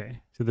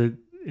 Okay. So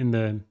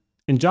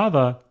in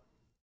Java,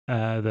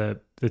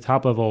 the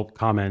top level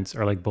comments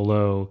are like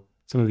below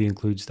some of the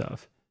include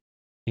stuff,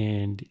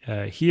 and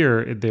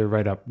here they're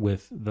right up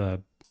with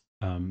the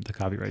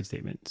copyright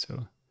statement.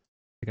 So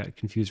I got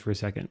confused for a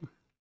second.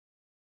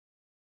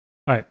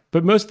 All right,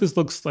 but most of this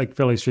looks like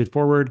fairly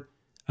straightforward.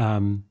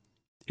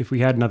 If we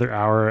had another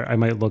hour, I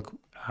might look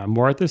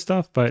more at this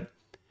stuff, but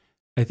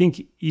I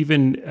think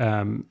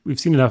even we've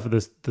seen enough of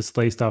the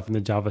Slay stuff and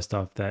the Java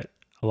stuff that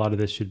a lot of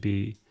this should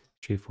be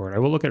straightforward. I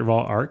will look at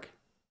raw arc.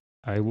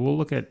 I will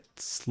look at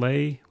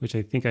Slay, which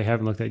I think I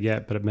haven't looked at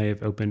yet, but it may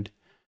have opened.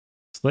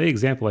 Slay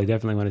example, I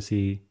definitely want to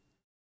see.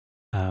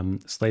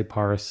 Slay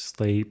parse,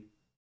 Slay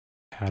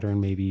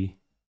pattern maybe.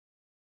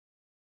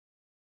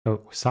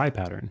 Oh, Psi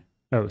pattern.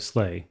 Oh,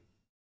 Slay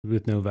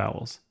with no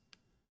vowels.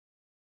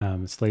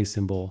 Slay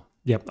symbol.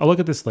 Yep, I'll look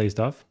at the Slay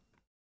stuff.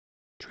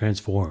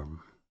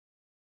 Transform.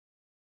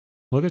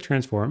 Look at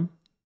transform.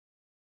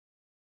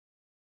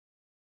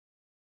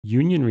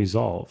 Union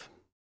resolve.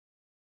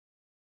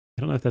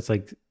 I don't know if that's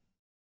like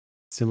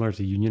similar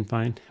to union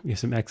find. We have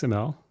some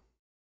XML.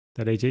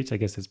 .hh, I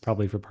guess it's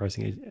probably for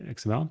parsing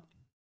XML.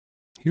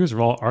 Here's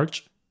raw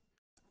arch.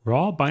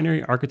 Raw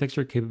binary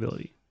architecture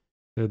capability.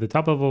 So the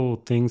top level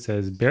thing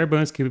says bare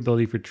bones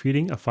capability for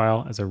treating a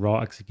file as a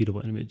raw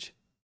executable image.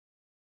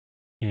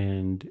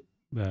 And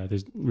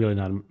there's really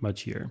not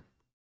much here.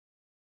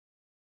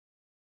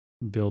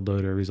 Build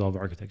loader, resolve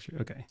architecture.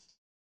 Okay.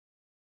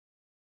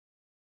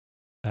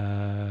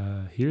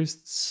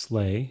 Here's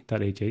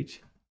slay.hh.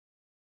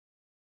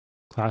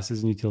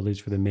 Classes and utilities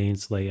for the main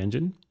Slay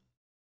engine.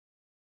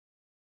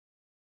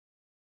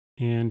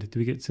 And do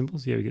we get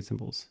symbols? Yeah, we get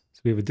symbols.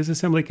 So we have a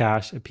disassembly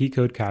cache, a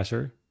P-code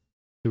cacher.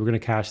 So we're going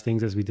to cache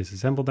things as we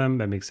disassemble them.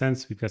 That makes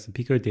sense. We've got some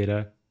P-code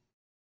data.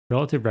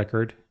 Relative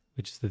record,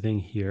 which is the thing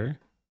here.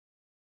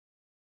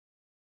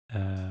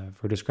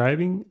 for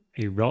describing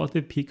a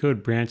relative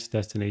P-code branch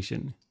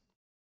destination.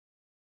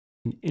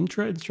 An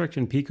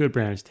intra-instruction P-code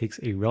branch takes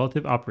a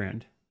relative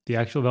operand. The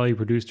actual value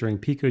produced during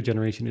P-code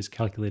generation is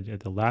calculated at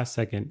the last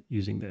second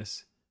using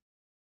this.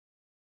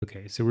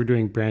 Okay, so we're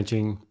doing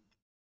branching.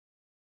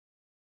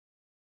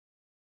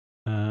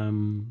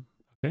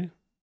 Okay.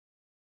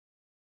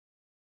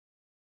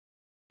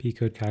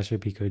 P-code cacher,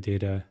 P-code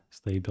data,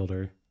 slave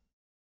builder.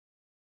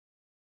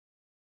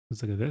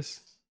 Let's look at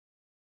this.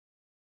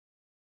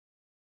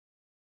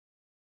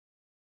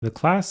 The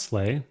class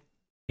sleigh,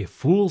 a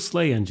full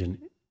sleigh engine,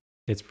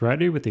 it's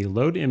provided with a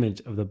load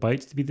image of the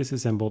bytes to be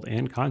disassembled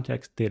and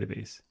context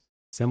database.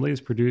 Assembly is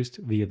produced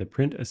via the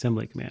print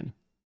assembly command.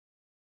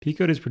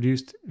 P-code is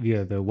produced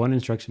via the one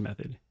instruction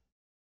method.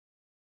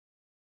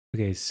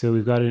 Okay, so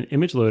we've got an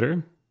image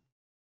loader,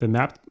 the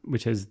mapped,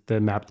 which has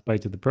the mapped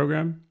bytes of the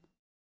program,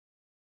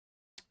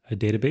 a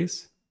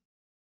database.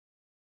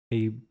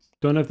 I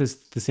don't know if this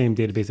is the same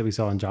database that we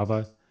saw in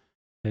Java.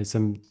 There's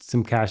some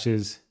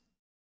caches.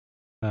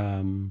 You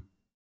can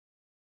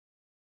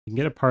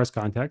get a parse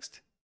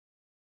context,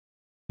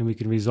 and we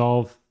can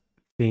resolve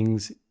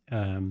things,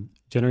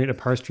 generate a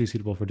parse tree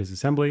suitable for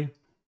disassembly,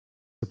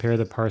 prepare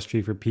the parse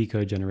tree for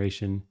P-code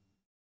generation,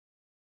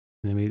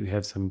 and then we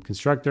have some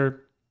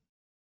constructor,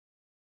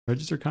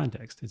 register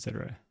context,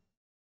 etc.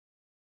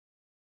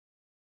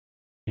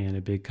 And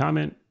a big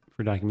comment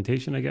for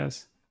documentation, I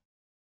guess.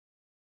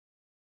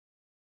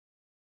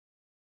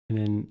 And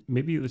then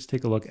maybe let's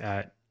take a look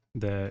at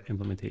the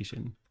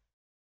implementation.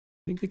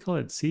 I think they call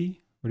it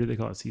C, or do they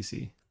call it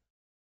CC?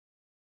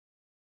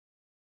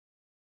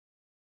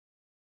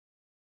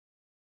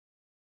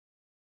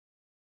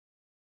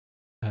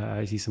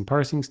 I see some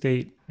parsing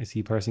state. I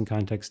see parsing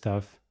context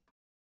stuff.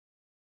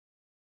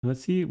 And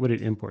let's see what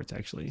it imports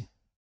actually,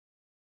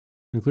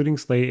 including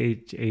slay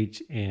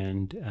HH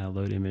and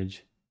load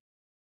image.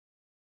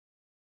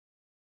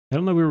 I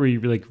don't know where we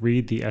like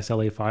read the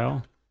SLA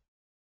file.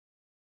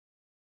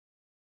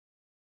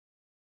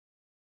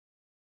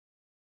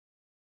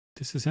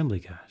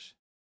 Disassembly cache.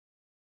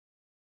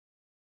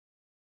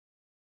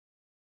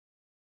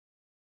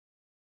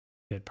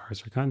 Get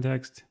parser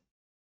context.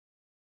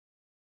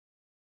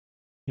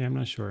 Yeah, I'm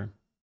not sure.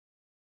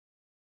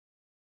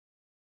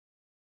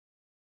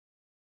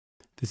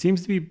 This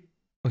seems to be,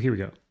 oh, here we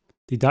go.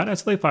 The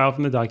 .sla file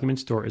from the document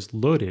store is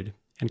loaded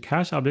and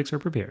cache objects are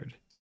prepared.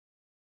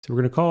 So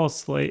we're going to call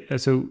slay,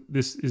 so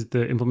this is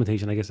the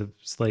implementation, I guess, of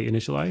slay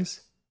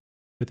initialize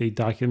with a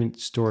document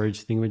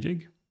storage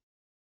thingamajig.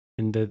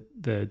 And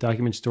the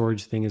document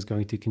storage thing is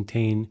going to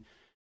contain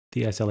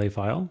the SLA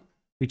file.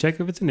 We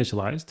check if it's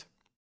initialized.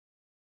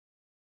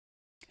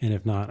 And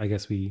if not, I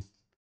guess we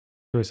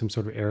throw some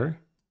sort of error.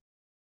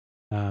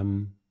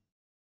 And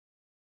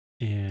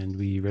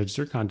we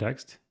register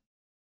context.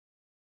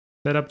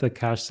 Set up the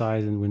cache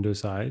size and window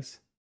size.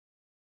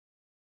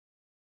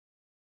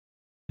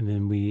 And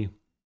then we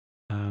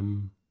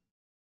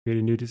create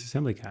a new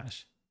disassembly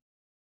cache.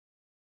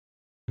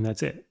 And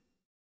that's it.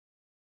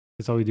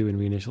 That's all we do when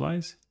we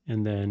initialize.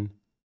 And then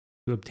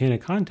to obtain a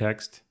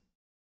context,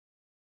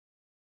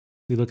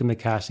 we look in the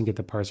cache and get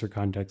the parser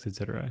context,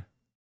 etc.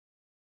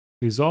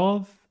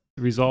 Resolve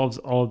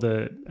all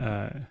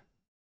the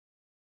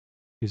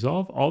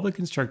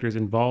constructors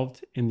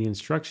involved in the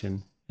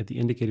instruction at the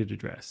indicated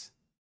address.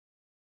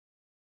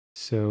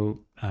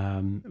 So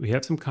we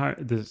have some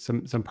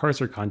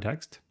parser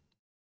context.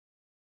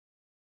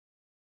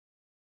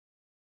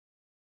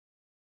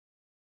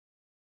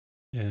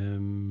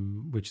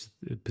 Which is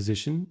the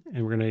position,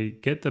 and we're going to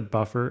get the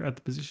buffer at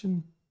the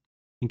position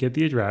and get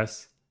the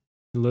address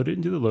and load it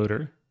into the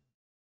loader.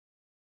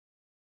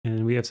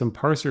 And we have some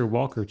parser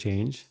walker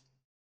change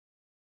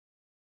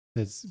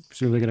that's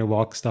presumably going to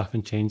walk stuff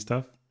and change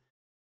stuff.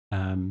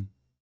 Clear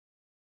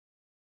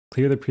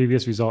the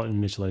previous result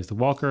and initialize the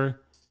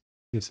walker.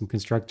 We have some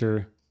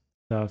constructor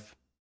stuff.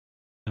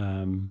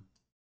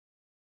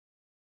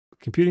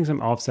 Computing some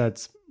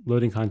offsets,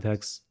 loading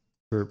context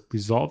for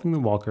resolving the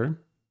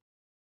walker.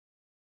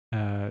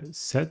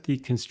 Set the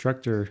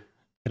constructor,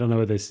 I don't know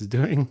what this is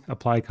doing,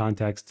 apply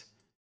context.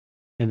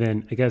 And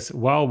then I guess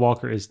while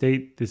walker is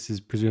state, this is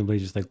presumably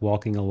just like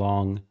walking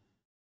along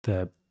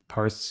the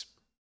parse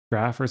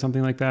graph or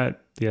something like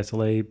that, the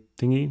SLA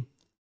thingy.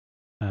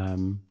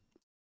 We're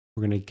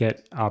going to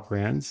get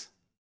operands.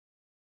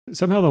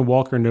 Somehow the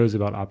walker knows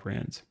about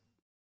operands.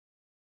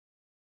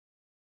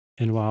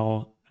 And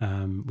while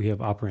we have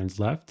operands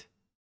left,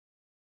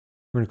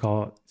 we're going to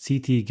call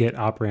CT get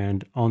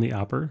operand on the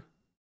oper.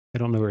 I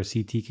don't know where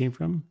CT came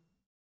from.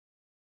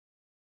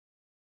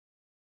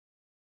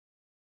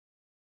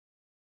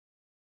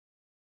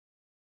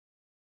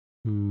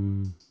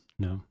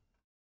 No.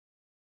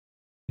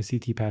 The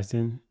CT passed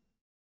in.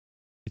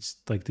 It's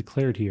like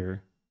declared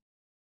here.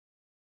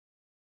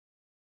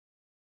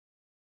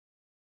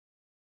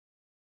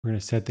 We're going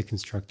to set the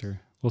constructor.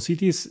 Well,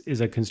 CT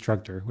is a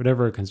constructor,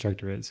 whatever a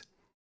constructor is.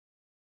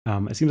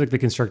 It seems like the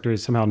constructor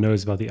somehow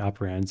knows about the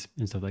operands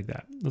and stuff like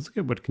that. Let's look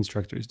at what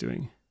constructor is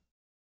doing.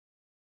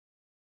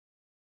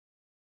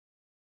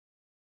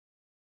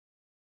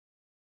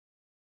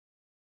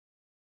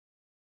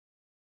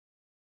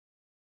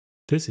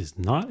 this is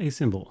not a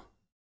symbol.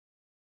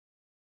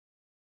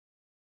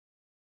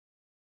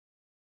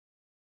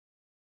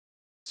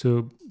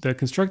 So the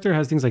constructor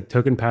has things like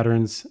token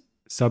patterns,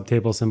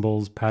 subtable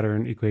symbols,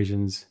 pattern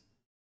equations.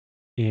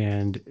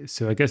 And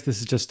so I guess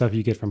this is just stuff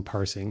you get from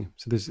parsing.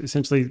 So there's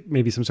essentially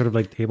maybe some sort of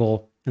like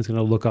table that's going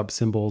to look up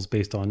symbols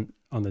based on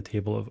the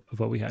table of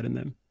what we had in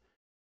them.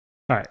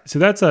 All right, so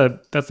that's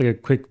like a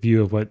quick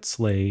view of what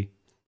the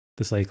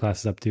Slay class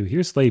is up to.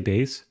 Here's Slay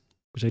base,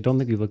 which I don't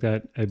think we looked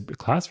at, a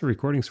class for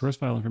recording source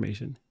file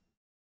information.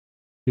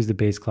 Here's the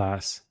base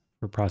class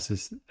for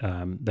process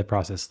that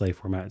process Slay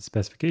format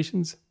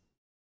specifications.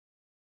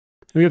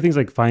 And we have things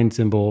like find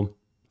symbol,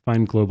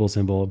 find global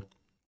symbol.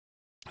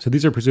 So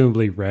these are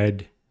presumably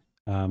read.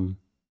 The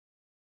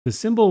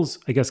symbols,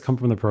 I guess, come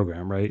from the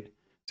program, right?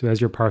 So as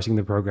you're parsing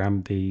the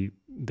program,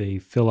 they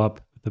fill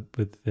up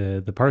with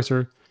the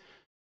parser.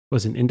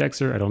 Was an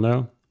indexer? I don't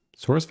know.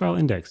 Source file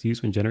index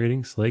used when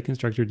generating Slay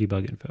constructor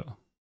debug info.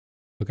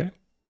 Okay.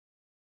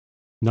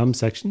 Num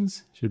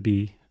sections should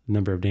be the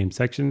number of named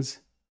sections.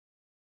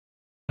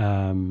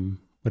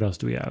 What else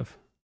do we have?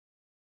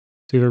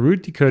 So we have a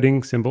root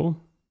decoding symbol.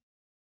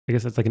 I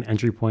guess that's like an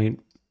entry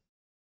point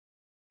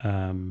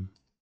in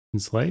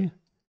Slay.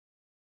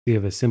 We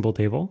have a symbol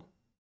table.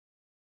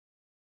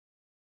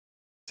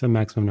 Some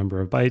maximum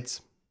number of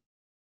bytes.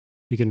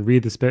 You can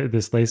read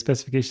the Slay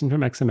specification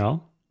from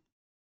XML.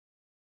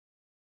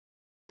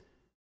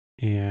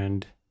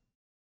 And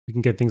we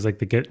can get things like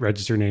the get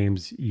register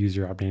names,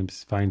 user op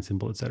names, find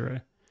symbol,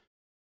 etc.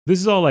 This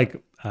is all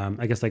like,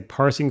 I guess, like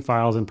parsing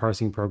files and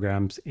parsing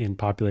programs and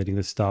populating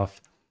this stuff.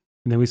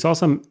 And then we saw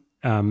some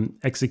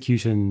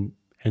execution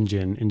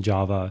engine in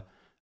Java.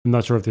 I'm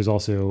not sure if there's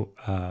also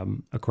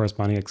a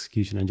corresponding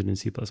execution engine in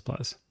C++.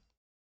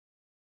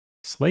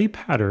 Slay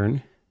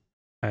pattern,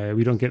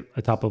 we don't get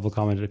a top level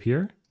comment up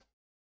here,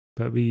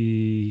 but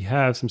we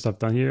have some stuff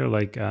done here,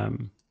 like a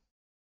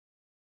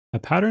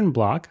pattern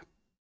block,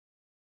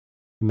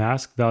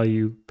 mask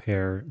value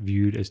pair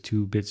viewed as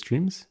 2-bit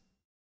streams.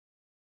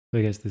 So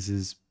I guess this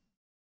is,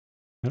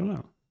 I don't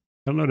know.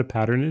 I don't know what a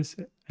pattern is.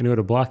 I know what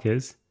a block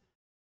is.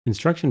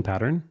 Instruction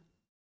pattern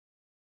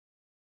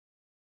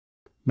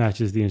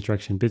matches the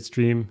instruction bit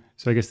stream.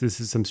 So I guess this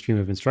is some stream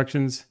of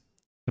instructions,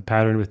 a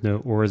pattern with no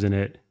ORs in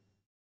it.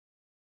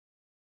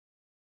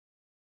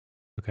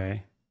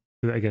 Okay.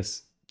 So I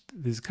guess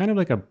this is kind of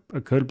like a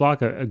code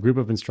block, a group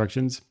of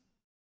instructions.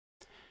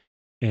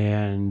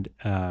 And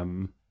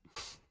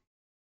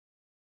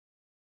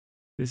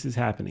this is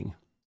happening.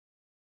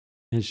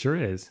 It sure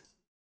is.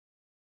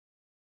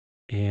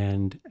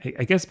 And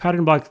I guess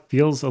pattern block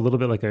feels a little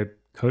bit like a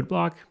code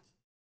block,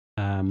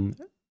 but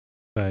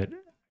I'm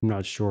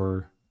not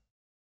sure.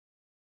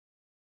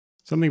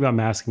 Something about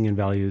masking and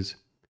values.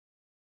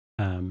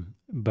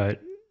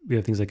 But we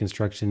have things like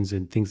instructions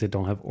and things that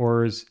don't have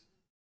ORs,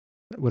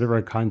 whatever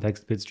a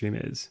context bit stream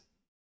is.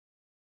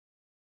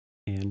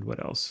 And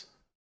what else?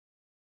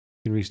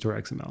 You can restore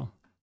XML.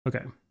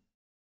 Okay.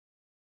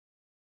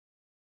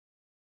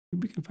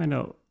 We can find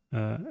out.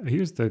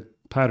 Here's the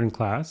pattern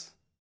class.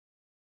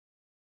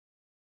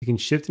 You can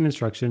shift an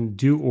instruction,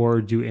 do or,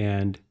 do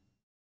and,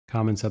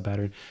 common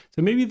subpattern.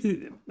 So maybe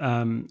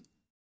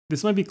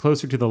this might be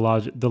closer to the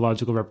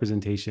logical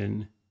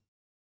representation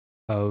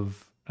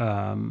of,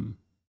 you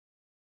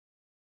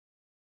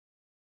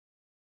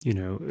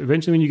know,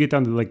 eventually when you get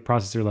down to like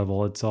processor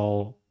level, it's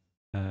all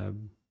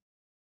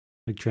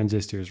like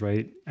transistors,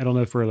 right? I don't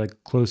know if we're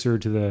like closer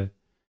to the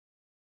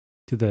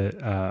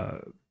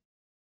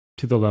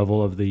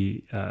level of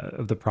the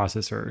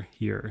processor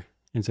here,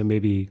 and so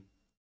maybe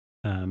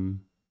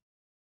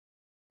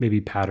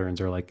patterns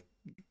are like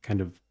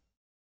kind of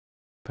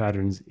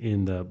patterns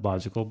in the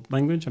logical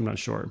language. I'm not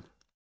sure.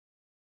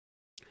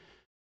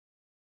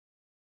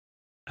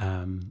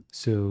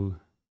 So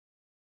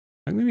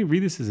I'm going to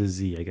read this as a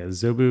Z, I guess.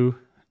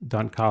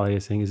 Zobu.Kale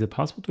is saying, is it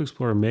possible to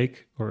explore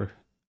make or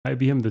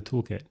IBM the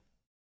toolkit?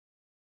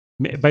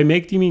 By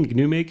make, do you mean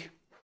GNU make?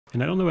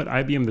 And I don't know what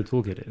IBM the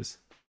toolkit is.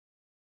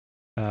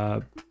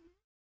 But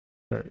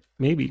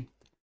maybe.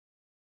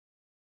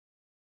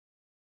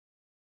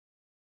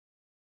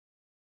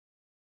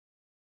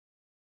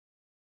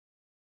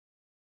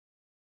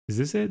 Is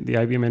this it? The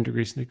IBM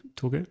integration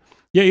toolkit?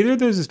 Yeah, either of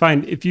those is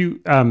fine. If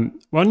you, why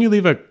don't you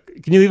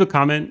can you leave a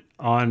comment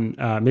on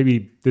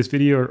maybe this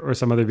video or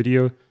some other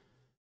video?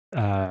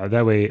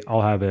 That way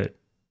I'll have it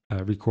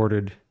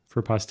recorded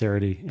for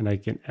posterity, and I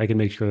can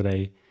make sure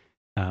that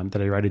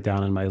I write it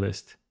down on my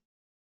list.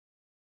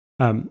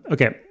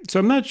 Okay, so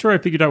I'm not sure I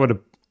figured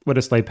out what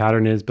a Slay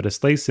pattern is, but a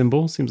Slay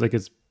symbol seems like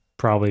it's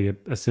probably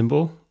a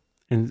symbol.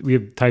 And we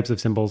have types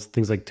of symbols,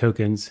 things like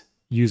tokens,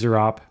 user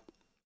op,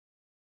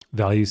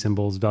 value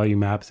symbols, value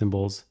map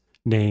symbols,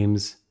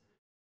 names,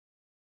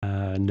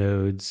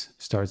 nodes,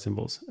 start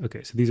symbols.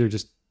 Okay, so these are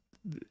just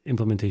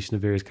implementation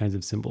of various kinds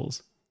of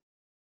symbols.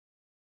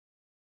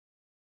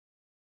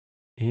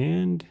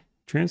 And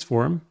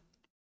transform.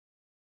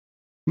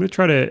 I'm going to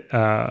try to,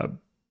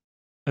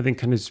 I think,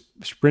 kind of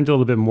sprint a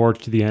little bit more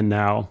to the end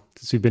now,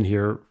 since we've been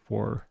here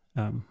for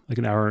like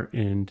an hour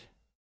and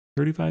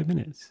 35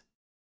 minutes.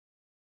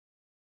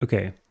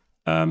 Okay,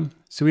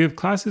 so we have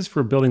classes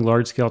for building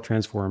large-scale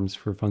transforms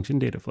for function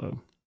data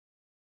flow.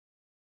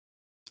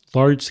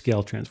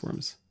 Large-scale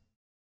transforms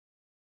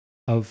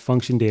of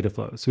function data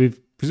flow. So we've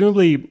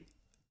presumably,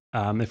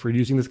 if we're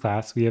using this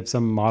class, we have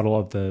some model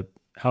of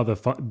how the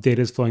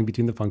data is flowing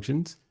between the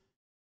functions.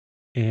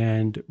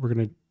 And we're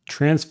going to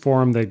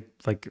transform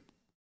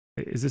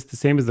is this the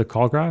same as the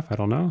call graph? I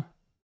don't know.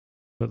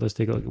 But let's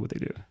take a look at what they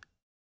do.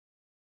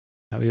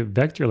 Now we have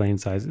vector lane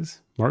sizes,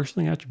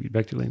 marshalling attribute,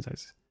 vector lane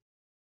sizes.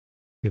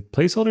 We have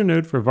placeholder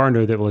node for var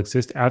node that will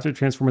exist after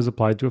transform is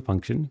applied to a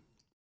function.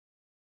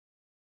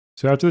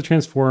 So after the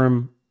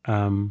transform,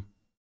 there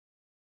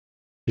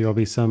will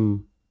be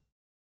some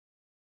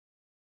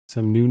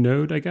new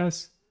node, I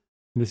guess.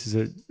 And this is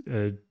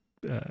a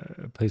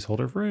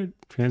placeholder for it.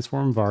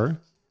 Transform var.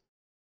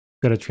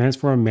 We've got a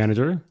transform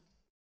manager.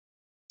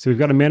 So we've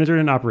got a manager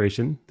and an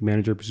operation. The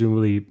manager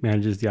presumably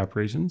manages the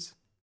operations.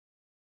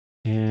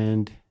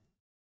 And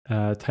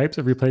types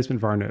of replacement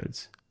var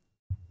nodes.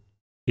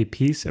 A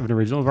piece of an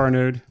original var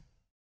node,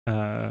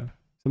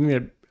 something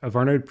that a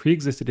var node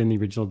pre-existed in the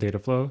original data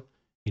flow,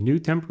 a new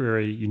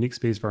temporary unique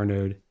space var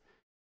node,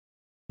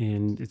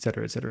 and et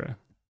cetera, et cetera.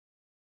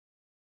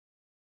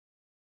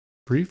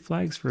 Brief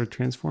flags for a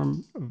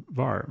transform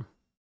var.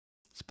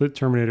 Split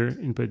terminator,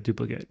 input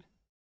duplicate.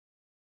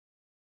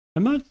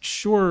 I'm not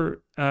sure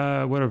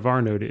what a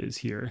var node is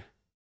here.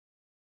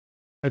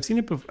 I've seen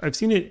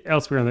it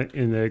elsewhere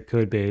in the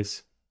code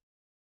base.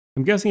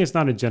 I'm guessing it's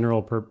not a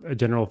general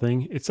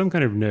thing. It's some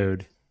kind of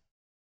node.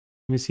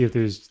 Let me see if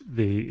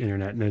the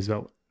internet knows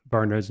about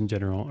var nodes in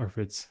general, or if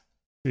it's,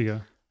 here you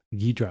go,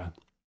 Ghidra.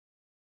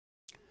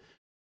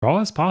 For all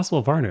as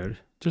possible var node,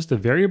 just a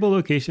variable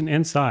location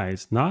and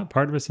size, not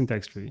part of a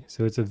syntax tree.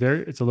 So it's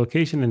a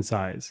location and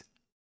size.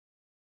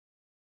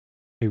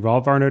 A raw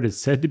var node is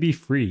said to be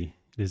free.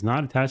 It is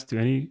not attached to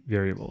any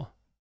variable.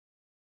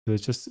 So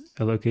it's just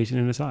a location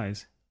and a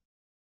size.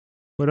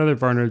 What other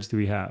var nodes do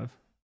we have?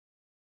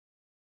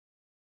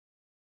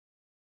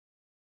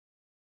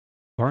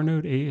 Var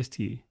node AST.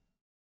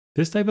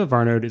 This type of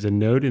var node is a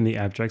node in the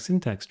abstract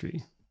syntax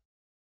tree.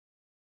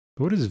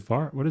 But what does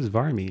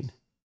var mean?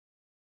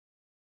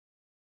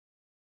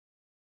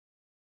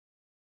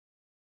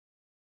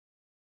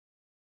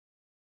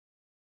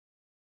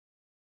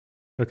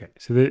 Okay,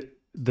 so the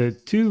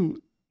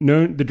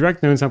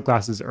direct known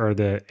subclasses are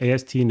the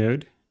AST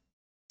node.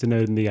 It's a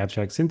node in the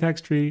abstract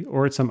syntax tree,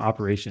 or it's some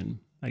operation,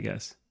 I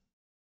guess.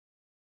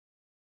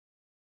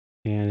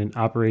 And an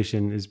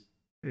operation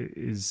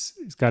it's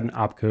got an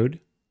opcode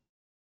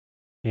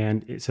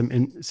and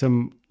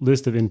some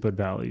list of input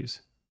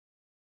values.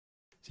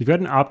 So you've got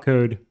an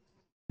opcode, and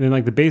then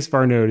like the base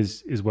var node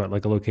is what,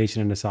 like a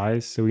location and a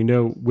size. So we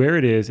know where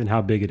it is and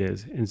how big it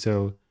is, and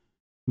so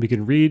we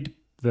can read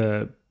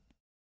the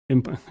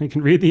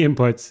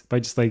inputs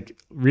by just like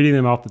reading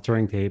them off the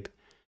Turing tape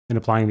and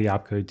applying the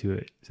opcode to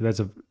it. So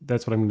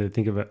that's what I'm going to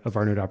think of a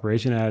var node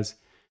operation as.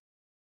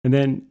 And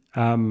then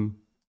a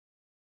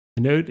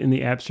node in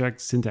the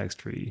abstract syntax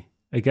tree,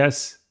 I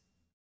guess.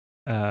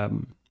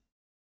 And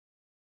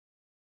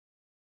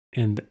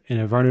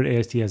a var node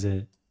AST has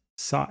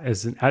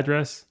as an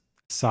address,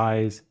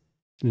 size,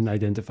 and an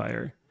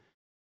identifier.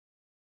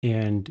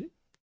 And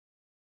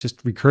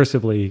just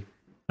recursively,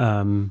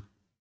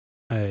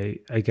 I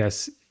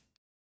guess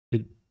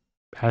it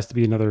has to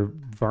be another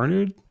var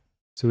node.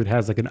 So it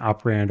has like an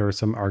operand or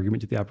some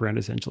argument to the operand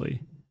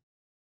essentially.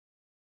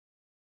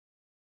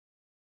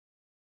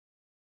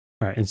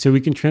 All right, and so we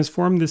can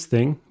transform this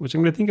thing, which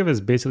I'm going to think of as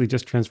basically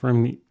just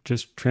transforming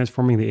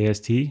the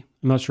AST. I'm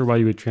not sure why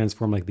you would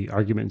transform like the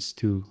arguments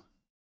to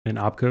an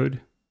opcode,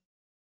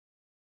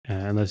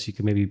 unless you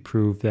can maybe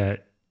prove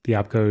that the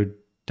opcode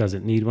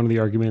doesn't need one of the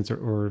arguments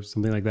or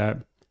something like that.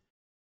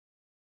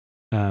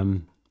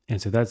 And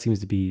so that seems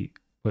to be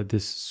what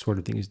this sort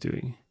of thing is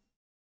doing.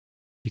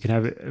 You can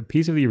have a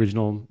piece of the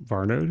original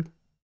var node,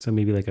 so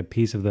maybe like a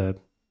piece of the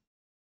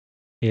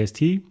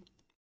AST,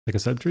 like a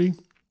subtree.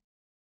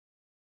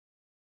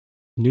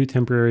 New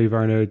temporary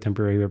var node,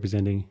 temporary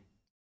representing.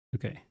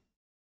 Okay.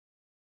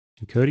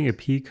 Encoding a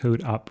p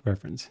code op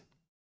reference.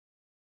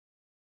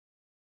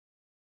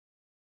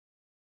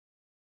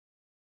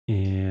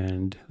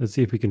 And let's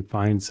see if we can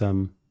find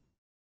some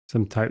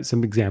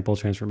example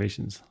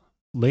transformations.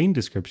 Lane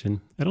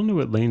description. I don't know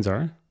what lanes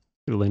are.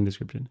 The lane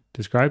description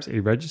describes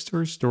a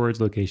register storage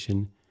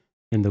location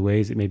and the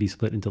ways it may be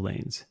split into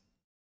lanes.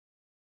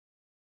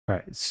 All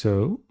right,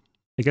 so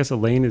I guess a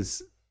lane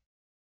is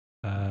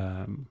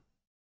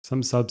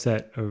some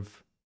subset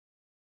of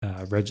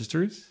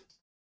registers.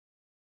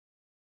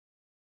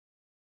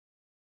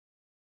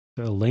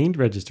 So a laned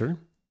register.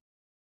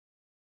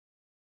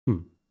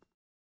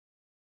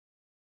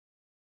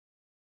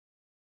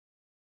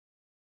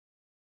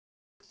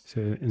 So,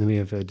 and then we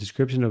have a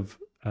description of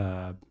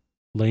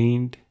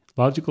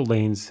logical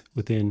lanes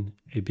within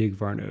a big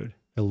var node.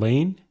 A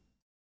lane,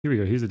 here we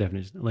go, here's the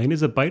definition. A lane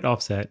is a byte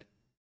offset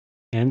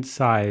and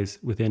size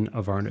within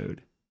a var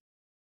node.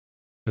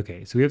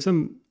 Okay, so we have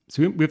some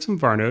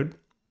var node,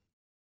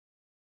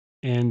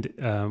 and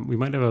we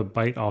might have a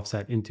byte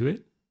offset into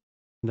it.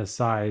 and the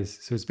size.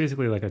 So it's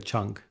basically like a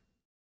chunk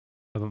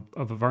of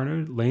a var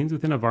node. Lanes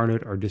within a var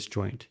node are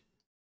disjoint.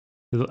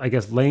 So I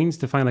guess lanes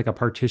define like a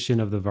partition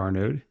of the var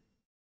node.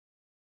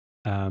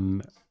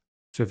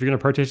 So if you're going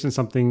to partition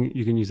something,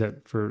 you can use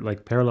that for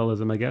like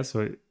parallelism, I guess.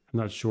 So I'm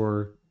not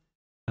sure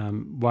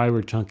why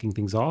we're chunking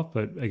things off,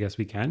 but I guess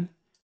we can.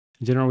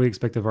 In general, we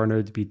expect the var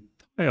node to be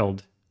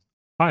tiled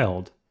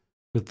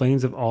with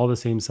lanes of all the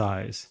same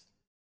size.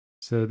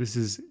 So this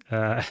is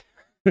so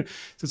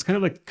it's kind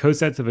of like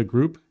cosets of a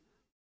group.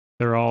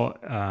 They're all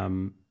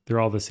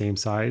the same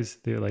size.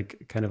 They're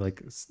like kind of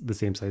like the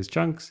same size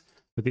chunks,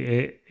 but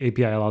the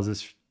API allows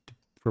us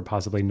for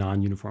possibly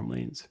non-uniform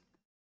lanes.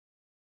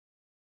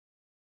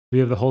 We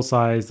have the whole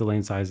size, the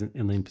lane size,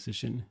 and lane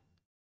position.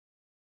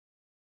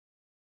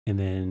 And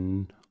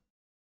then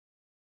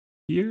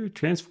here,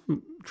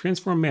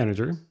 transform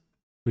manager,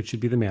 which should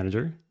be the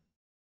manager,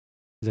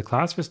 is a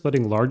class for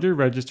splitting larger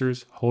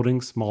registers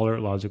holding smaller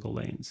logical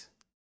lanes.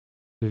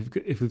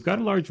 If we've got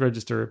a large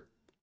register,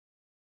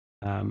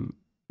 that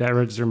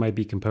register might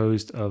be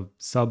composed of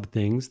sub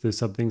things. Those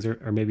sub things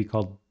are maybe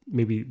called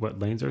what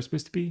lanes are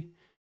supposed to be.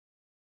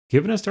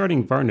 Given a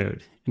starting var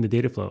node in the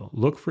data flow,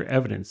 look for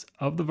evidence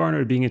of the var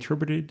node being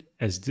interpreted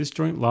as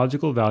disjoint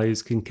logical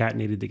values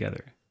concatenated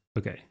together.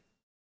 Okay.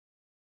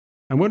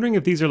 I'm wondering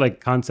if these are like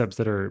concepts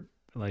that are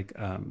like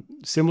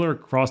similar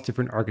across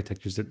different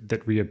architectures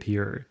that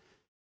reappear.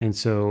 And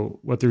so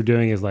what they're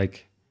doing is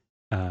like,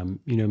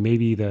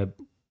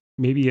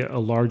 maybe a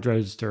large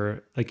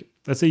register, like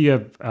let's say you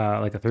have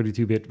like a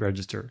 32-bit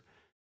register.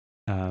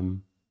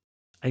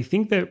 I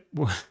think that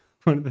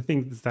one of the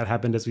things that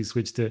happened as we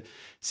switched to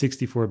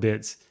 64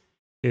 bits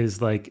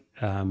is like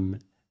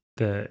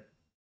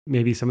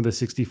maybe some of the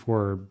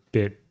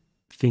 64-bit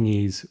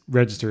thingies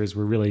registers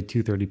were really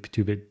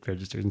 232-bit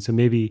registers, and so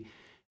maybe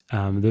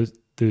those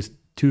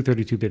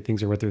 232-bit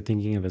things are what they're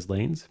thinking of as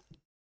lanes,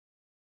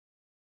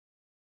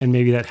 and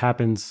maybe that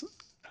happens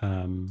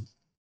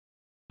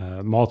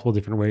multiple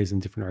different ways in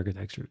different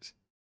architectures.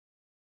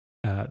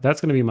 That's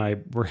going to be my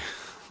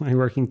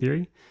working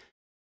theory.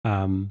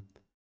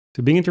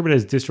 So being interpreted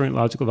as disjoint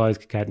logical values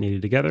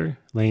concatenated together,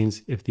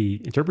 lanes, if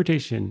the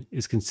interpretation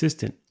is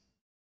consistent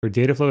for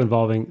data flow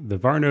involving the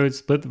var node,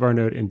 split the var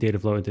node, and data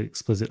flow into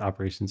explicit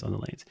operations on the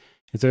lanes.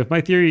 And so if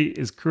my theory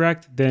is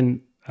correct,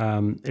 then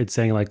it's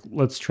saying like,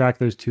 let's track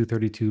those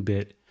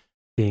 232-bit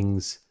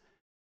things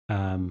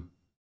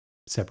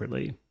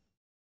separately.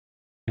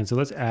 And so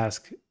let's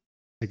ask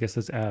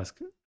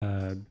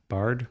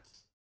Bard, if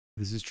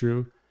this is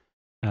true.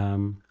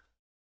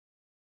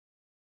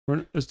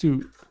 Let's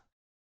do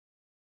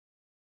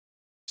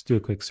a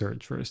quick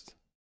search first.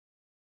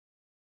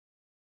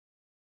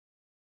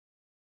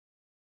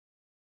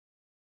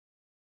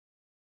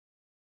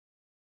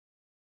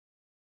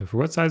 So for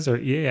what sizes are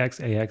EAX,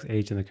 AX,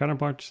 H, and the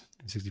counterparts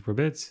in 64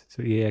 bits?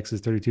 So EAX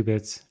is 32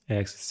 bits,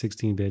 AX is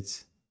 16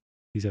 bits.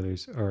 These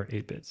others are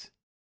 8 bits.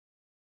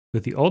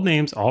 With the old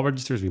names, all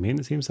registers remain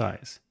the same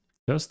size,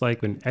 just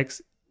like when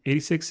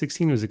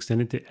X8616 was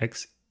extended to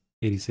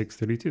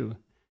X8632.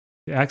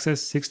 To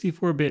access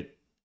 64-bit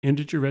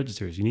integer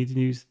registers, you need to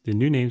use the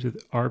new names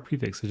with R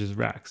prefix, such as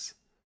racks.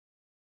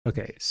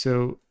 Okay,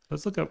 so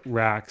let's look up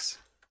racks.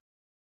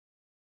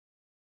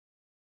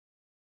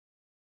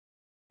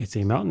 It's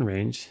a mountain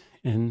range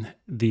in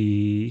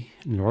the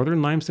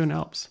northern limestone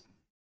Alps.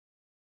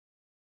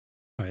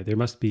 All right, there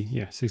must be,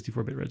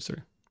 64-bit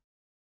register.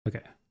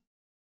 Okay.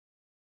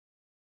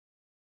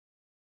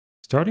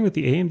 Starting with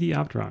the AMD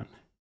Opteron.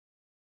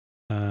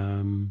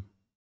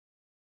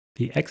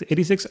 The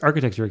x86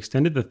 architecture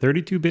extended the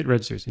 32-bit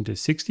registers into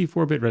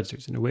 64-bit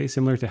registers in a way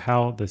similar to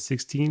how the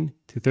 16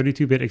 to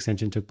 32-bit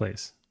extension took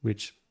place,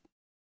 which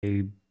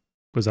I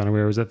was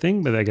unaware was a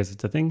thing, but I guess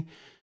it's a thing.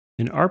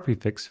 An R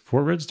prefix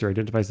for register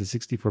identifies the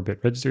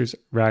 64-bit registers,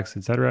 racks,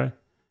 etc.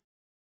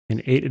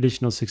 And 8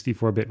 additional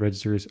 64-bit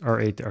registers,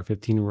 R8 to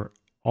R15, were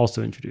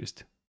also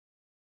introduced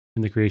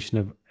in the creation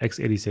of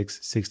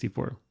x86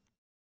 64.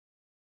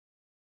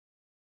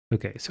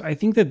 Okay, so I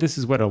think that this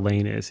is what a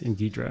lane is in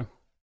Ghidra.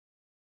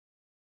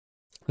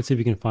 Let's see if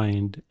we can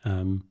find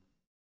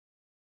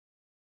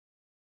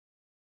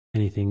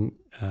anything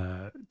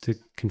to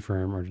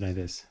confirm or deny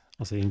this.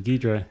 I'll say in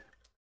Ghidra,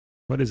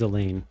 what is a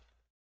lane?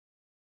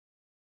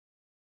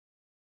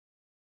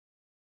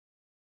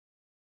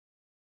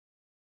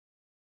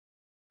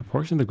 A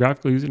portion of the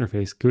graphical user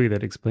interface GUI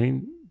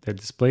that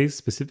displays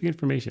specific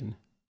information.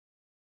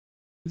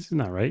 This is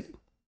not right.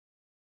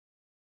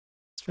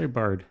 Let's try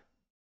Bard.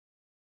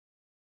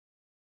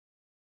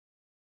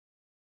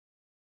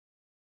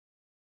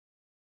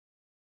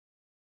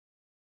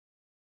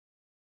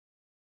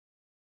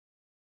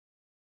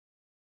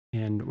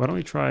 And why don't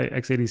we try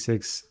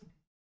x86,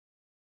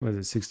 what is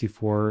it,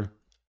 64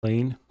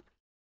 lane?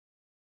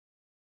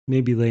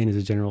 Maybe lane is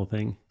a general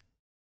thing.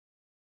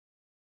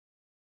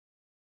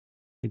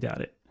 I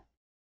doubt it.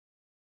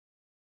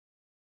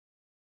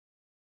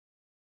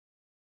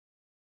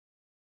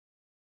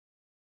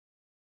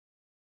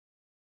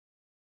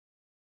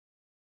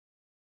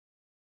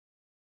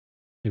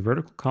 A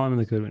vertical column in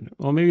the code window.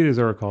 Well, maybe these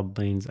are called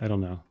lanes. I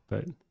don't know,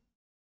 but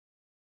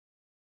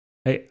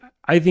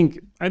I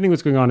think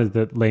what's going on is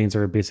that lanes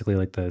are basically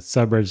like the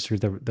sub registers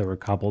that were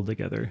cobbled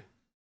together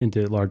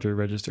into larger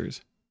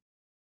registers,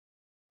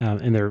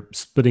 and they're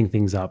splitting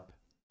things up,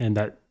 and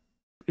that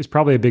is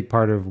probably a big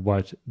part of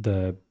what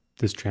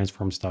this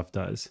transform stuff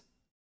does.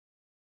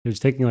 They're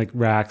just taking like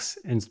racks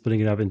and splitting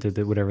it up into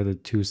whatever the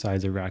two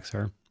sides of racks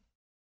are.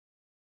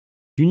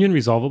 Union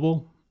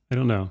resolvable? I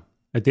don't know.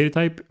 A data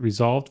type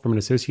resolved from an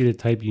associated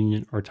type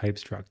union or type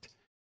struct.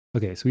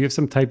 Okay, so we have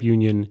some type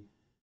union,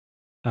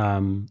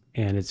 and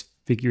it's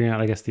figuring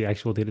out, I guess, the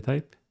actual data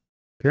type.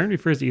 Parent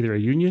refers to either a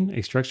union,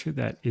 a structure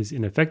that is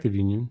an effective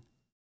union,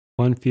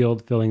 one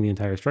field filling the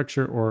entire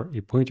structure, or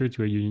a pointer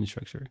to a union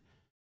structure.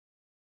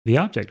 The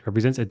object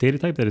represents a data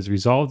type that is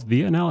resolved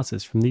via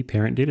analysis from the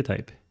parent data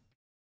type.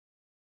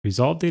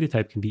 Resolved data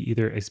type can be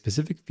either a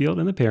specific field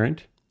in the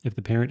parent, if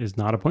the parent is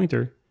not a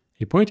pointer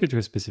to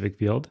a specific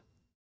field,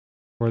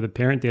 or the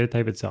parent data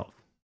type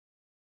itself.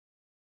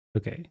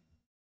 Okay,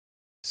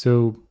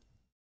 so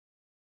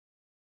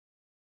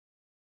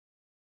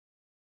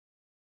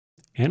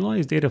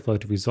analyze data flow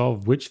to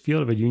resolve which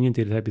field of a union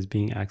data type is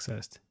being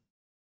accessed.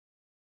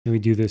 And we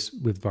do this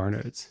with var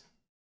nodes.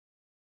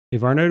 A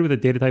var node with a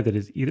data type that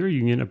is either a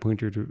union, a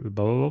pointer to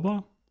blah, blah, blah,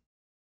 blah.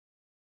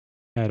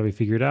 How do we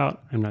figure it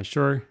out? I'm not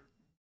sure.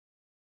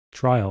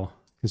 Trial.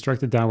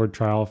 Construct a downward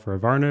trial for a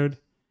var node.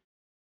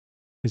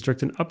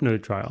 Construct an up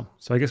node trial.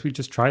 So I guess we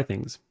just try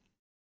things.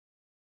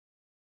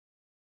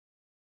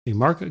 A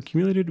mark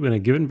accumulated when a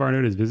given var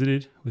node is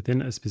visited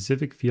within a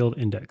specific field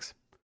index.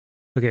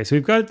 Okay, so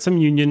we've got some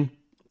union,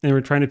 and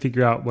we're trying to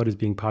figure out what is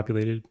being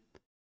populated.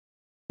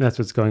 That's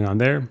what's going on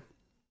there.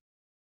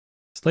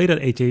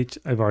 Slay.hh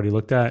I've already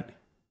looked at.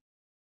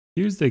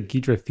 Here's the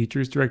Ghidra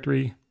features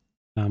directory.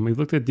 We've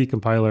looked at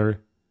decompiler.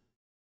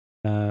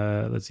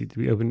 Let's see, I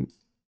think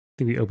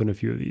we opened a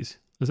few of these.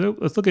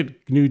 Let's look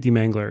at GNU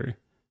demangler.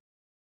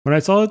 When I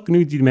saw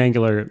GNU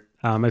demangler,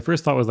 my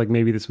first thought was like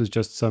maybe this was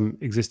just some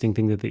existing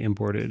thing that they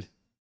imported,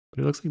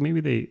 but it looks like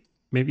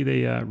maybe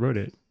they wrote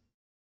it.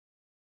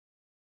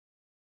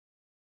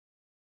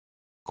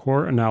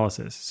 Core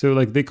analysis. So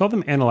like they call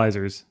them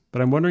analyzers,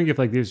 but I'm wondering if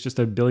like there's just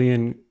a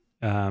billion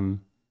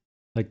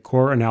like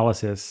core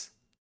analysis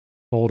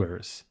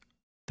folders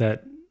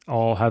that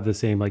all have the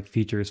same like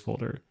features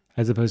folder,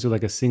 as opposed to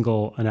like a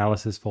single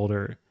analysis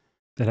folder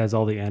that has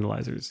all the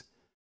analyzers.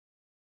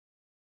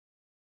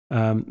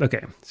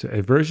 Okay, so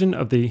a version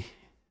of the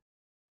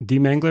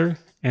demangler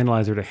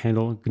analyzer to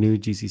handle GNU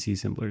GCC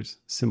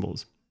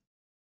symbols.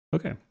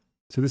 Okay,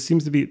 so this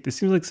seems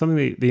like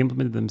something they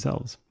implemented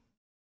themselves.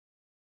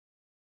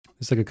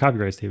 It's like a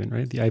copyright statement,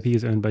 right? The IP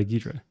is owned by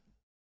Ghidra.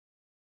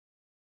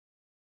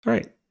 All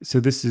right, so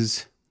this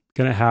is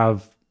gonna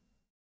have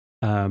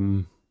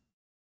things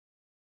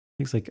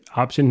like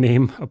option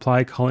name,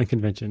 apply calling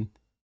convention,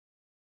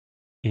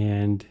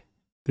 and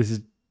this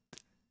is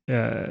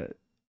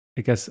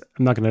I guess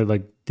I'm not gonna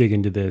like dig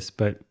into this,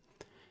 but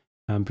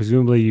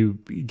presumably you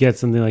get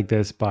something like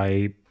this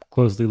by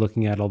closely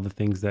looking at all the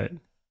things that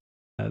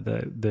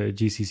the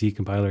GCC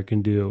compiler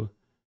can do,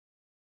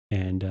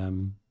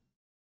 and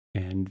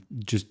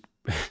just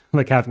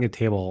like having a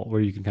table where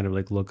you can kind of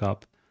like look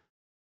up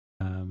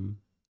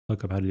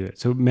how to do it.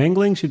 So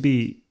mangling should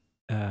be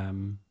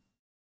so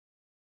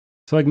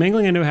like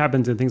mangling I know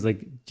happens in things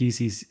like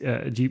C++,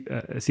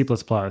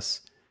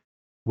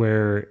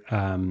 where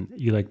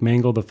you like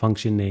mangle the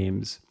function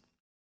names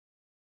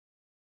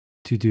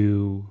to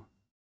do,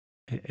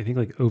 I think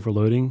like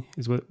overloading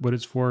is what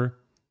it's for,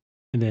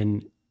 and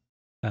then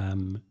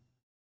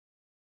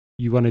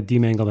you want to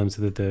demangle them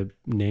so that the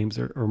names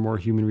are more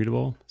human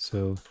readable.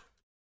 So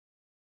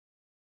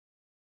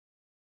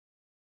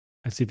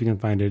let's see if you can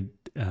find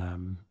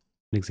an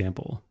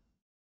example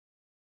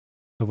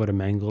of what a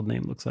mangled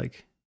name looks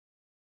like.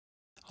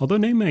 Although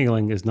name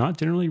mangling is not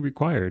generally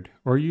required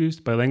or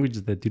used by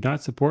languages that do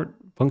not support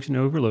function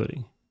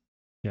overloading.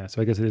 Yeah,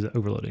 so I guess it is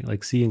overloading,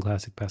 like C and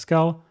Classic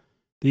Pascal.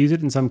 They use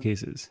it in some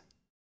cases.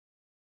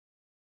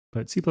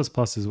 But C++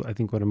 is, I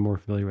think, what I'm more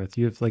familiar with.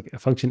 You have like a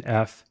function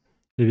f,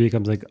 it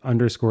becomes like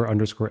underscore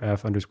underscore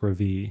f underscore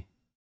v.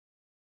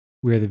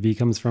 Where the v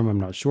comes from, I'm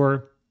not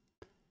sure.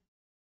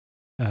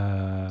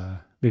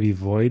 Maybe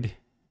void.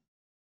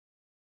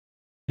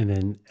 And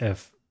then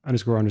f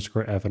underscore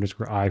underscore f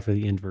underscore I for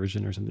the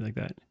inversion or something like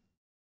that.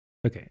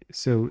 Okay,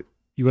 so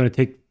you want to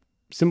take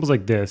symbols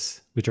like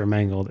this, which are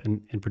mangled,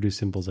 and produce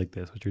symbols like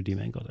this, which are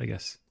demangled, I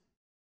guess,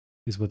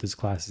 is what this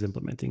class is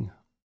implementing.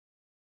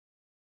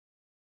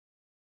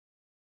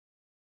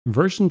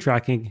 Version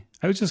tracking.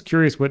 I was just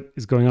curious what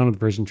is going on with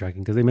version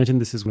tracking, because they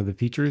mentioned this is one of the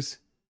features.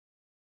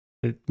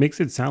 It makes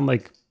it sound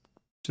like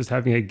just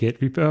having a Git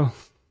repo.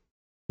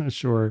 Not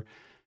sure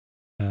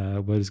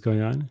what is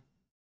going on.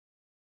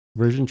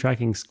 Version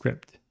tracking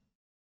script.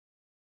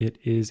 It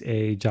is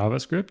a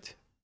JavaScript.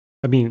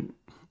 I mean,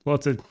 well,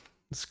 it's a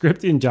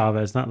script in Java.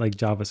 It's not like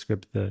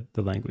JavaScript,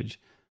 the language.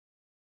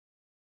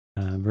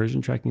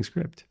 Version tracking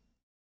script.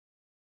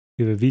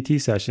 We have a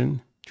VT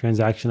session,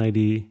 transaction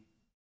ID,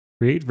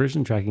 Create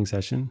version tracking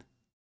session.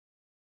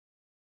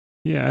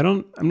 Yeah,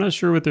 I'm not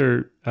sure what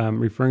they're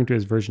referring to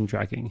as version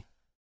tracking.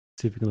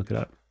 Let's see if we can look it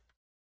up.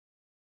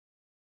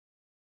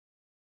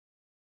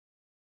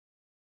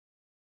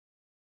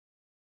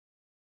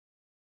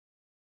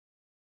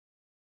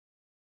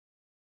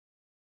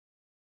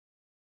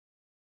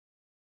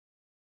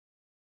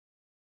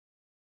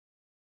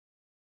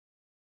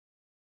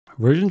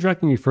 Version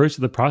tracking refers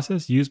to the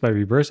process used by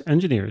reverse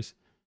engineers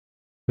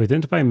to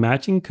identify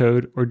matching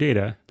code or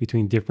data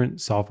between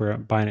different software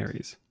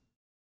binaries.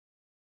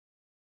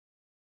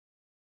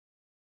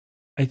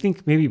 I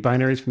think maybe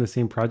binaries from the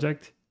same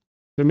project.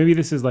 So maybe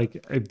this is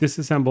like a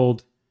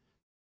disassembled,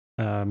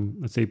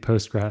 let's say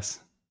Postgres.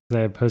 I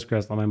have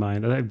Postgres on my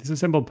mind. I have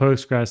disassembled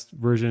Postgres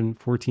version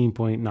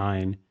 14.9,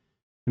 and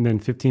then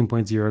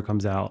 15.0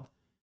 comes out.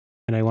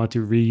 And I want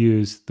to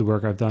reuse the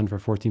work I've done for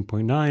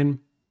 14.9.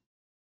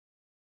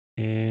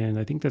 And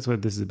I think that's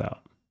what this is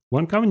about.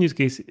 One common use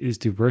case is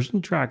to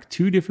version track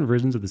two different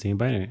versions of the same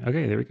binary.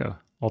 Okay, there we go.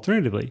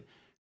 Alternatively,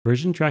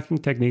 version tracking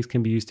techniques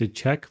can be used to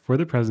check for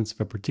the presence of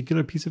a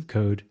particular piece of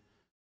code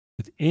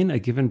within a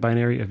given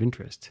binary of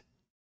interest.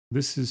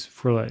 This is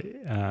for like,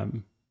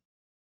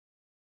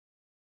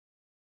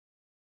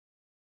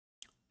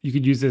 you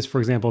could use this, for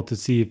example, to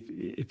see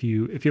if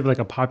you have like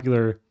a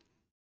popular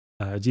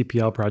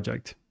GPL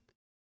project,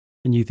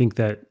 and you think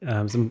that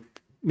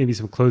maybe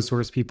some closed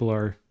source people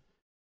are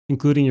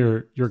including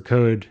your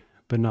code,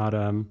 but not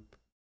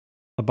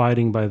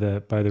abiding by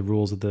the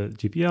rules of the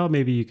GPL.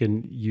 Maybe you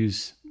can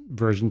use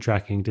version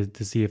tracking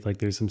to see if like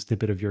there's some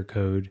snippet of your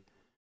code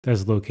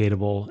that's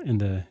locatable in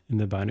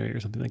the binary or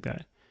something like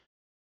that.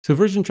 So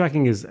version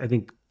tracking is, I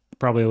think,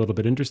 probably a little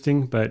bit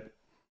interesting, but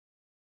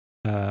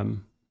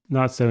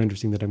not so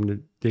interesting that I'm going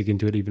to dig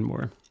into it even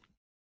more.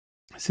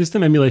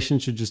 System emulation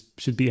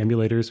should be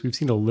emulators. We've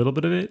seen a little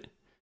bit of it,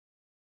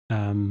 but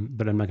I'm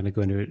not going to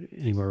go into it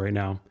anymore right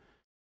now.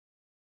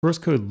 Source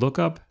code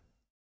lookup.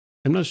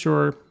 I'm not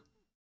sure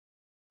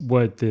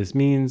what this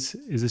means.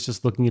 Is this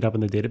just looking it up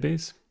in the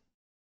database?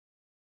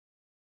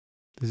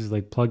 This is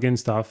like plugin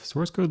stuff.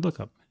 Source code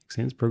lookup.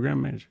 Extends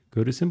program manager.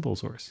 Go to simple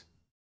source.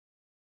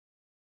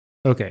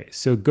 Okay,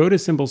 so go to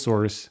simple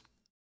source.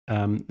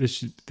 This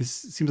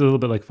seems a little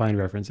bit like find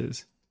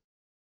references.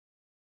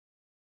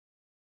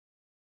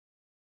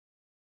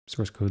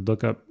 Source code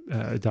lookup,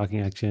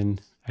 docking action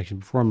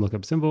perform,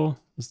 lookup symbol.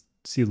 Let's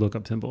see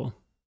lookup symbol.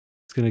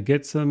 It's going to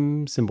get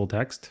some symbol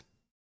text,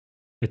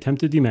 attempt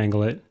to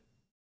demangle it,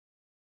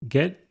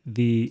 get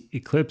the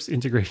Eclipse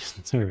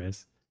integration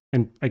service,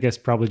 and I guess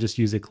probably just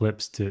use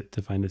Eclipse to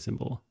find the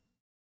symbol.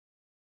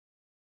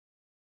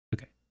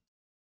 Okay.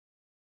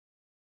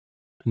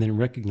 And then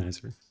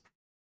recognizer.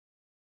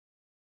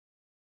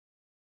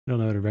 I don't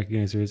know what a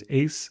recognizer is.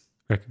 ACE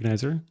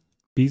recognizer,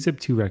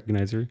 bzip2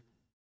 recognizer.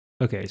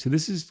 Okay, so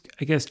this is,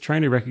 I guess,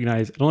 trying to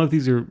recognize, I don't know if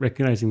these are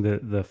recognizing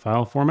the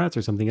file formats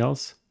or something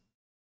else.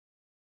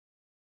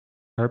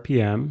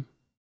 RPM,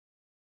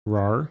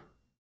 RAR.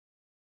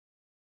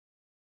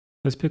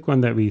 Let's pick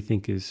one that we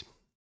think is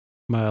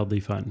mildly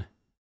fun.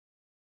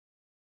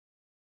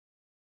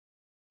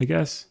 I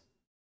guess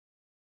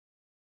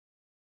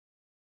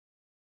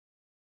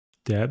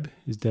Deb.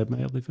 Is Deb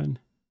mildly fun?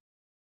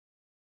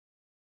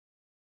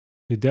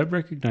 The Deb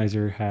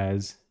recognizer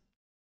has,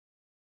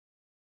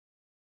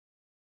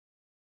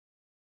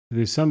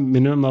 there's some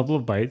minimum level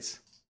of bytes.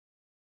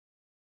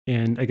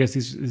 And I guess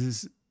this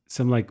is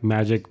some like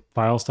magic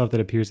file stuff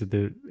that appears at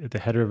the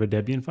header of a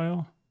Debian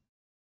file.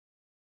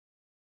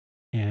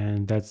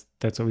 And that's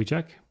what we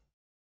check.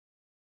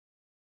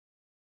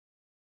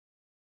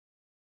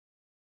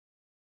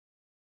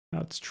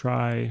 Now let's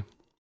try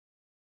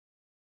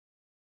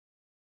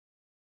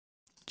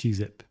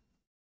gzip.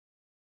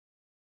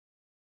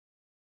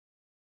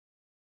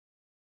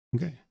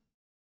 Okay.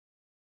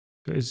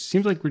 It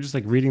seems like we're just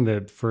like reading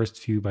the first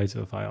few bytes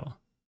of a file.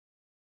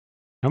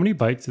 How many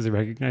bytes does a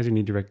recognizer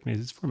need to recognize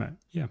its format?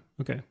 Yeah,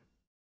 okay. I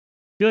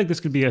feel like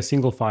this could be a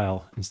single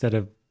file instead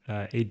of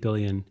 8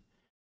 billion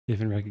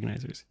different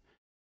recognizers.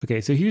 Okay,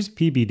 so here's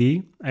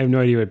PBD. I have no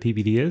idea what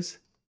PBD is.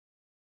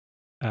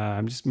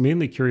 I'm just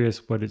mainly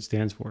curious what it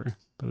stands for,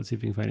 but let's see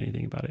if we can find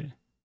anything about it.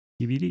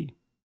 PBD.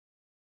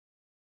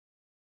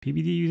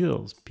 PBD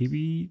utils.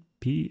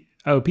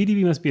 Oh,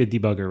 PDB must be a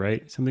debugger,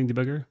 right? Something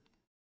debugger?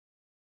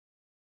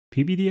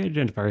 PBD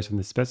identifiers from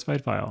the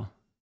specified file.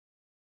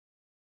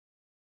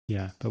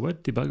 Yeah, but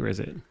what debugger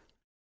is it?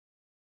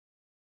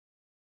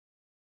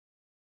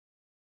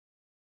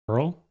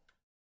 Perl?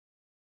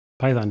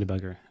 Python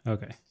debugger.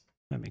 Okay,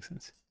 that makes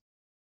sense.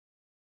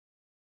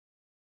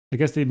 I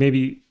guess they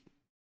maybe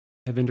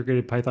have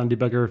integrated Python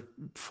debugger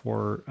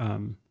for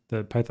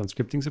the Python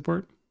scripting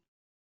support.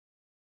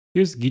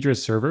 Here's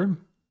Ghidra's server.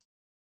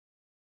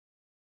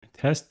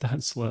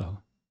 Test.slow.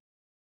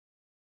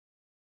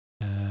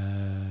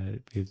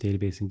 We have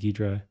database in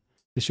Ghidra.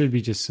 This should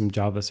be just some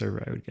Java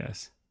server, I would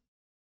guess.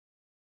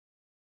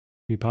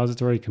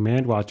 Repository,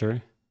 command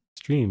watcher,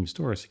 stream,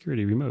 store,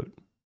 security, remote.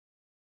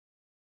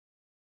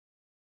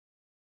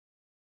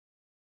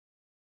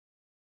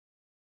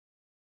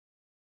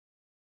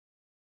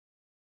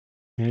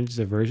 Manages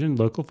a version,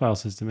 local file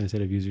system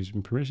instead of users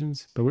and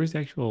permissions. But where's the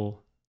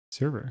actual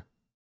server?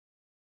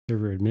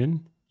 Server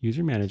admin,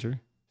 user manager,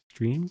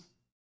 stream,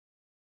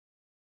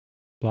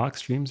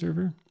 Blockstream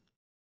server.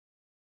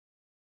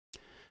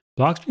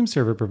 Blockstream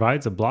server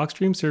provides a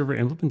Blockstream server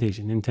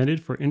implementation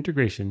intended for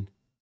integration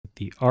with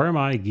the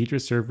RMI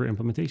Ghidra server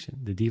implementation.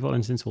 The default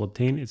instance will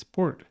obtain its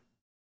port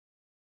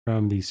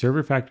from the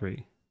server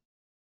factory.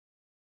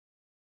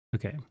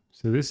 Okay,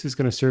 so this is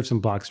going to serve some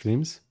block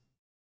streams.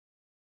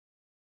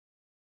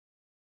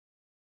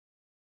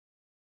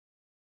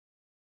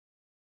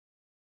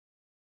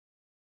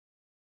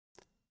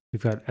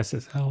 We've got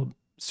SSL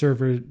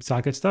server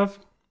socket stuff.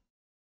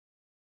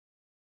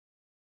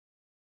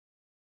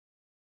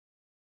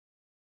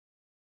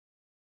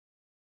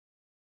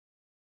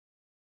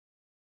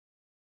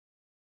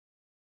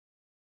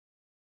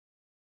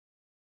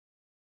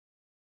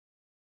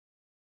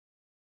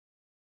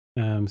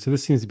 So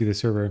this seems to be the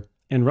server.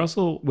 And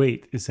Russell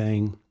Waite is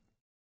saying,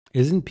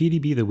 isn't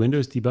PDB the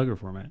Windows debugger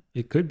format?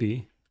 It could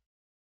be.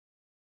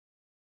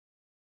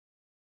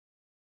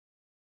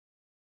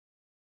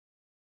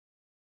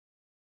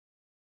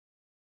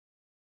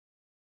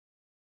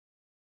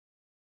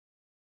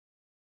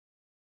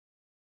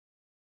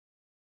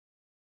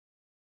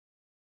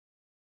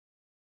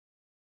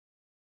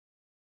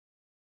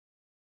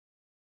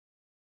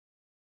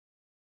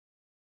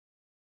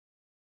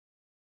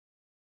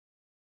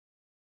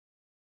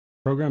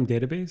 Program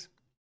database?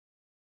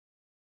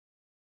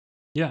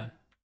 Yeah.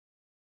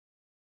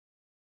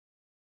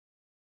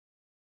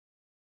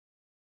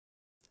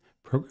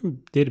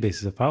 Program database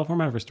is a file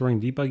format for storing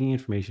debugging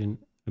information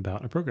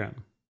about a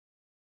program.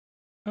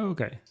 Oh,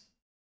 okay.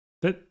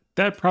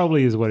 That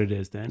probably is what it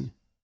is then.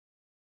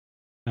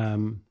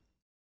 Get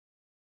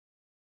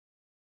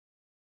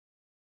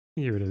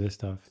rid of this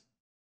stuff.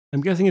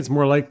 I'm guessing it's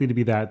more likely to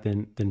be that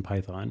than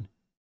Python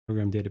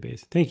program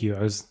database. Thank you.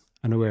 I was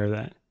unaware of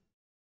that.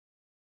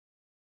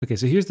 Okay,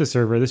 so here's the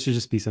server. This should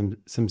just be some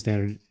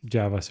standard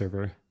Java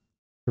server.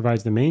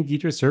 Provides the main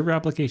Ghidra server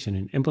application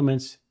and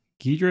implements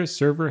Ghidra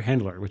server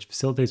handler, which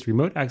facilitates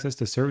remote access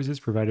to services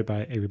provided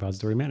by a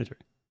repository manager.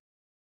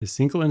 The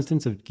single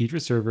instance of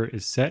Ghidra server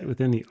is set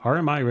within the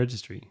RMI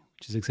registry,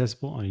 which is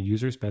accessible on a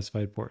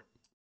user-specified port.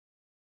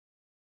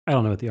 I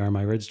don't know what the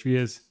RMI registry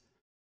is.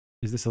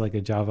 Is this like a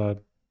Java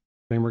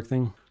framework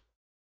thing?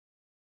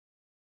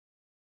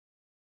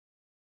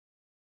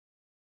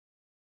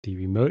 The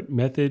remote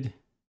method.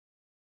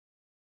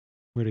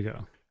 Where to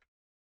go?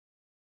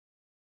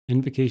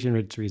 Invocation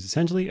registry is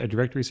essentially a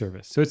directory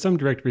service. So it's some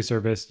directory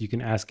service. You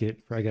can ask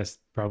it for, I guess,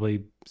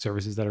 probably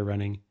services that are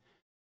running.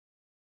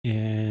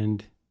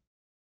 And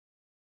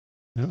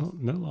no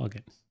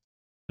login.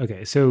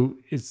 Okay, so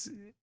it's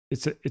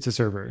a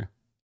server.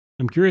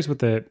 I'm curious what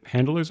the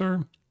handlers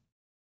are.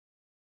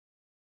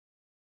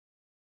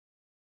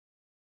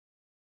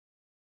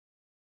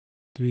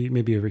 Do we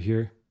maybe over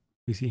here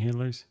we see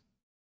handlers?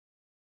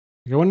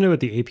 Like, I want to know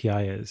what the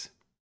API is.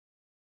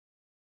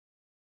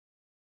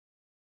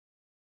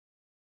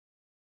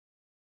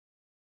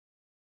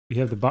 We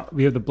have the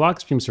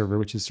Blockstream server,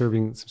 which is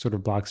serving some sort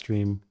of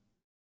Blockstream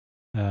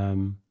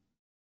name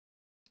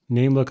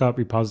lookup,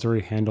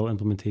 repository handle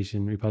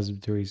implementation,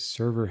 repository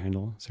server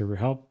handle, server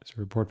help,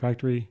 server port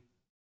factory.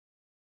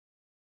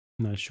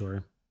 I'm not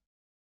sure.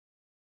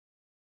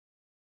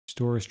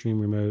 Store, stream,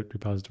 remote,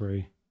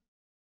 repository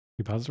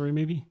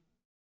maybe?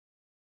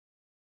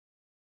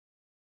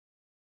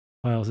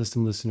 File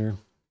system listener.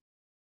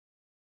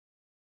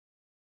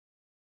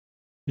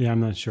 Yeah,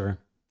 I'm not sure.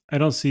 I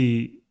don't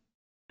see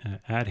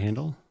add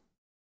handle.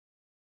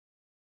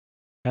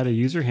 Add a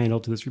user handle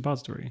to this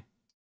repository.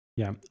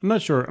 Yeah, I'm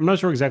not sure. I'm not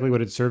sure exactly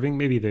what it's serving.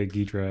 Maybe the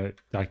Ghidra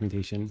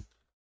documentation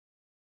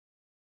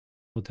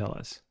will tell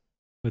us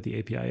what the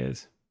API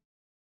is.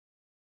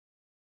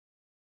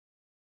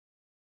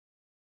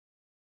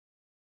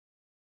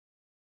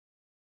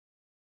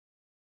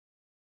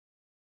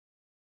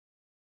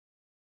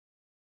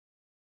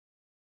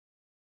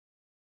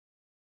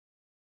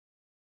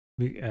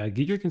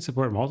 Ghidra can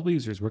support multiple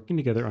users working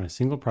together on a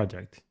single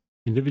project.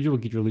 Individual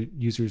Ghidra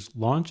users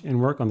launch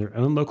and work on their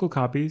own local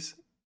copies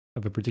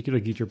of a particular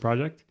Ghidra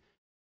project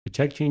to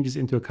check changes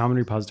into a common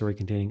repository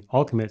containing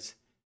all commits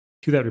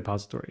to that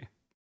repository.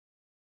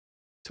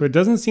 So it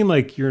doesn't seem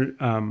like you're...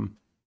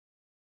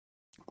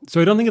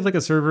 so I don't think it's like a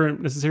server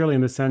necessarily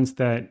in the sense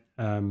that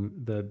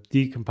the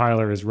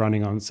decompiler is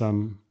running on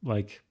some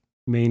like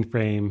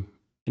mainframe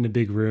in a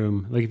big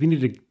room. Like if you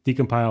need to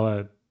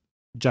decompile a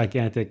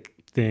gigantic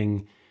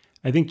thing,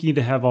 I think you need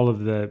to have all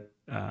the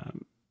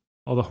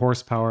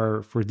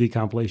horsepower for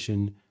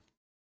decompilation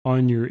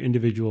on your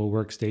individual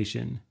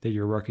workstation that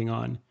you're working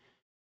on.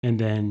 And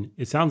then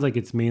it sounds like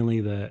it's mainly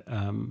the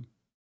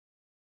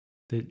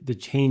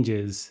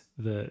changes,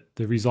 the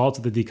results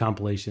of the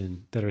decompilation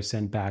that are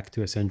sent back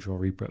to a central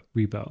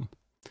repo.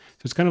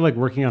 So it's kind of like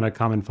working on a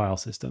common file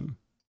system.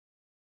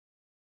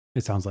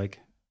 It sounds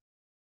like,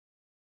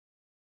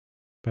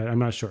 but I'm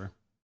not sure.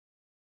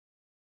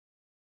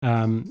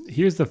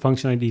 Here's the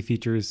function ID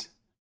features.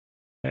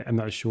 I'm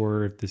not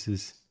sure if this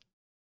is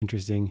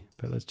interesting,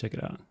 but let's check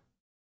it out.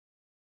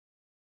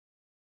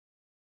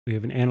 We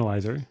have an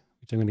analyzer,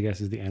 which I'm going to guess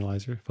is the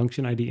analyzer,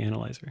 function ID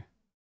analyzer.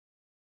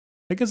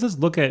 I guess let's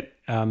look at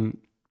an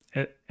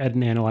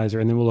analyzer,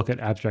 and then we'll look at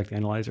abstract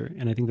analyzer,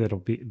 and I think that'll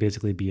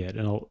basically be it.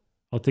 And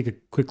I'll take a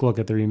quick look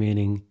at the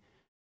remaining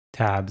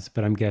tabs,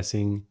 but I'm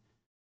guessing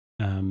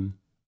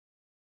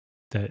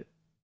that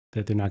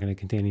they're not going to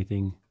contain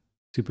anything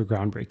super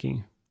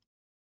groundbreaking.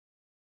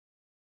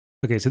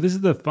 Okay, so this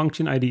is the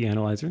function ID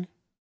analyzer.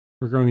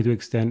 We're going to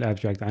extend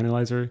abstract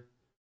analyzer.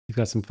 We've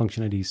got some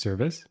function ID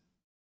service.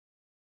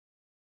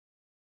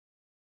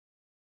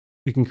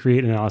 We can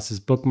create analysis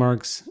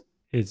bookmarks,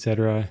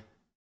 etc.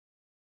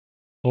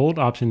 Old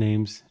option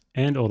names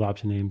and old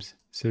option names.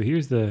 So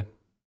here's the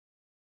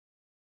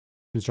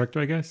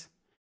constructor, I guess.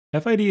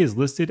 FID is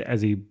listed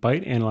as a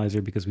byte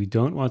analyzer because we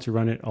don't want to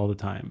run it all the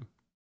time.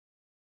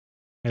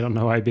 I don't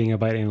know why being a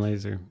byte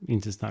analyzer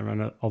means it's not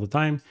run all the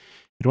time.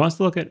 It wants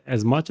to look at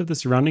as much of the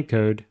surrounding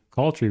code,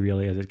 call tree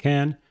really, as it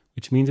can,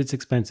 which means it's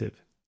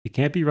expensive. It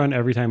can't be run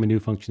every time a new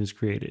function is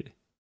created.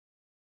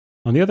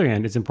 On the other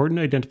hand, it's important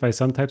to identify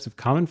some types of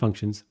common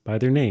functions by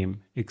their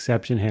name,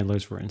 exception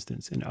handlers for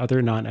instance, and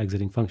other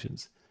non-exiting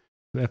functions.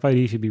 So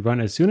FID should be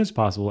run as soon as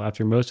possible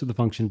after most of the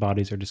function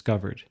bodies are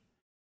discovered.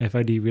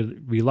 FID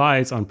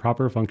relies on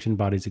proper function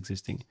bodies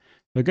existing.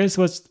 So I guess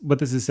what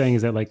this is saying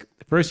is that like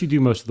first you do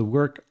most of the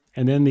work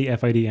and then the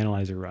FID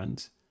analyzer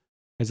runs,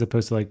 as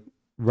opposed to like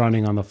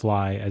running on the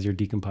fly as you're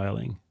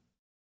decompiling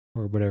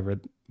or whatever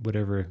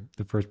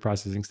the first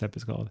processing step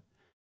is called.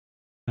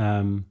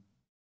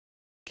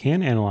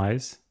 Can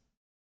analyze.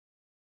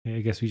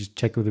 I guess we just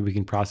check whether we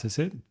can process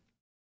it.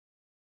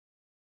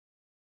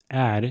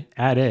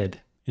 Added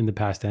in the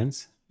past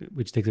tense,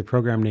 which takes a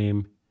program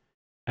name,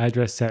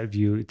 address set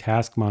view,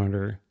 task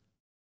monitor,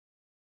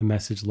 a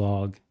message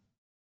log,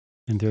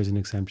 and there's an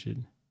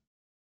exception.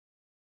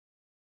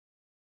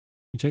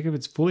 You check if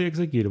it's fully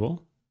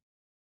executable.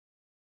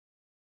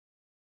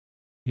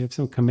 You have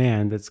some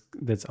command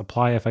that's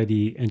apply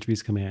FID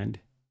entries command.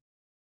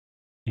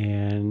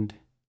 And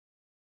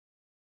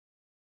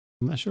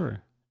I'm not sure.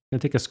 I'm going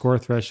to take a score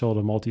threshold,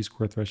 a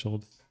multi-score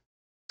threshold.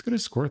 Let's go to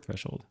score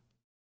threshold.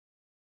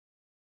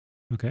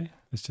 Okay,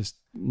 it's just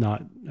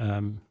not,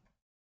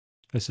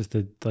 that's just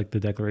the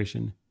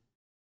declaration.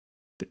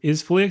 The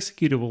is fully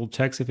executable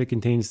checks if it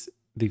contains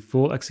the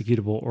full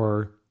executable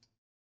or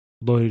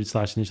loaded /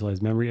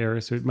 initialized memory error.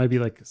 So it might be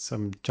like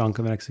some chunk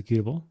of an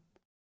executable.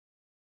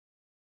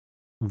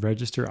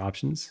 Register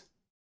options.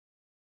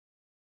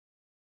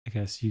 I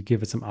guess you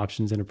give it some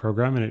options in a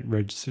program and it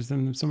registers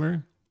them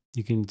somewhere.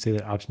 You can say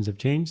that options have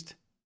changed.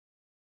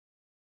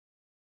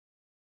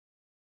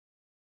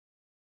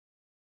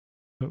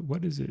 But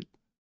what is it?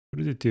 What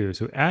does it do?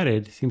 So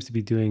added seems to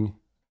be doing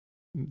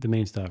the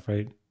main stuff,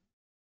 right?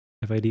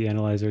 FID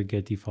analyzer,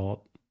 get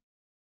default,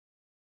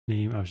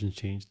 name, options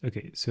changed.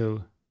 Okay,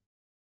 so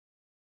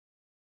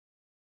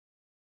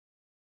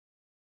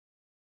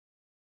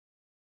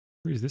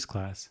where is this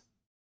class?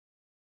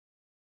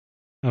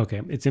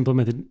 Okay, it's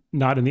implemented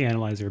not in the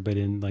analyzer, but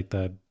in like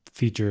the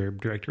feature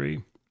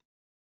directory.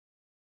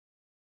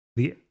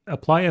 The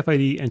apply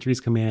FID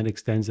entries command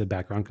extends a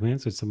background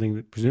command, so it's something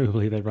that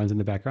presumably that runs in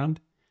the background.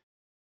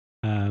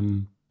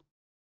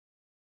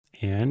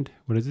 And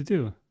what does it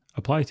do?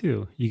 Apply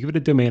to. You give it a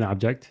domain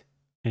object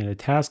and a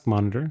task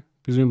monitor.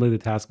 Presumably the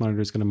task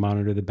monitor is going to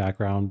monitor the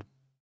background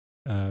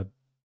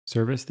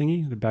service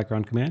thingy, the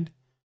background command.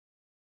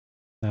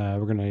 We're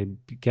going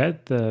to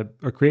get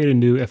or create a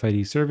new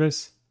FID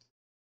service.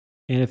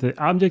 And if the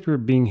object we're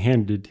being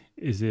handed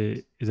is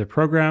a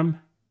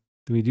program,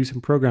 then we do some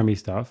programmy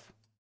stuff.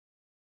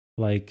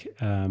 Like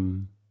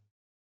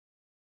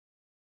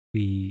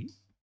we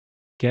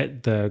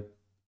get the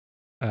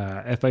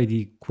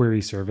FID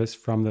query service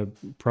from the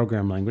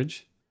program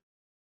language.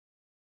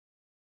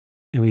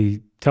 And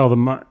we tell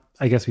them,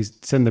 I guess we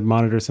send the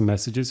monitor some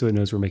messages so it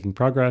knows we're making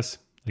progress.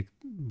 Like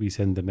we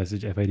send the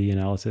message FID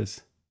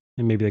analysis,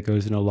 and maybe that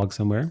goes in a log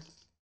somewhere.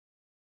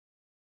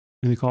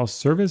 And we call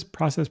service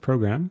process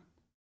program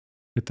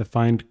with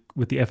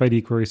the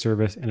FID query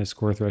service and a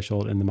score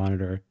threshold in the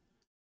monitor.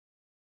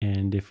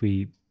 And if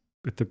the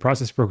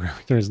process program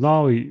returns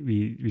null,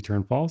 we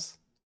return false.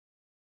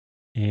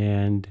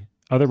 And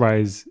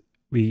otherwise,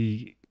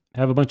 we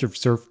have a bunch of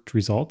search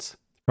results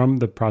from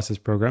the process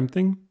program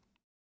thing.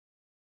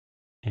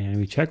 And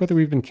we check whether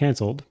we've been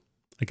canceled,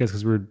 I guess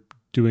because we're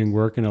doing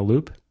work in a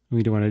loop. And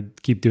we don't want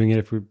to keep doing it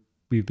if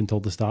we've been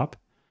told to stop.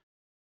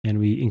 And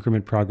we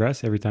increment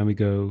progress every time we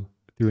go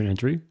through an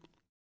entry.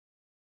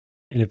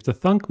 And if the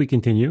thunk, we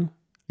continue.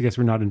 I guess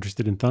we're not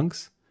interested in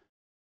thunks.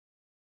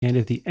 And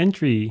if the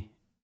entry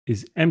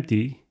is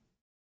empty,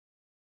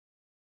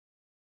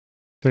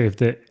 sorry, if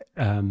the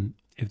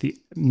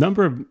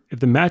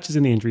matches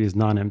in the entry is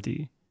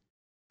non-empty,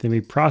 then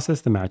we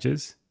process the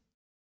matches.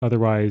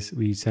 Otherwise,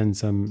 we send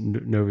some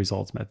no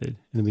results method,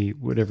 and then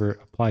whatever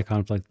apply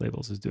conflict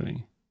labels is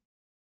doing.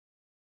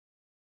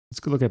 Let's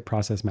go look at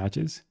process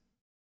matches.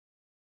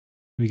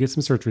 We get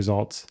some search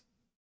results,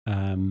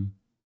 and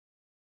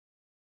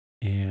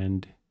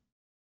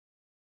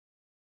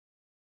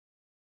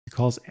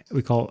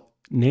we call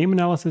name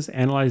analysis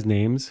analyze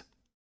names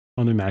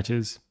on their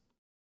matches.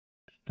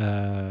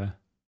 Whatever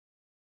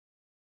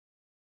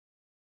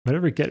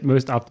get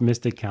most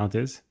optimistic count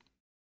is.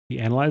 We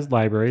analyze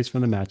libraries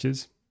from the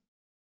matches.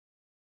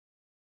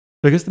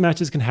 So I guess the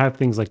matches can have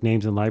things like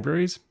names and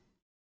libraries.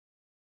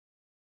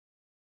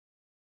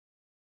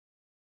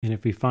 And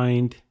if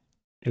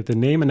the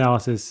name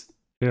analysis,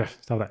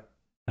 stop that.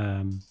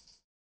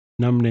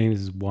 Num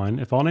names is 1.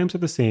 If all names are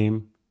the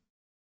same,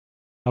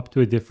 up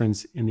to a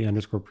difference in the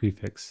underscore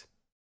prefix,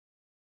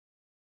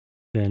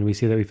 then we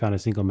see that we found a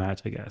single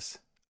match, I guess.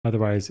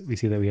 Otherwise, we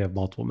see that we have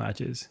multiple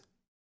matches.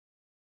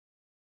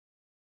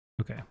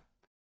 Okay.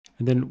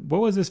 And then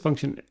what was this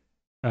function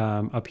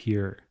up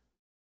here?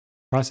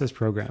 Process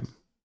program.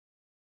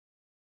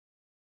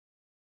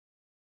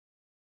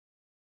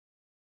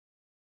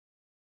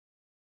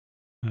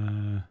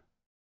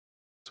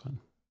 This one.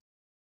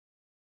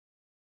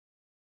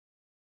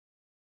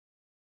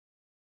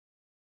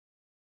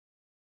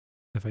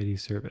 FID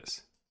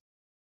service.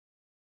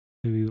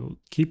 So we will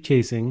keep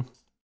chasing.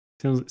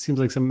 Seems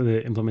like some of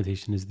the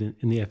implementation is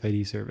in the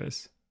FID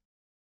service.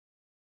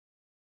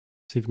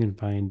 See if we can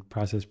find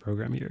process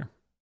program here.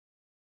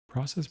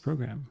 Process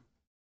program.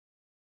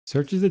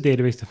 Searches the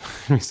database to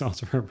find results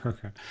for a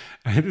program.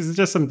 This is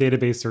just some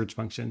database search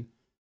function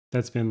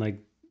that's been like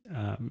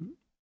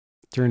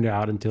turned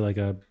out into like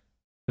a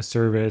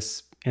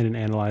service and an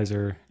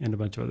analyzer and a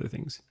bunch of other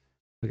things.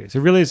 Okay, so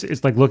really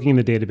it's like looking in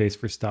the database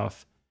for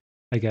stuff,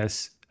 I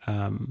guess,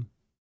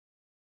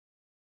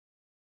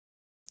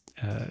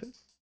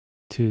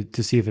 to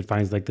see if it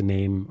finds like the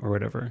name or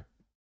whatever.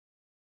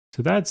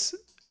 So that's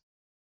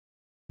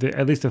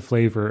at least a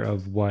flavor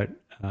of what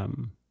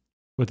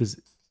this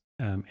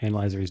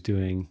analyzer is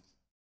doing.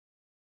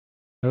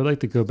 I would like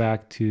to go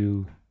back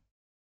to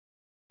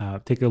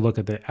take a look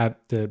at the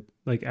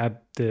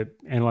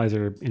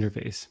analyzer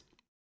interface,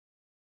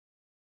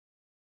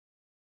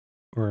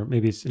 or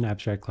maybe it's an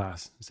abstract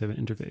class instead of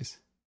an interface.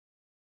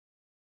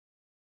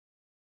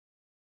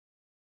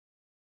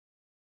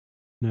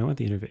 No, I want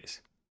the interface.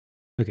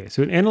 Okay,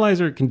 so an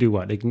analyzer can do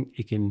what?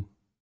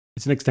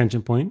 It's an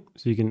extension point,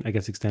 so you can, I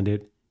guess, extend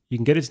it. You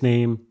can get its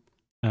name,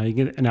 you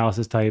can get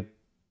analysis type,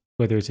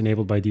 whether it's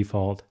enabled by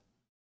default.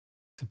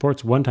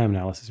 Supports one-time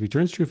analysis.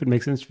 Returns true if it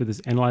makes sense for this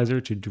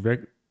analyzer to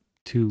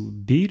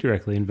be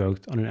directly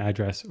invoked on an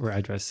address or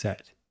address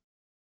set.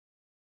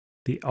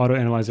 The auto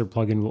analyzer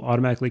plugin will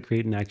automatically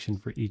create an action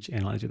for each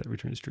analyzer that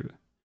returns true.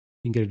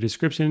 You can get a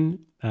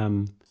description.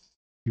 You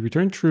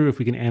return true if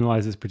we can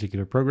analyze this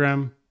particular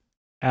program.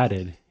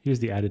 Added. Here's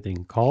the added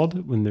thing.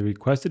 Called when the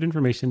requested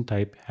information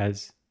type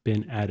has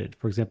been added.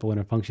 For example, when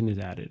a function is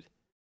added.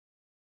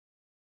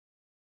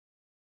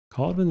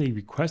 Called when the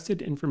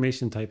requested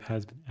information type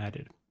has been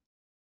added.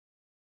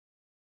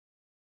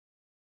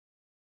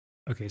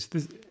 Okay, so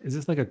is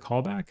this like a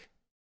callback?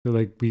 So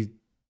like the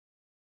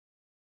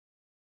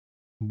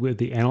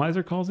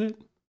analyzer calls it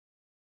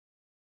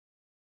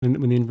when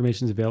the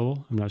information is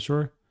available? I'm not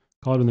sure.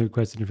 Called when the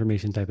requested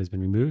information type has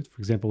been removed. For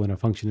example, when a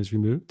function is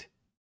removed.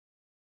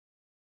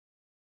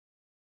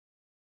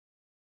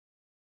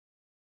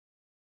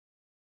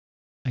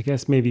 I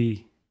guess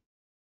maybe.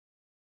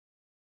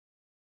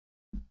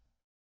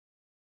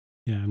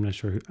 Yeah, I'm not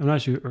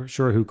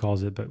sure who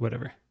calls it, but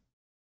whatever.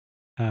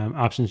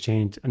 Options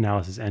changed,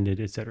 analysis ended,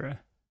 etc.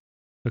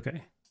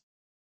 Okay,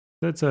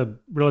 that's a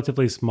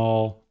relatively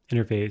small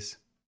interface.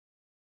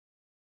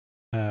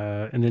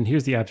 And then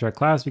here's the abstract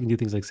class. We can do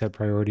things like set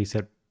priority,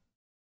 set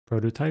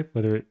prototype.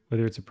 Whether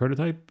it's a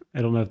prototype,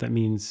 I don't know if that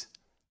means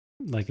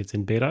like it's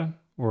in beta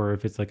or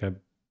if it's like a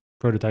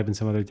prototype in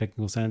some other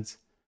technical sense.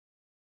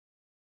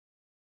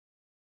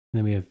 And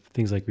then we have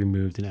things like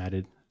removed and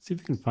added. Let's see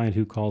if we can find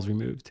who calls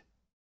removed.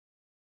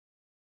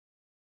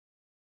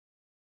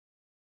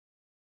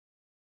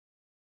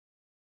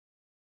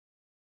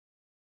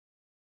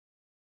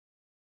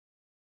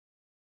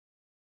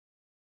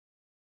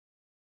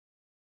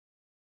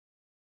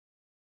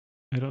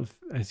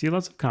 I see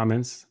lots of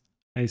comments.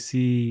 I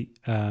see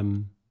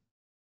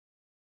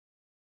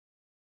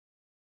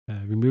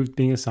removed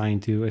being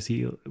assigned to. I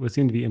see what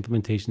seem to be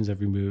implementations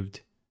of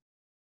removed.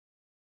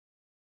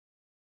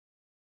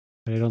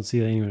 But I don't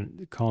see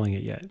anyone calling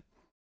it yet.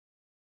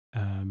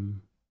 All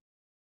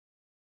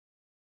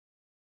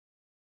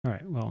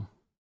right, well,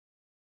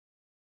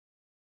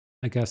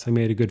 I guess I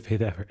made a good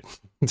faith effort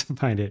to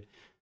find it.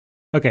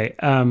 Okay,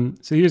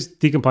 so here's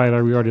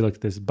decompiler. We already looked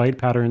at this. Byte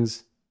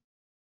patterns.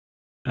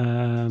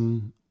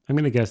 I'm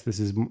going to guess this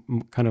is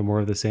kind of more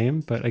of the same,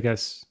 but I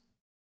guess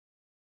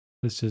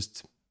let's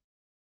just,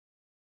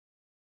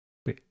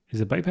 wait,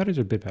 is it byte patterns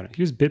or bit patterns?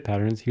 Here's bit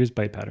patterns, here's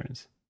byte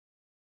patterns.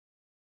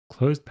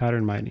 Closed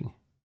pattern mining.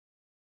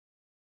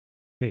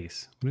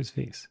 Face, what is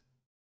face?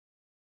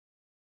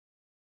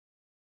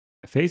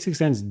 Face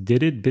extends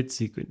didded bit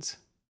sequence.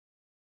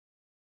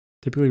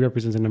 Typically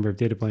represents a number of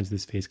data points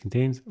this face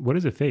contains. What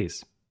is a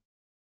face?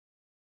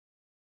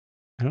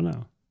 I don't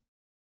know.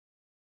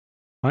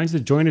 Finds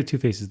the join of two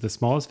faces, the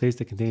smallest face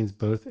that contains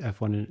both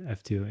F1 and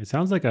F2. It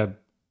sounds like a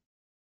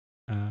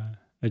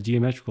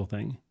geometrical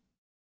thing.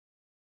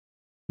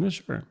 I'm not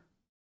sure.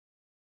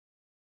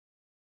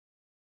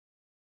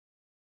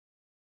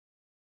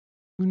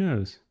 Who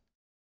knows?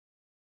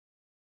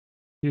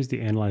 Here's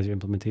the analyzer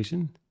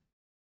implementation.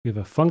 We have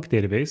a func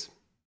database,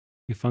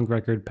 a func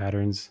record,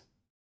 patterns.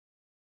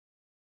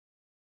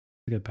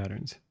 We got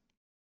patterns.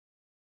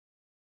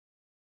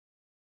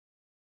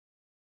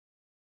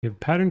 We have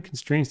pattern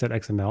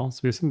constraints.xml. So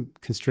we have some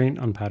constraint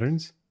on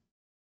patterns.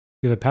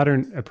 We have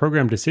a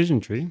program decision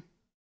tree.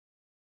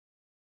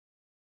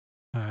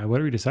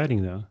 What are we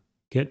deciding though?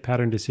 Get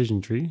pattern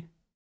decision tree.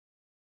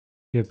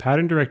 We have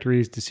pattern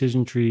directories,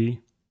 decision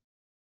tree.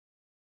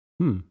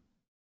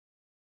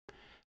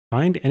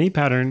 Find any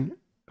pattern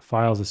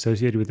files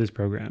associated with this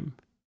program.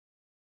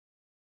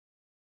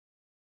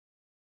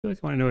 I feel like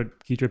I want to know what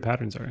Ghidra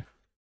patterns are.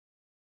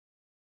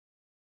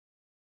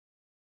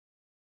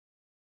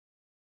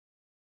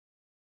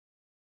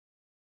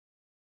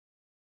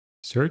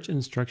 Search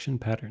instruction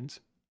patterns.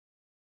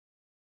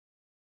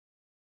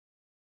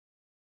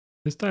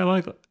 This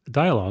dialog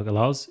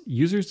allows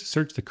users to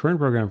search the current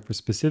program for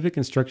specific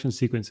instruction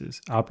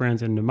sequences.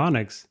 Operands and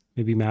mnemonics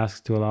may be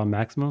masked to allow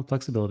maximum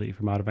flexibility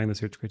for modifying the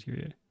search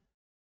criteria.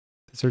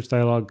 The search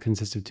dialog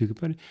consists of two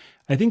components.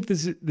 I think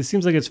this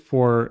seems like it's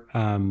for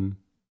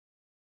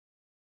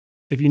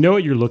if you know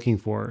what you're looking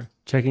for,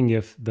 checking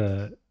if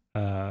the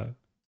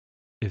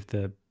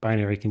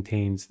binary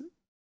contains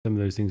some of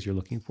those things you're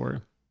looking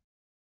for.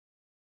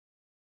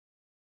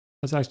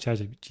 Let's ask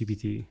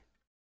ChatGPT.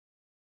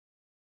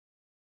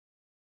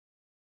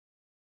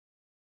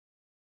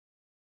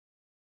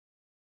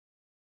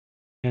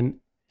 And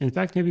in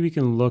fact, maybe we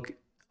can look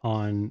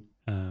on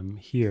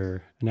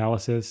here,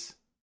 analysis,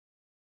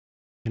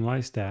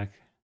 analyze stack.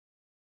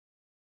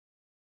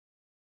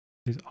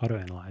 There's auto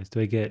analyze. Do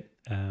I get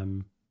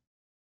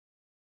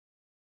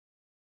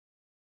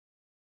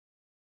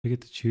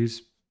to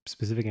choose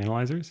specific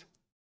analyzers?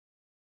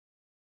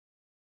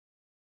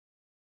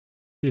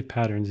 See if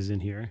patterns is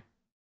in here.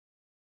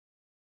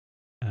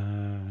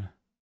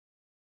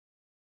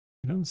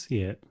 I don't see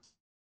it.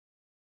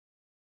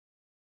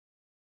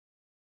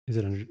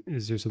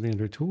 Is there something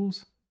under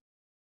tools?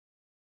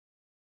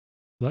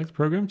 Select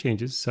program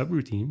changes,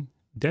 subroutine,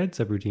 dead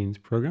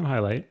subroutines, program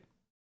highlight,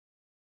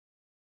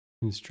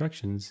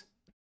 instructions,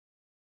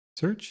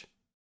 search,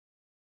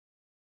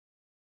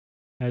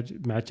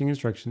 add matching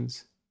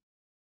instructions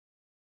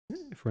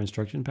for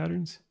instruction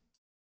patterns.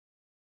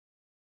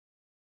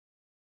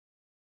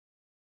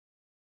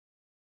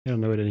 I don't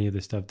know what any of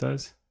this stuff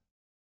does.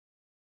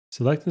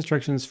 Select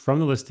instructions from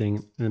the listing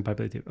and then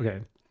populate table.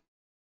 Okay.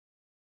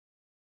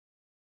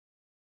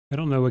 I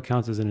don't know what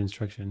counts as an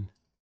instruction.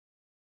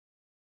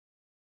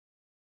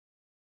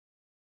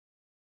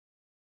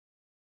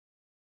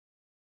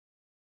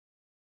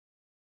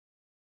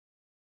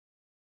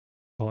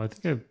 Well, I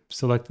think I've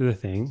selected the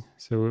thing.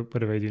 So what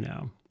do I do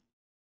now?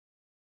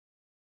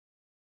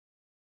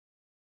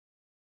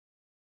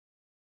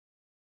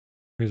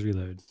 Here's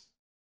reload.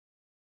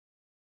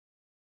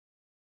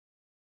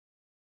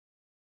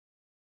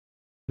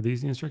 Are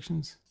these the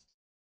instructions?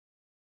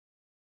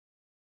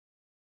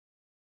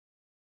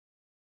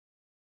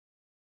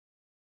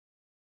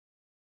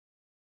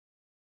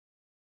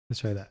 Let's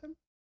try that.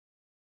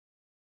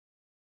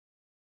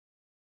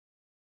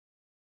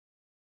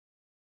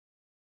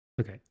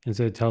 Okay, and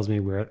so it tells me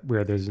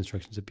where those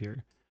instructions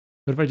appear.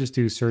 What if I just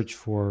do search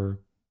for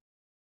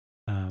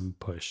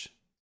push?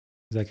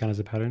 Does that count as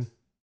a pattern?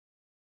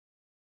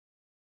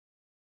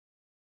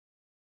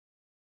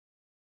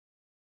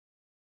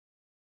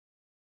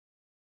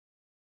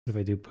 What if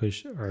I do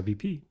push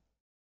RBP?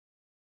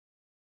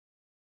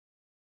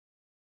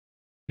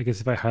 I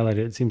guess if I highlight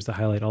it, it seems to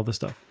highlight all the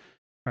stuff.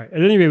 All right,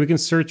 at any rate, we can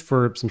search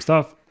for some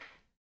stuff.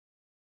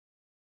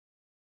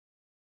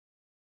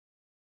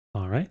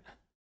 All right.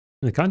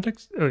 In the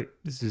context, oh wait,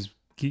 this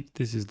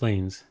is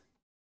lanes.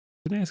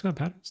 Didn't I ask about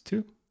patterns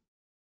too?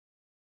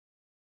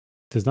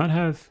 Does not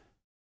have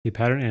a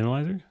pattern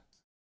analyzer.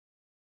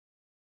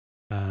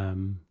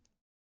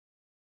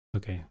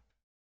 Okay.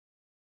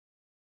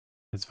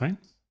 That's fine.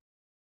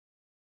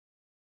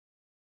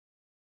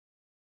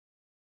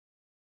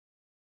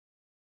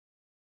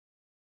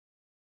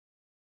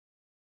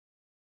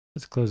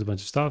 Let's close a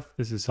bunch of stuff.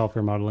 This is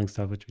software modeling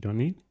stuff, which we don't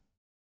need.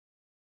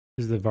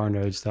 This is the var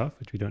node stuff,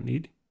 which we don't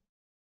need.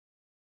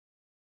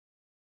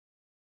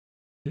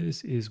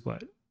 This is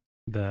what?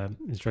 The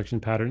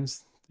instruction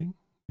patterns thing,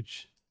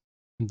 which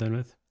I'm done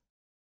with.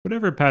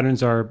 Whatever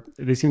patterns are,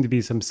 they seem to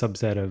be some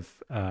subset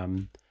of,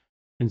 and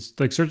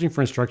like searching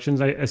for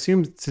instructions. I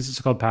assume since it's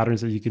called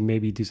patterns that you can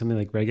maybe do something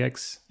like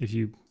regex if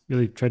you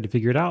really tried to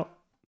figure it out.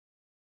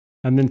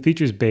 And then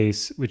features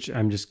base, which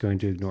I'm just going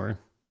to ignore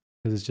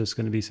because it's just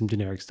going to be some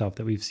generic stuff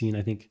that we've seen,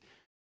 I think,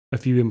 a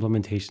few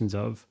implementations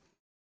of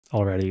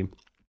already.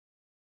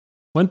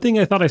 One thing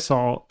I thought I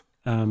saw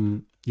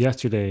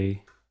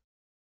yesterday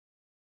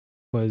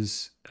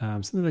was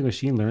something like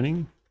machine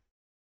learning.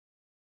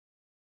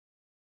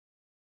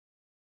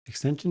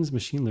 Extensions,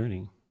 machine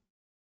learning.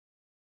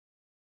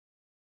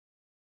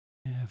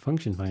 Yeah,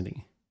 function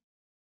finding.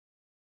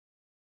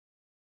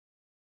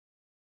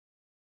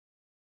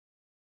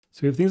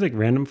 So we have things like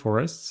random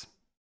forests,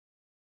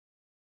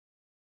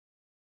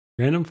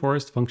 random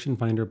forest function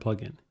finder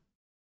plugin.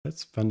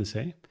 That's fun to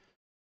say.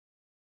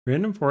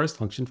 Random forest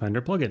function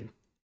finder plugin.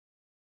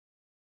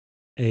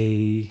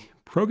 A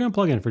program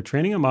plugin for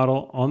training a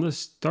model on the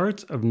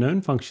start of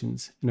known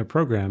functions in a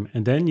program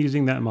and then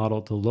using that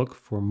model to look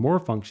for more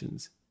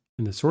functions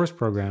in the source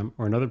program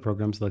or another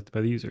program selected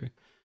by the user.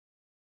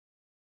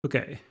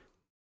 Okay.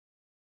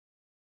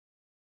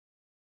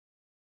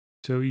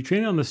 So you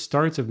train it on the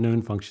starts of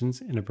known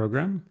functions in a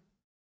program.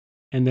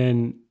 And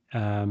then I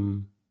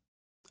don't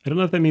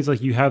know if that means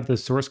like you have the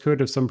source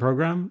code of some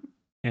program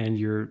and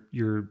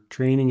you're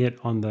training it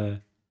on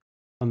the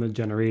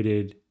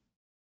generated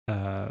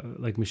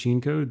like machine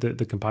code,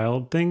 the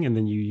compiled thing, and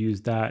then you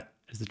use that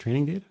as the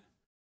training data.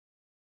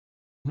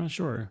 I'm not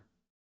sure.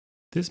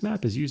 This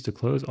map is used to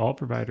close all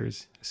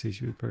providers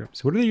associated with programs.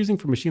 So what are they using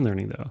for machine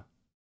learning though?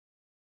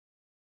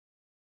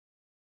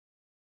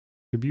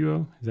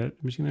 Tribuo, is that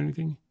a machine learning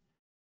thing?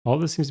 All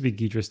this seems to be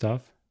Ghidra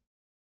stuff.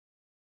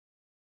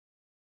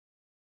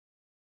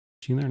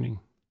 Machine learning.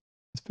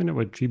 Let's find out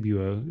what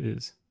Tribuo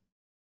is.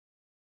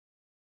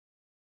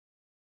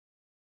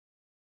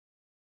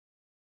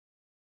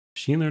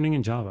 Machine learning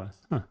in Java.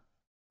 Huh.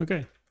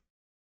 Okay.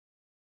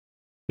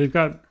 They've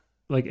got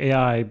like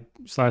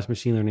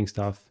AI/machine learning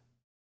stuff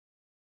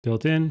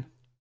built in.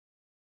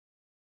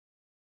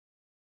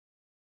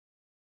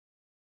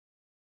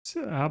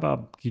 So how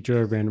about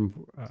Ghidra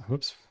random?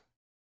 Whoops.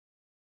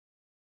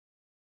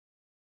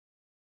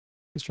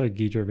 Let's try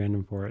Ghidra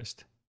random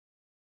forest.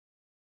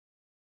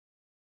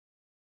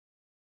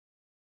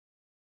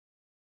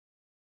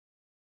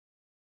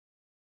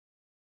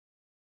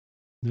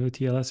 No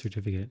TLS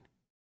certificate.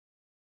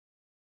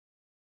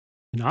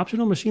 An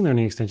optional machine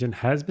learning extension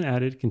has been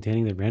added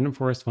containing the random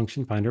forest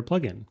function finder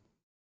plugin.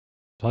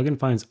 The plugin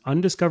finds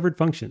undiscovered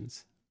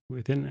functions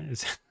within.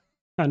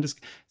 Sounds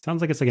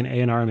like it's like an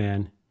A&R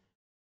man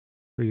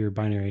for your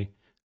binary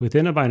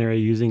within a binary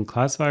using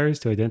classifiers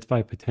to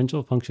identify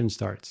potential function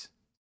starts.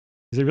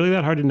 Is it really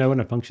that hard to know when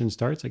a function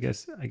starts? I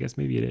guess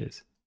maybe it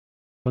is.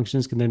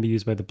 Functions can then be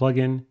used by the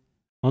plugin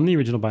on the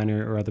original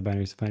binary or other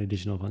binaries to find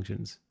additional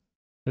functions.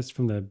 That's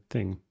from the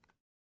thing.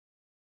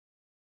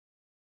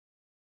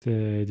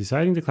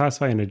 Deciding to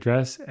classify an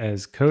address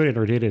as code and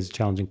or data is a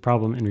challenging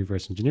problem in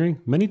reverse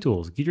engineering. Many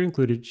tools, Ghidra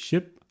included,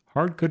 ship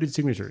hard-coded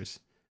signatures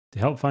to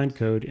help find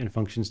code and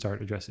function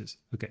start addresses.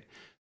 Okay,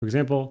 for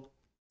example,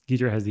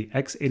 Ghidra has the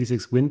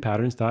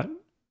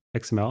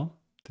x86winpatterns.xml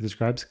that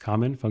describes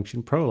common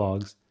function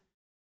prologues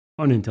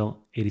on Intel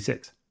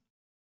 86.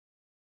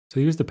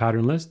 So here's the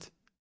pattern list.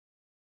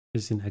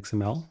 It's in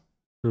XML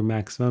for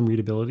maximum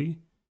readability.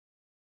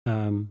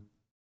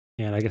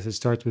 And I guess it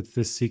starts with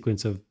this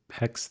sequence of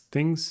hex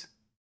things.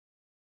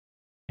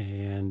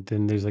 And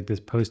then there's like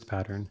this post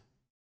pattern.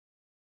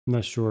 I'm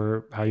not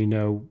sure how you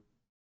know.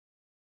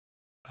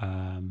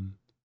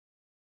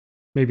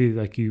 Maybe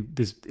like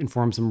this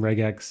informs some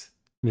regex,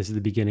 and this is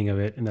the beginning of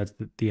it, and that's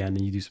the end,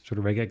 and you do some sort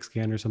of regex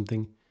scan or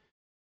something.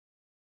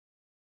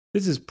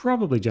 This is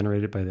probably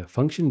generated by the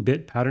Function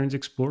Bit Patterns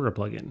Explorer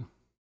plugin,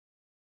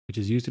 which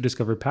is used to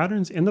discover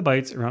patterns in the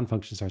bytes around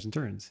function starts and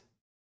returns.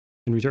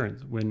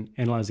 When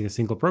analyzing a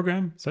single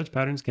program, such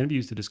patterns can be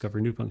used to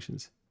discover new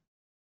functions.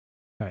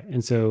 All right,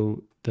 and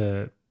so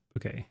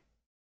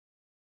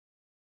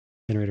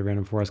generate a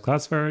random forest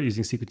classifier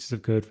using sequences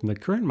of code from the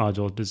current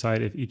module to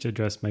decide if each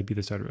address might be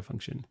the start of a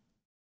function.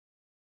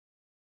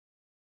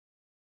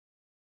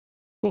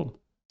 Cool.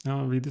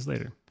 I'll read this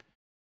later.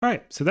 All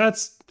right, so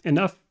that's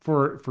enough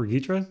for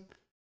Ghidra.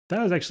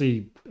 That was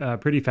actually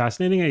pretty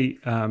fascinating.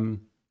 I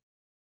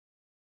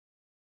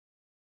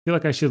feel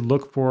like I should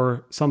look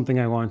for something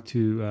I want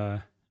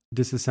to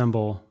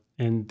disassemble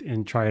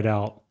and try it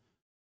out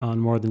on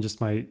more than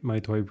just my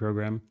toy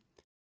program.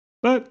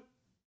 But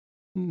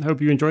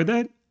hope you enjoyed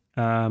that.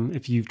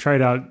 If you've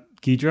tried out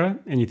Ghidra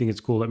and you think it's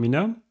cool, let me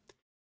know.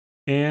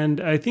 And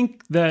I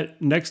think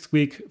that next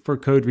week for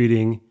code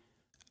reading,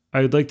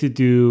 I would like to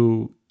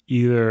do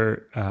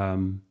either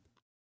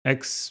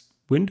X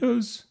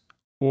Windows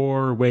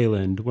or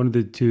Wayland, one of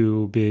the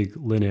two big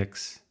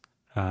Linux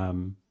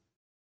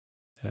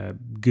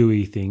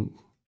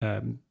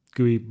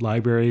GUI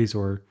libraries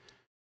or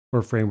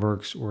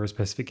frameworks or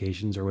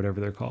specifications or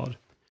whatever they're called.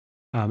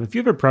 If you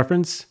have a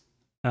preference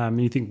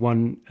and you think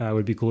one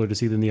would be cooler to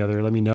see than the other, let me know.